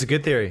It's a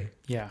good theory.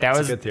 Yeah. that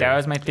a good theory.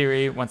 was my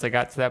theory once I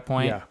got to that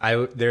point.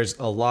 Yeah. There's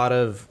a lot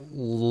of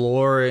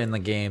lore in the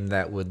game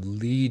that would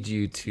lead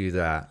you to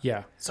that.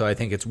 Yeah. So I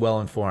think it's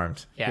well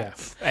informed. Yeah.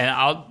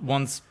 And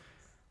once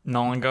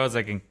Nolan goes,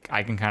 I can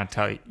kind of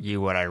tell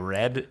you what I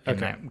read and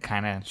that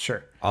kind of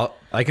Sure.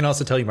 I can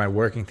also tell you my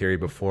working theory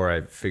before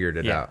I figured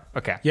it out.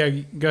 Okay. Yeah.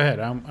 Go ahead.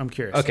 I'm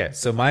curious. Okay,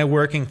 so my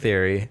working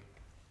theory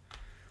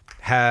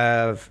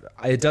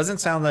it doesn't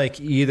sound like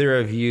either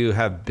of you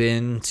have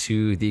been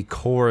to the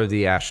core of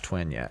the Ash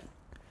Twin yet.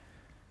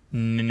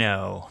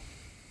 No.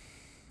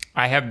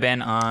 I have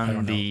been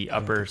on the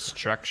upper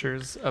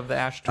structures of the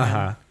Ash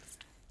Twin.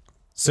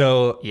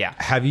 So Yeah.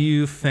 have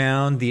you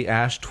found the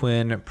Ash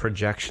Twin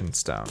projection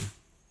stone?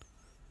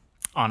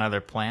 On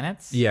other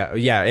planets. Yeah,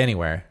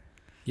 anywhere.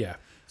 Yeah.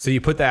 So you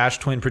put the Ash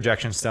Twin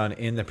projection stone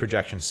in the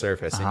projection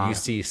surface, and Uh-huh. you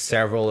see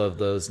several of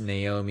those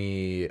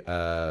Naomi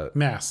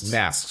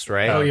Masks.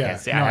 right? Oh Okay, yeah.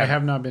 see, No, I I have-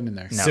 have not been in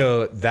there. No.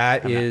 So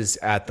that is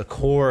at the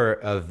core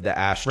of the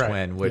Ash Right,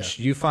 Twin, which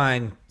you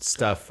find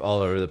stuff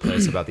all over the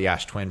place about the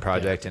Ash Twin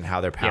project and how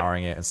they're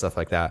powering it and stuff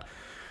like that.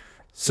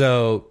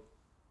 So,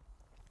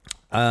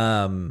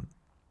 how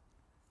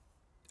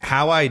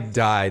I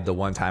died the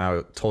one time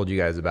I told you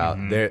guys about,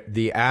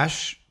 the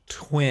Ash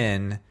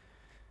Twin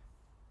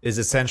is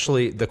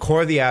essentially, the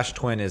core of the Ash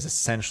Twin is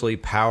essentially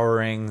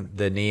powering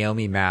the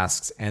Naomi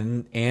masks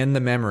and the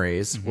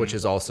memories, which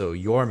is also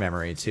your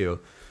memory too.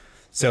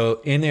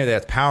 So in there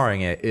that's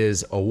powering it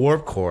is a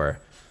warp core.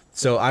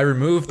 So I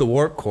removed the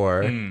warp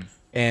core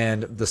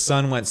and the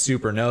sun went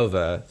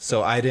supernova.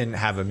 So I didn't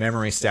have a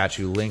memory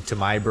statue linked to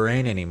my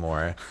brain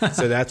anymore.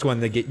 So that's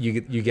when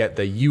you get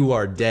the "you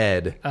are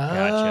dead"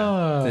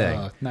 Oh,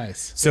 thing.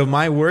 nice. So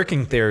my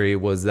working theory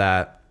was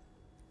that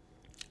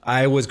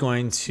I was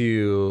going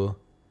to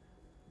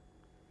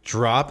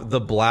drop the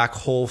black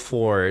hole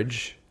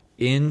forge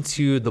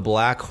into the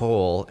black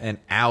hole and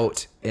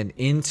out and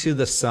into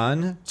the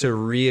sun to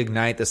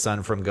reignite the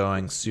sun from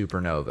going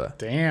supernova.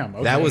 Damn.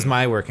 Okay. That was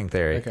my working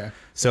theory. Okay.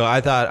 So I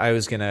thought I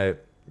was going to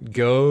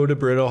go to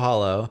Brittle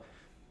Hollow,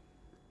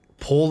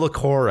 pull the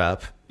core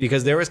up,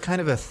 because there was kind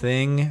of a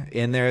thing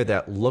in there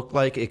that looked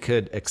like it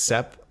could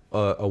accept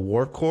a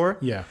warp core.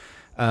 Yeah.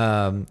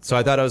 So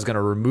I thought I was going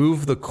to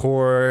remove the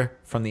core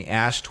from the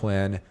Ash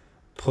Twin,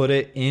 put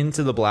it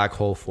into the black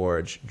hole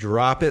forge,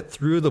 drop it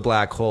through the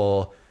black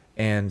hole,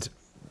 and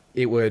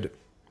it would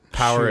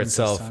power Shoot into the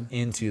itself sun.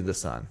 into the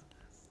sun.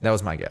 That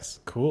was my guess.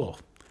 Cool.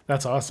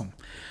 That's awesome.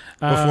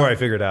 Before I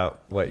figured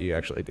out what you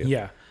actually do.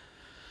 Yeah.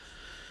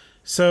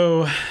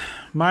 So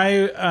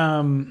my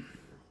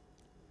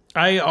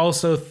I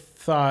also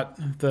thought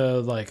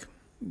the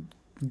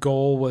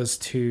goal was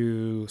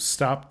to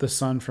stop the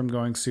sun from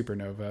going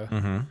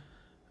supernova.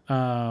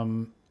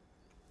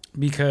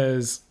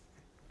 Because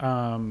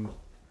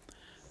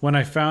when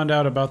I found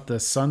out about the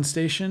sun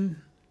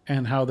station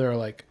and how they're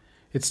like,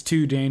 it's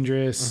too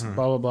dangerous,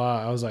 blah blah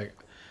blah, I was like,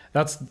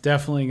 that's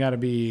definitely got to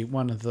be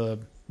one of the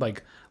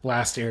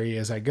last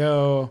areas I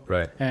go.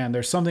 Right. And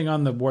there's something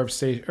on the warp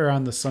station or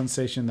on the sun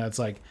station that's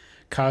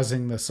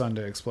causing the sun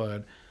to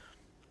explode.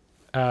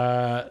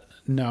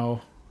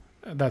 No,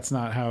 that's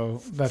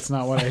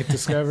not what I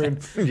discovered.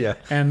 Yeah.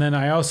 And then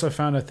I also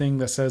found a thing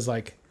that says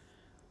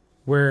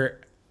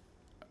where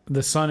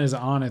the sun is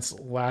on its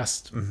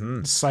last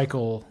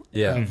cycle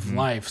of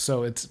life,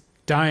 so it's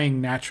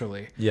dying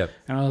naturally. Yep.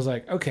 And I was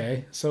like,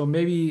 okay, so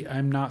maybe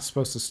I'm not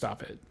supposed to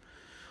stop it.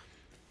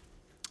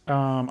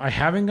 I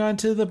haven't gone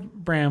to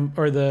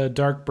the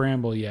Dark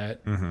Bramble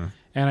yet, and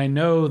I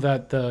know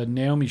that the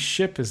Naomi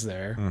ship is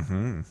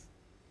there.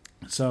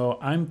 So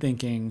I'm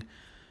thinking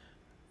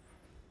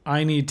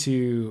I need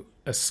to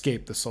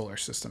escape the solar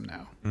system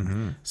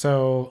now.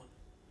 So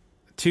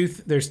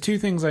there's two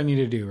things I need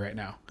to do right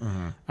now.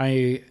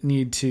 I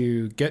need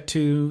to get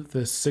to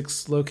the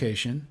 6th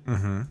location,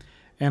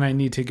 and I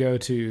need to go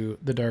to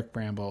the Dark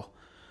Bramble.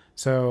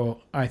 So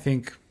I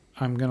think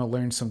I'm going to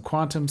learn some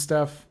quantum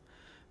stuff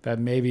that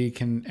maybe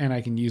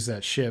I can use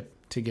that ship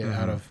to get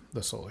out of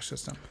the solar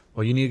system.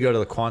 Well, you need to go to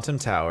the Quantum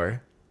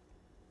Tower.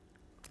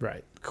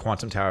 Right.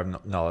 Quantum Tower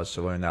of Knowledge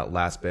to learn that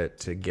last bit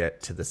to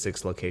get to the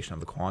 6th location of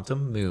the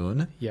Quantum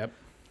Moon. Yep.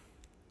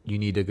 You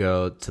need to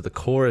go to the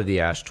core of the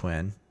Ash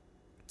Twin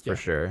for Yeah.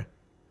 sure.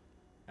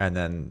 And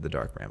then the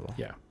Dark Bramble.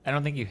 Yeah. I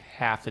don't think you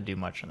have to do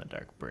much on the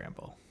Dark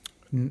Bramble.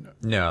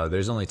 No,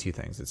 there's only 2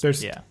 things. It's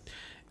There's Yeah.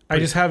 I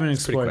just haven't pretty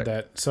explored quick.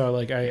 that. So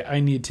I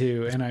need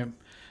to, and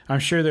I'm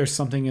sure there's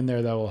something in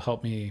there that will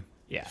help me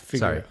Yeah. figure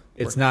Sorry, it.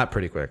 it's not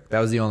pretty quick. That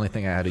was the only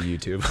thing I had to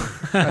YouTube.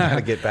 I had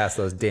to get past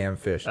those damn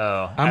fish. Oh,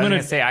 I'm I was gonna-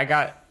 gonna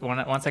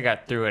say once I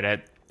got through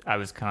it, I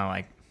was kind of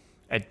like,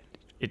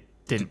 it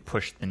didn't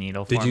push the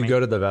needle for Did me. you go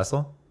to the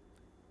vessel?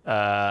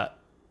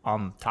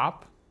 On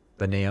top?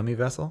 The Naomi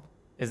vessel?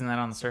 Isn't that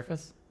on the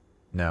surface?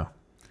 No.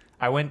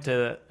 I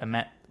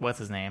met what's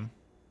his name,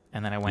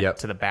 and then I went Yep.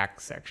 to the back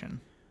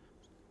section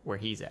where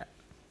he's at.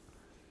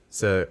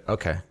 So,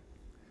 okay.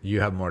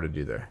 You have more to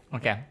do there.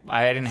 Okay,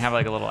 I didn't have a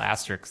little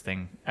asterisk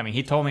thing. I mean,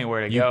 he told me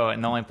where to go,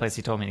 and the only place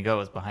he told me to go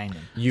was behind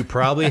him. You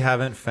probably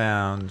haven't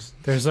found.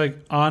 There's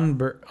on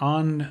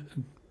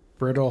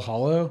Brittle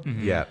Hollow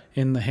Yeah.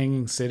 in the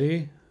Hanging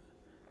City.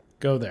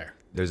 Go there.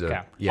 There's a.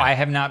 Okay. Yeah. I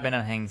have not been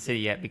to Hanging City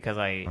yet because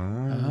I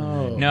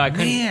Oh no I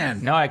couldn't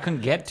man. no I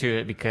couldn't get to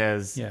it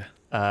because Yeah.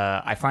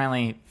 I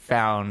finally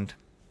found,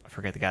 I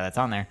forget the guy that's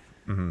on there,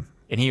 and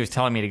he was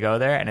telling me to go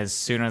there, and as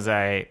soon as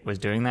I was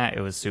doing that,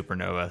 it was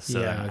supernova, so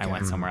Yeah, then I okay.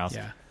 went somewhere else.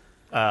 Yeah.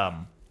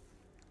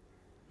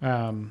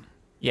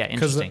 Yeah,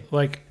 Because interesting.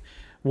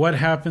 what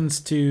happens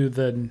to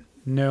the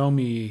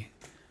Naomi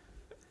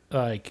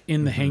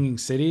in the Hanging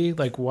City,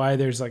 why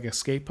there's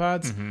escape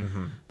pods,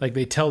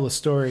 they tell the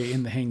story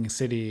in the Hanging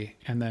City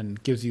and then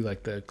gives you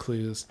the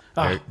clues.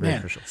 Very, Oh very man,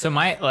 crucial. So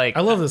my I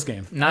love this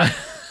game. not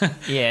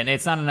Yeah, and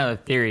it's not another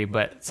theory,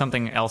 but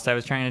something else I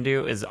was trying to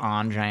do is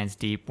on Giants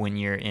Deep when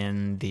you're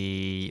in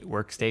the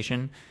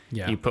workstation,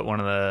 Yeah. you put one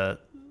of the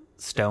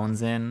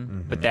stones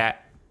in, but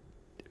that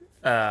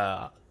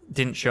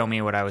didn't show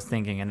me what I was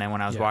thinking. And then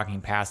when I was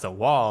walking past a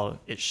wall,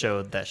 it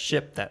showed the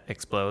ship that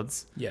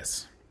explodes.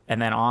 Yes.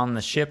 And then on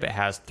the ship, it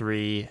has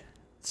 3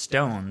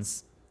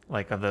 stones,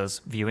 like of those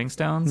viewing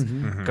stones,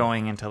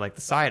 going into like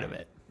the side of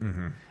it.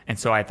 And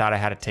so I thought I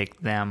had to take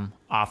them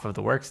off of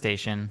the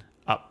workstation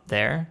up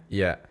there.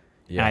 Yeah.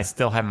 And I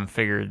still haven't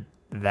figured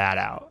that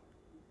out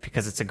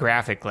because it's a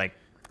graphic like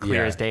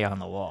clear Yeah. as day on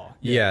the wall.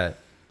 Yeah.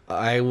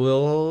 I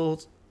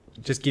will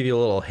just give you a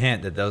little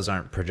hint that those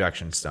aren't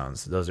projection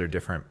stones. Those are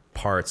different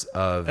parts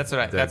of That's what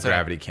I- the that's what I-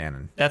 gravity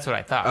cannon. That's what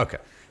I thought. Okay.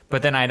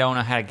 But then I don't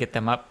know how to get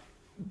them up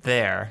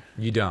there.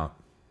 You don't.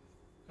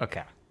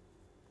 Okay.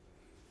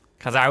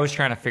 Because I was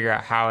trying to figure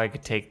out how I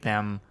could take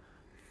them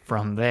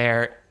from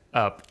there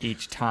up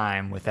each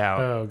time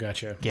without Oh,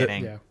 gotcha.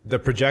 getting. Yeah. The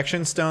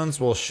projection stones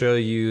will show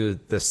you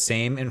the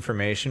same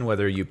information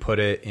whether you put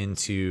it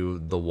into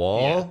the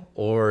wall Yeah.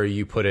 or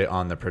you put it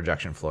on the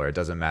projection floor. It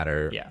doesn't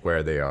matter Yeah.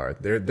 where they are.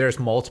 There's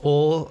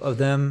multiple of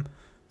them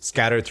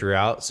scattered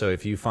throughout. So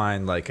if you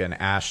find like an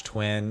ash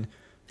twin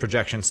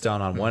projection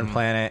stone on one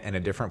planet and a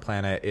different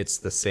planet, it's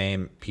the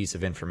same piece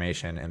of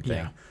information and thing.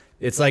 Yeah.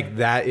 It's like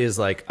that is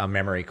like a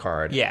memory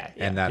card. Yeah,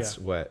 And yeah. that's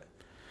what.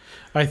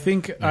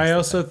 I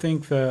also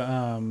think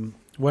the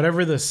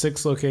whatever the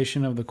 6th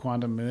location of the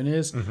quantum moon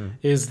is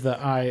the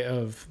eye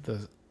of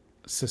the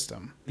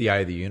system. The eye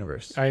of the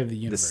universe. Eye of the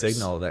universe. The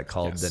signal that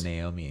called Yes. the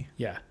Naomi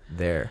Yeah.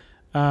 there.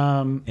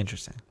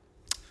 Interesting.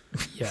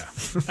 Yeah.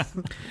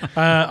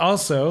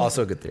 Also,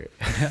 Also a good theory.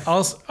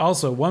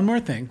 also one more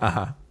thing.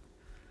 Uh-huh.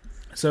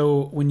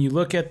 So when you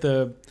look at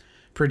the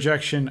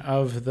projection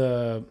of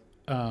the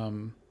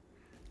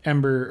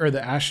ember or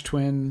the ash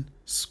twin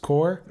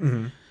core,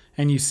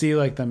 and you see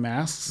like the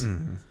masks,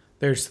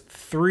 there's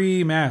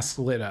 3 masks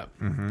lit up,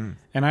 and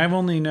I've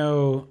only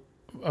know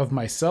of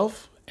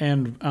myself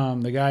and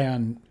the guy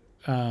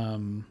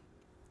on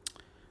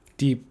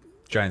Deep.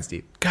 Giants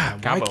Deep.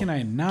 God, why Gabo. can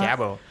I not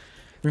Gabo.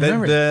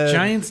 remember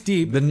Giants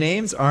Deep? The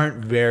names aren't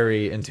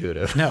very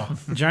intuitive. No,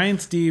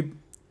 Giants Deep.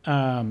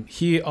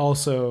 He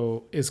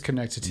also is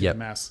connected to Yep. the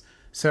mask.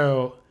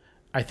 So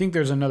I think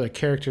there's another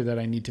character that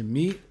I need to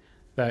meet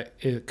that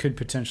it could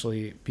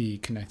potentially be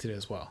connected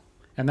as well.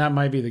 And that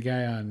might be the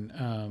guy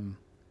on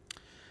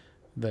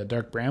the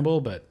Dark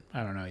Bramble, but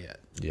I don't know yet.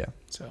 Yeah.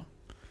 So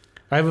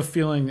I have a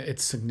feeling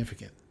it's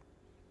significant.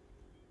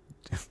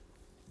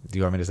 Do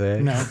you want me to say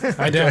it? No,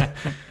 I don't.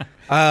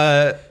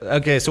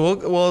 Okay, so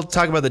we'll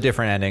talk about the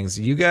different endings.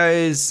 You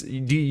guys,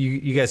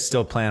 you guys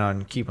still plan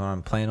on keeping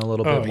on playing a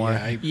little Oh, bit more?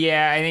 yeah.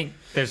 Yeah, I think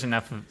there's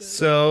enough of.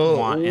 So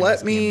Want in let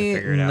this game to me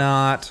figure it out.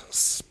 not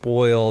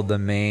spoil the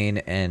main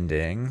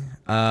ending.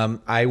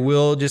 I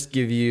will just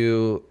give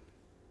you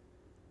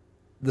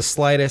the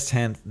slightest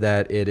hint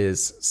that it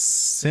is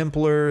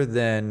simpler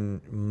than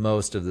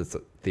most of the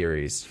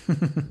theories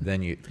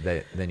than you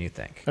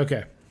think.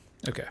 Okay.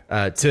 Okay.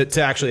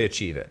 To actually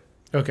achieve it,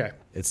 Okay.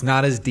 it's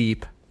not as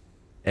deep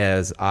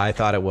as I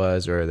thought it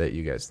was, or that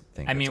you guys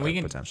think. I mean, it's we like,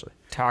 can potentially.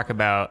 talk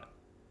about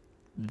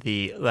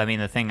the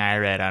thing I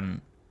read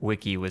on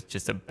Wiki was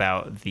just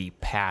about the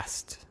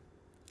past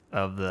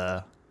of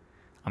the.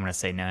 I'm going to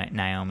say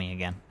Naomi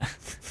again,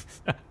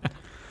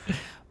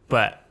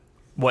 but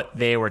what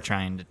they were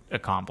trying to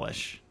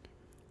accomplish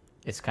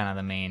is kind of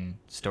the main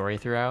story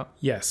throughout.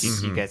 Yes.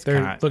 You guys They're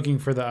kind of looking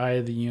for the eye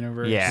of the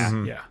universe.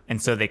 Yeah. Yeah.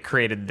 and so they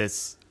created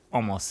this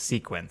almost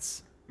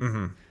sequence,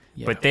 Yeah.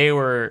 but they've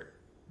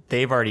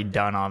already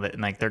done all that,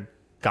 and like they're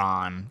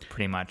gone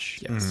pretty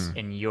much. Yes.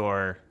 And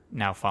you're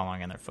now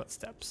following in their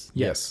footsteps.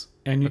 Yes.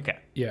 And Okay.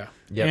 yeah.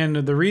 Yep. And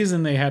the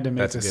reason they had to make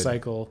That's this good.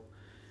 cycle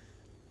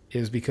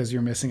is because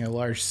you're missing a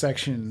large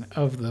section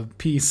of the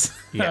piece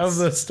Yes. of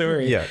the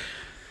story Yeah.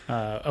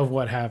 of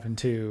what happened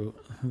to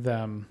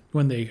them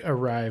when they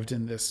arrived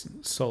in this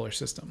solar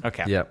system.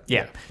 Okay. Yep.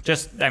 Yeah. Yeah.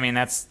 Just, I mean,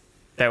 that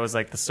was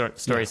like the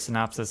story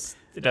synopsis.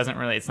 It doesn't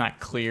really, it's not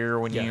clear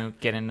when Yeah. you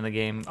get into the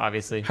game,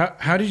 obviously.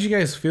 How did you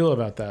guys feel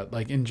about that?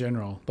 Like in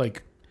general,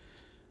 like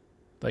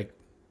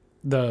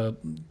the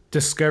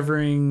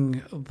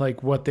discovering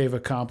like what they've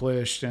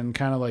accomplished and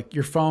kind of like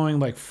you're following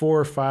like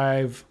 4 or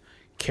 5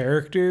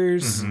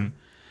 characters.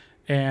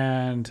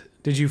 And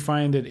did you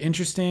find it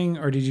interesting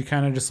or did you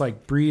kind of just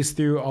like breeze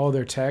through all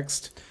their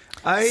text?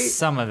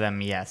 Some of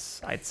them,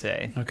 yes, I'd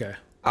say. Okay.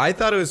 I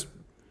thought it was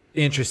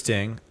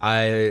interesting.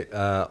 I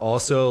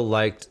also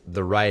liked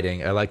the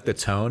writing. I liked the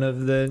tone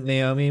of the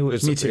Naomi.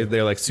 Me too.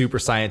 They're like super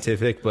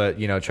scientific, but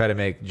try to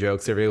make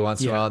jokes every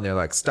once in a Yeah. while. And they're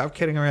like, stop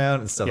kidding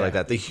around and stuff Yeah. like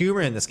that. The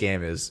humor in this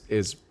game is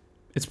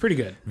It's pretty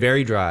good.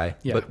 very dry,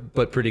 Yeah.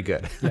 but pretty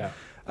good. Yeah.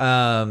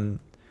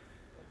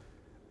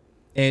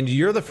 And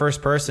you're the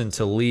first person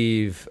to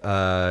leave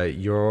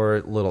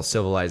your little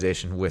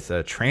civilization with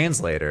a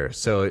translator.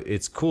 So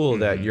it's cool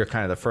that you're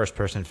kind of the first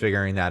person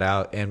figuring that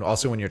out. And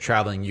also when you're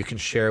traveling, you can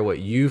share what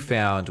you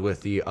found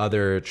with the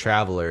other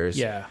travelers.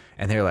 Yeah.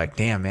 And they're like,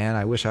 damn, man,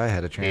 I wish I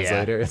had a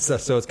translator. And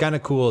stuff. So it's kind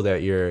of cool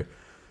that you're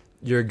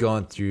you're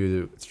going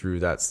through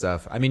that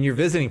stuff. I mean, you're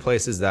visiting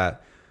places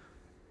that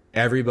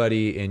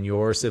everybody in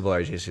your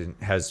civilization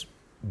has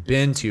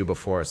been to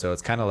before, so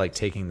it's kind of like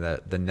taking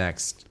the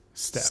next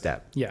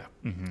step. Yeah.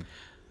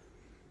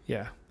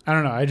 Yeah. I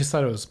don't know. I just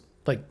thought it was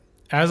like,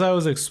 as I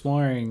was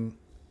exploring,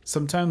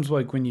 sometimes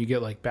like when you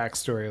get like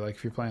backstory, like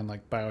if you're playing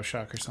like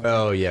BioShock or something.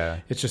 Oh yeah,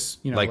 It's just,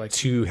 you know, like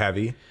too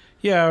heavy.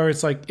 yeah, or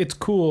it's like, it's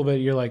cool, but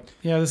you're like,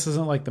 yeah, this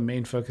isn't like the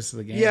main focus of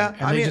the game. Yeah,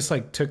 And they just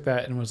like took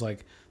that and was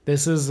like,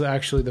 this is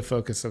actually the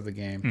focus of the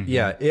game.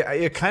 Yeah,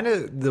 it kind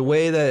of, the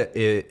way that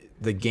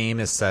the game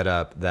is set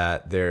up,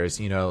 that there's,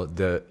 you know,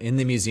 in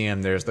the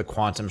museum there's the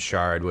quantum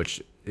shard,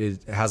 which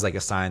has like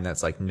a sign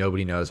that's like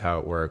nobody knows how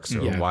it works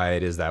or Yeah. why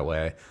it is that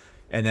way,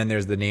 and then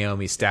there's the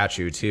Naomi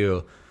statue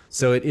too.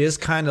 So it is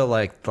kind of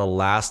like the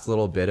last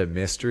little bit of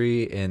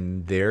mystery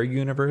in their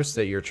universe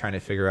that you're trying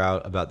to figure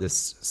out about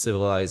this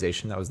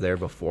civilization that was there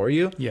before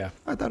you. Yeah.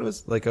 I thought it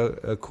was like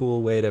a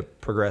cool way to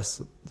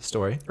progress the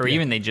story. Or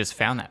even they just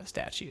found that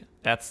statue.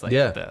 That's like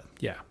Yeah. the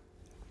Yeah.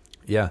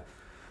 Yeah.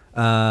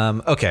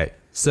 Okay.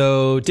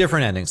 So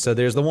different endings. So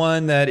there's the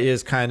one that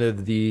is kind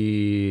of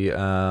the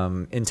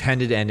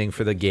intended ending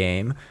for the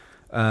game.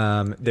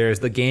 There's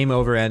the game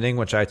over ending,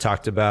 which I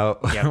talked about.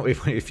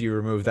 Yep. if you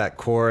remove that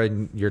core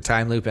and your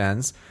time loop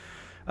ends.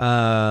 You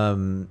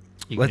can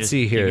Let's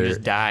see You here. can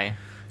just die. in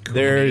the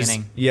There's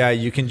beginning.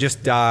 you can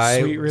just die.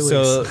 Sweet release.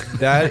 So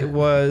that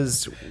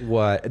was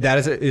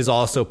that is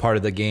also part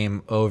of the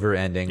game over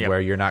ending, Yep.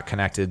 where you're not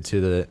connected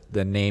to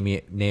the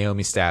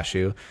Naomi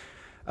statue.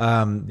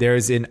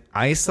 There's an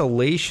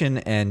isolation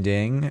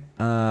ending,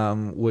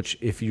 which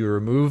if you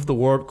remove the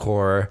warp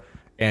core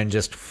and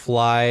just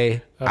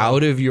fly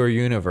out of your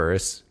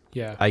universe,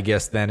 Yeah. I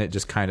guess then it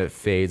just kind of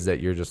fades that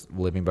you're just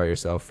living by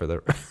yourself for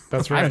the.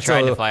 That's right. I've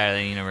tried So- to fly out of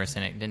the universe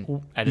and it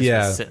didn't. I just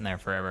Yeah. was sitting there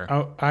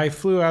forever. I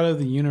flew out of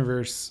the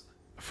universe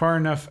far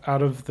enough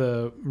out of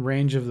the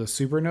range of the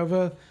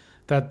supernova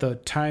that the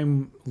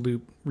time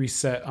loop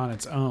reset on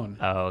its own.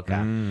 Oh,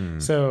 okay.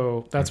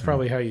 So that's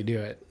probably how you do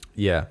it.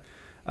 Yeah.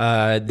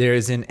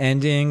 There's an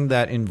ending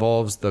that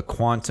involves the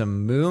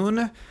quantum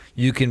moon.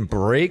 You can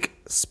break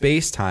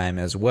space-time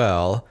as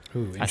well,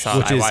 Ooh, I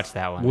watched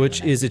that one.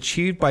 which is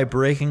achieved by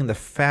breaking the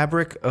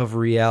fabric of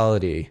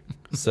reality.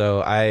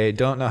 So I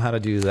don't know how to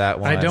do that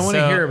one. I don't want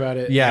to So- hear about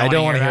it. Yeah, I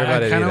don't want to hear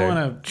about I it kind of either. want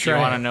to Do you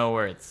try. want to it. know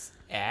where it's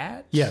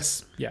at?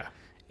 Yes. Yeah.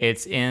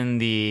 It's in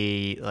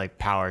the like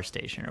power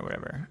station or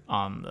whatever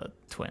on the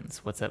twins.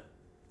 What's that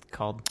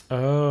called?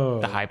 Oh.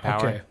 The high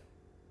power? Okay.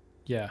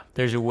 Yeah.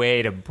 There's a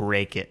way to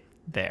break it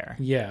there.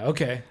 Yeah.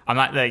 Okay. I'm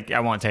not like I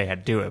won't tell you how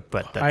to do it,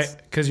 but that's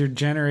Because you're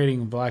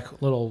generating black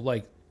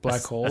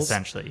holes.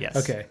 essentially yes.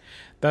 Okay.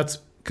 That's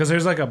because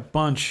there's like a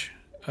bunch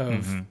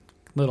of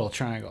little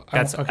triangle.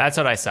 That's Okay. that's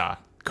what I saw.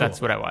 Cool. That's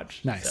what I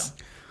watched. Nice.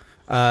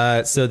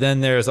 So. So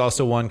then there's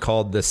also one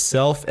called the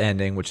self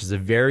ending, which is a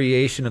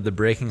variation of the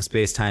breaking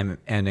space-time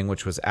ending,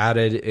 which was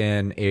added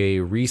in a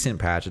recent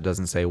patch. It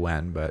doesn't say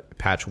when, but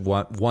patch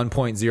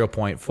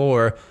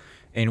 1.0.4,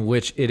 in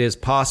which it is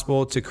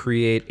possible to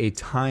create a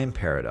time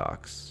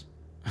paradox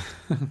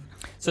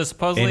So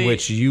supposedly in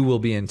which you will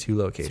be in two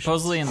locations.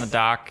 Supposedly in the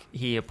doc,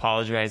 he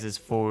apologizes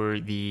for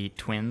the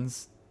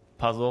twins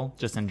puzzle,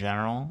 just in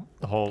general,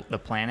 the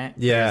planet.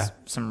 Yeah. There's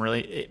some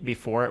really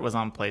before it was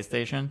on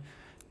PlayStation.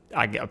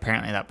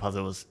 Apparently that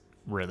puzzle was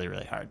really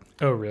really hard.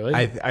 Oh, really?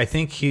 I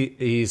think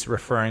he's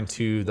referring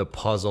to the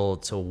puzzle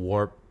to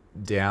warp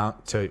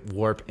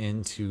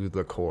into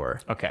the core.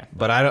 Okay.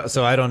 But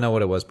I don't know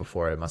what it was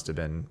before. It must have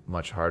been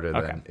much harder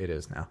Okay. than it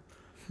is now.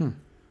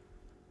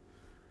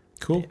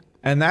 Cool.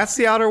 And that's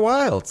the Outer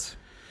Wilds.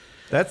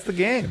 That's the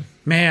game.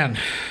 Man,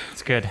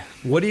 It's good.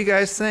 What do you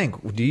guys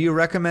think? Do you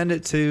recommend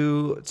it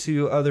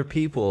to other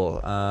people?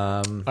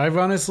 I've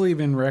honestly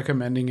been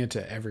recommending it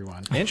to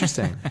everyone.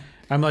 Interesting.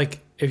 I'm like,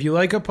 if you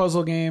like a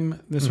puzzle game,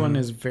 this one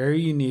is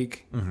very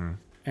unique,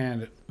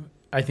 and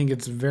I think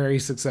it's a very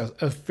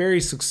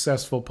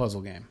successful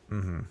puzzle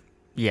game.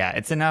 Yeah,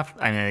 it's enough.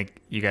 I mean,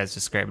 like, you guys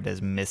described it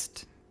as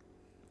mist.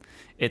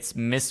 It's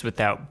mist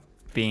without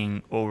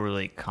being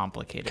overly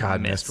complicated.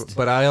 God, Myst.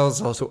 But I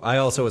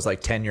also was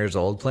like 10 years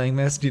old playing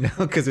Myst,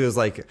 because it was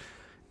like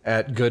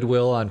at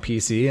Goodwill on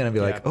PC, and I'd be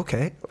like, Yeah.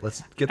 okay,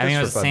 let's get this I mean, it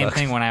for was the $5. same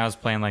thing when I was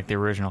playing like the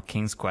original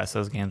King's Quest.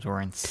 Those games were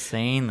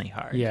insanely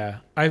hard. Yeah,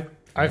 I've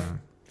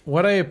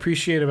what I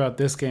appreciate about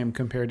this game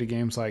compared to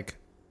games like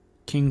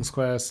King's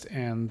Quest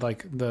and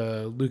like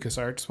the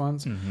LucasArts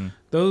ones,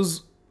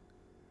 those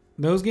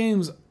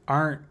games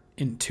aren't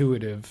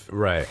intuitive.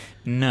 Right.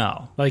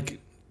 No. Like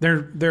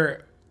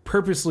they're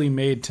purposely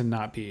made to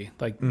not be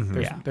like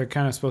Yeah. they're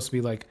kind of supposed to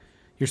be like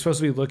you're supposed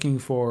to be looking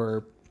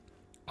for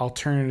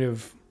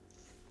alternative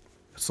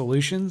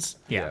solutions,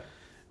 Yeah.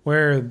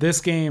 where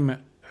this game,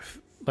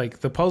 like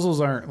the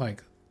puzzles aren't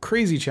like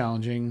crazy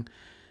challenging,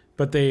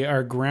 but they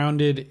are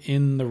grounded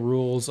in the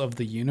rules of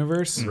the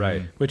universe,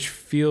 Right. which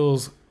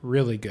feels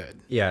really good.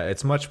 Yeah,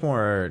 it's much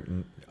more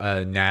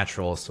a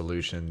natural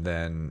solution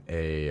than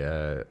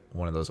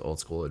one of those old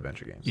school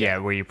adventure games. Yeah,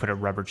 where you put a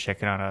rubber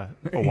chicken on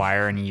a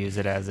wire and you use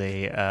it as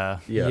a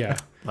Yeah.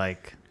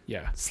 like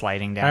Yeah.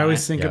 sliding down. I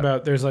always it. think Yeah.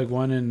 about there's like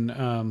one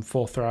in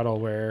Full Throttle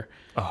where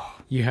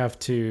you have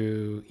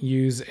to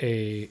use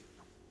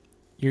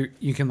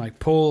you can like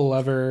pull a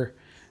lever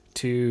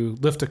to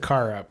lift a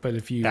car up, but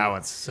if you that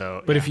one's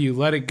so. if you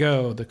let it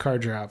go, the car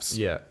drops.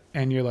 Yeah.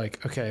 And you're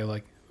like, okay,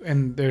 like,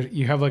 and there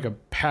you have like a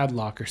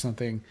padlock or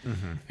something,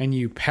 Mm-hmm. and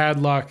you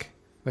padlock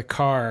the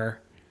car.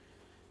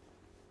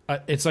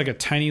 It's like a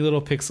tiny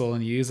little pixel,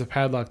 and you use a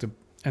padlock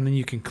and then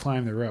you can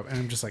climb the rope. And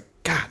I'm just like,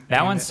 God, that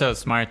damn one's it. so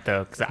smart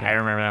though, because I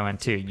remember that one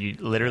too. You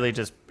literally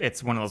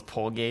it's one of those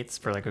pull gates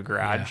for like a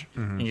garage,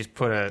 and you just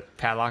put a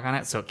padlock on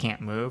it so it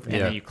can't move, and Yeah.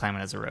 then you climb it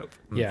as a rope.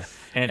 Yeah.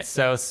 And it's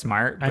so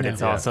smart, I but know.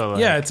 it's Yeah. also like,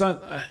 Yeah, it's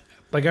not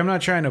like I'm not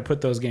trying to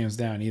put those games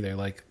down either.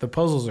 Like the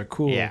puzzles are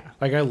cool. Yeah.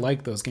 Like I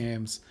like those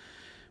games,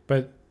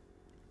 but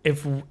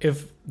if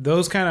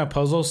those kind of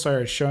puzzles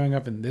started showing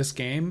up in this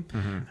game,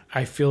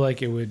 I feel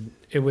like it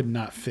would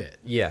not fit.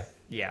 Yeah.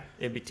 yeah,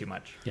 it'd be too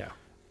much. Yeah.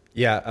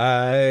 Yeah,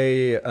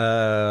 I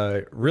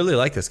really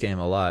like this game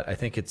a lot. I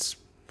think it's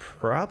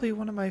probably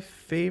one of my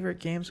favorite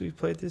games we've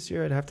played this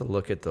year. I'd have to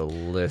look at the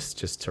list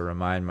just to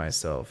remind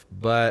myself.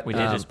 But We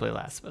did just play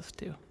Last of Us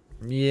too.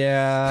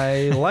 yeah,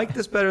 I like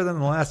this better than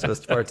The Last of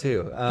Us Part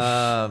 2.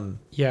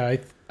 Yeah,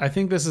 I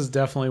think this is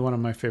definitely one of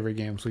my favorite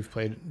games we've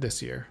played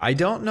this year. I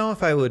don't know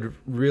if I would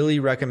really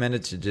recommend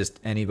it to just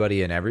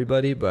anybody and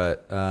everybody,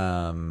 but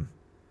I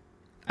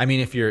mean,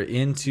 if you're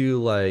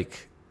into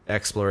like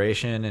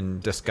exploration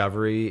and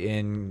discovery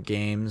in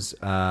games,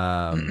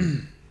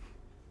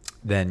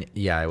 then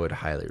yeah, I would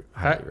highly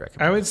recommend.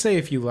 I would say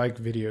if you like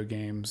video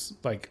games,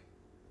 like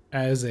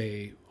as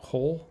a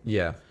whole,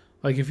 Yeah,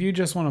 like if you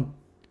just want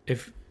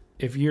to,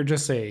 if you're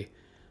just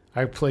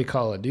I play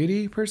Call of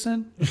Duty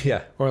person,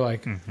 yeah, or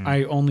like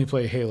I only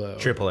play Halo,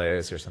 triple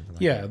A's or something.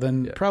 Like yeah,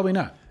 then probably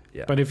not.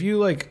 Yeah. But if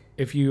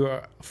you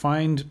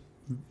find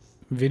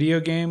video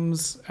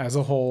games as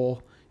a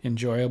whole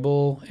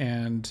enjoyable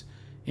and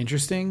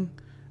interesting,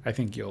 I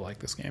think you'll like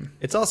this game.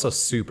 It's also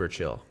super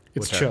chill.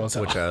 It's which chill as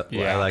hell. which I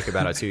Yeah. like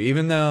about it too.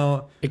 Even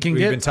though It can we've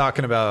get- been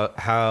talking about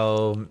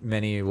how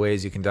many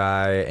ways you can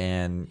die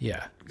and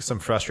Yeah. some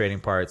frustrating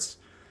parts,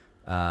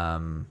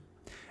 and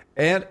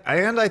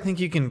I think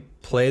you can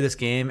play this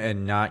game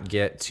and not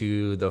get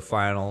to the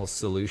final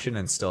solution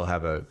and still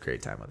have a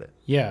great time with it.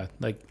 Yeah,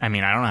 like I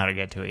mean, I don't know how to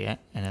get to it yet,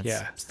 and it's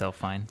Yeah. still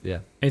fine. Yeah,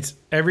 it's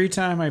every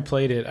time I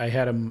played it, I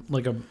had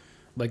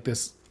like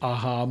this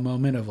aha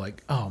moment of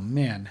like, oh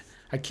man,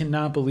 I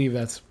cannot believe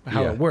that's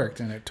how Yeah. it worked,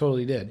 and it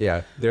totally did.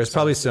 yeah. There's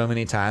probably so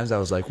many times I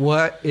was like,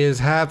 "What is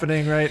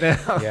happening right now?"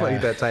 Yeah.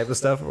 Like that type of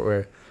stuff.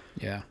 Where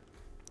Yeah.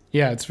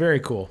 Yeah, it's very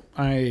cool.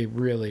 I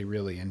really,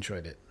 really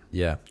enjoyed it.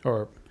 yeah,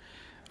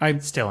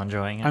 Still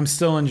enjoying it. I'm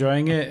still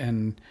enjoying it,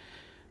 and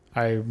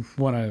I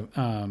want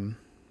to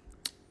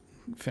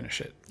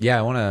finish it. yeah.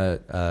 I want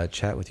to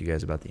chat with you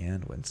guys about the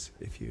Anduins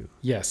if you.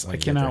 Yes, When I you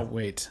get cannot there.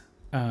 wait.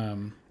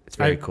 It's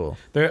very I- cool.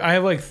 I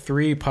have like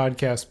 3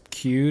 podcasts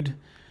queued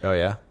Oh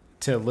yeah.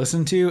 to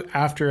listen to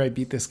after I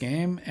beat this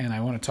game, and I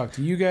want to talk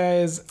to you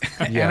guys,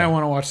 and Yeah. I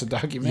want to watch the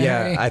documentary.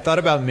 Yeah, I thought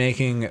about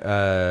making.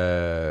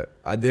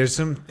 There's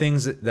some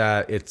things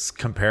that it's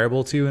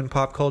comparable to in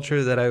pop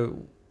culture that I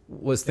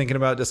was thinking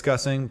about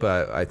discussing,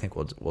 but I think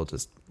we'll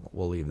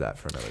leave that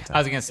for another time. I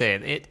was gonna say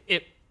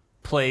it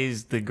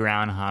plays the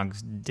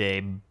Groundhog's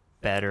Day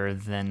better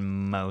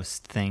than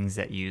most things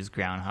that use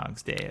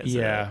Groundhog's Day. As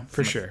Yeah,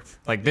 for sure.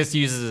 Like this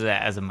uses it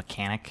as a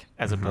mechanic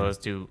as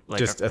opposed to like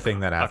Just a thing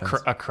that happens.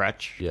 a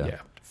crutch. yeah.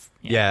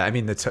 Yeah. I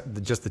mean,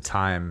 just the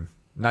time,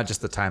 not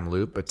just the time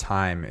loop, but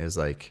time is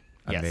like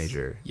a Yes.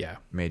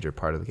 major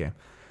part of the game.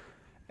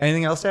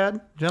 Anything else to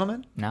add,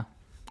 gentlemen? No.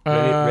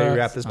 Ready to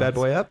wrap this bad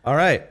boy up? All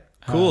right,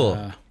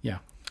 cool. Yeah.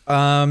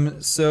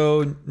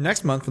 So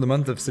next month, for the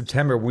month of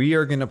September, we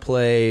are going to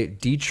play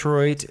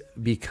Detroit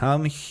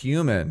Become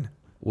Human,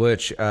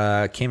 which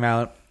came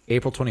out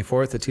April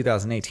 24th of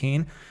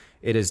 2018.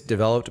 It is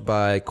developed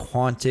by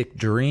Quantic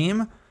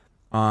Dream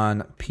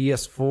on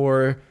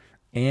PS4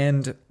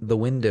 and the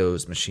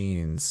Windows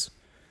machines.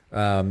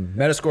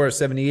 Metascore of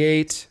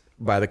 78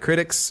 by the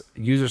critics,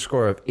 user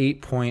score of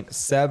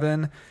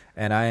 8.7,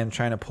 and I am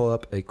trying to pull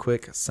up a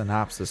quick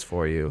synopsis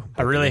for you.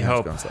 I really But the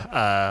hope game's going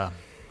slow.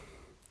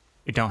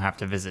 you don't have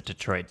to visit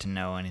Detroit to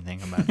know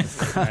anything about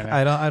this.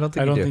 I don't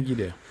think I don't you do. think you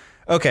do.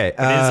 Okay, It is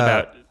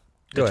about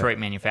go Detroit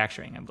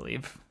manufacturing, I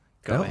believe.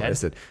 Go ahead.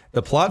 Is it?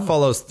 The plot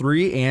follows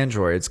 3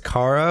 androids: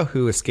 Kara,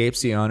 who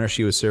escapes the owner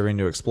she was serving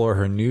to explore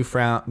her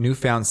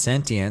newfound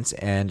sentience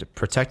and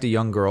protect a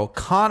young girl;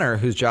 Connor,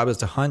 whose job is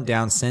to hunt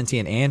down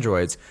sentient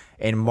androids;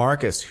 and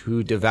Marcus,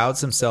 who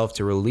devotes himself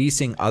to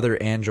releasing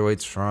other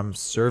androids from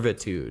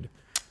servitude.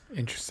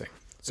 Interesting.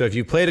 So if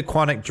you played a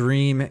Quantic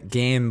Dream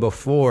game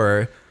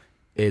before,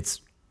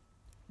 it's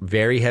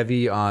very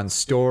heavy on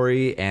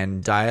story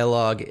and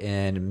dialogue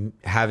and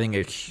having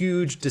a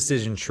huge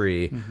decision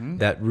tree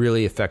that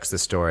really affects the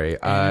story.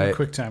 And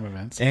quick time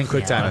events. And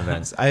quick time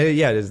events.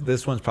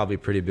 This one's probably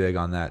pretty big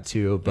on that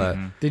too, but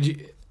Did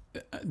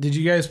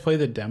you guys play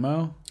the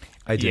demo?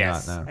 I do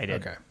Yes, not know. I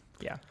did. Okay.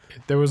 Yeah.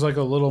 There was like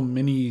a little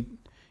mini.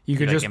 You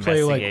could Like just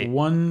play like investigate.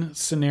 one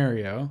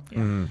scenario,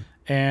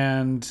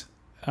 And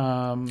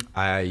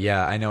I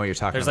know what you're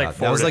talking There's like about.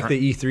 four That was like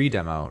different- the E3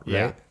 demo, right?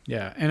 Yeah.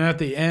 yeah, and at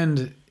the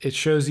end, it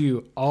shows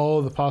you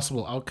all the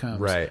possible outcomes,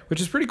 Right.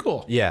 which is pretty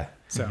cool. Yeah.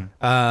 So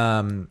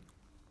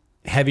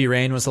Heavy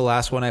Rain was the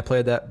last one I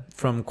played that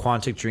from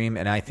Quantic Dream,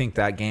 and I think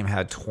that game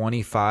had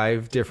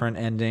 25 different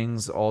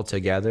endings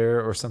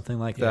altogether or something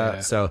like that. Yeah.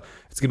 So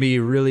it's going to be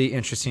really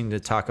interesting to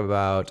talk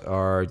about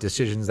our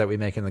decisions that we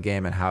make in the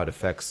game and how it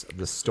affects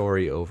the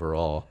story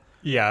overall.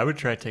 Yeah, I would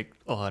try to take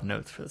a lot of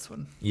notes for this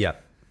one. Yeah,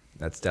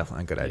 that's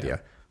definitely a good idea.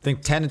 I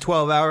think 10 to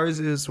 12 hours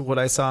is what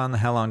I saw on the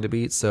How Long to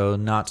Beat, so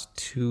not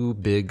too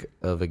big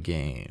of a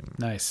game.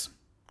 nice.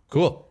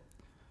 Cool.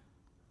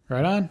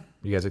 Right on.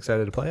 You guys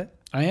excited to play it?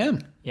 I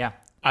am. Yeah.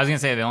 I was going to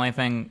say the only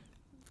thing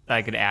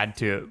I could add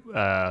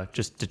to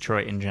just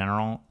Detroit in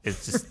general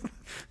is just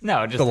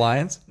just The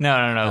Lions?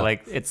 No.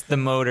 Like it's the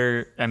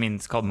motor. I mean,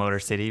 it's called Motor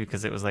City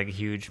because it was like a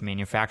huge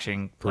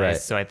manufacturing place. Right.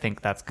 So I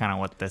think that's kind of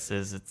what this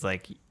is. It's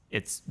like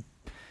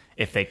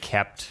if they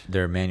kept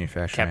They're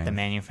manufacturing. the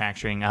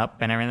manufacturing up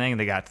and everything,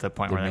 they got to the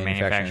point They're where they're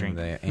manufacturing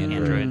manufacturing the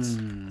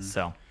androids.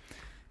 So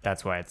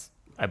that's why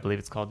I believe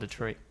it's called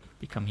Detroit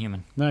Become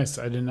Human. Nice.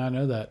 I did not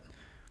know that.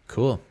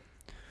 Cool.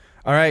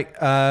 All right.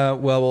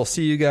 Well, we'll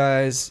see you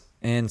guys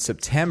in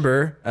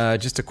September.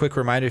 Just a quick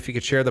reminder, if you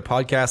could share the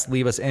podcast,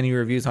 leave us any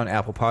reviews on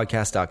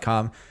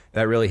applepodcast.com.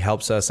 That really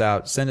helps us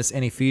out. Send us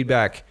any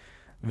feedback.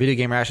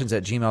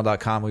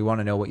 videogamerations@gmail.com. We want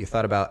to know what you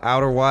thought about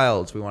Outer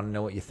Wilds. We want to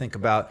know what you think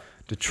about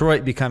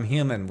Detroit Become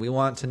Human. We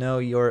want to know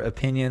your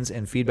opinions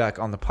and feedback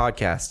on the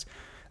podcast.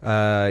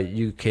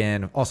 You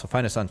can also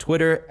find us on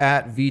Twitter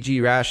at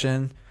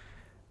VGRations,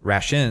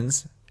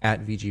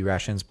 at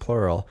VGRations,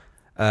 plural.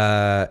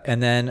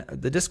 And then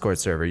the Discord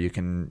server. You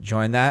can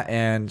join that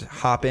and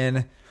hop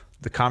in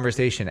the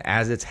conversation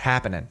as it's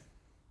happening.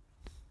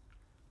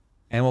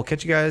 And we'll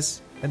catch you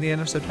guys at the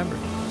end of September.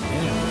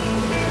 Yeah.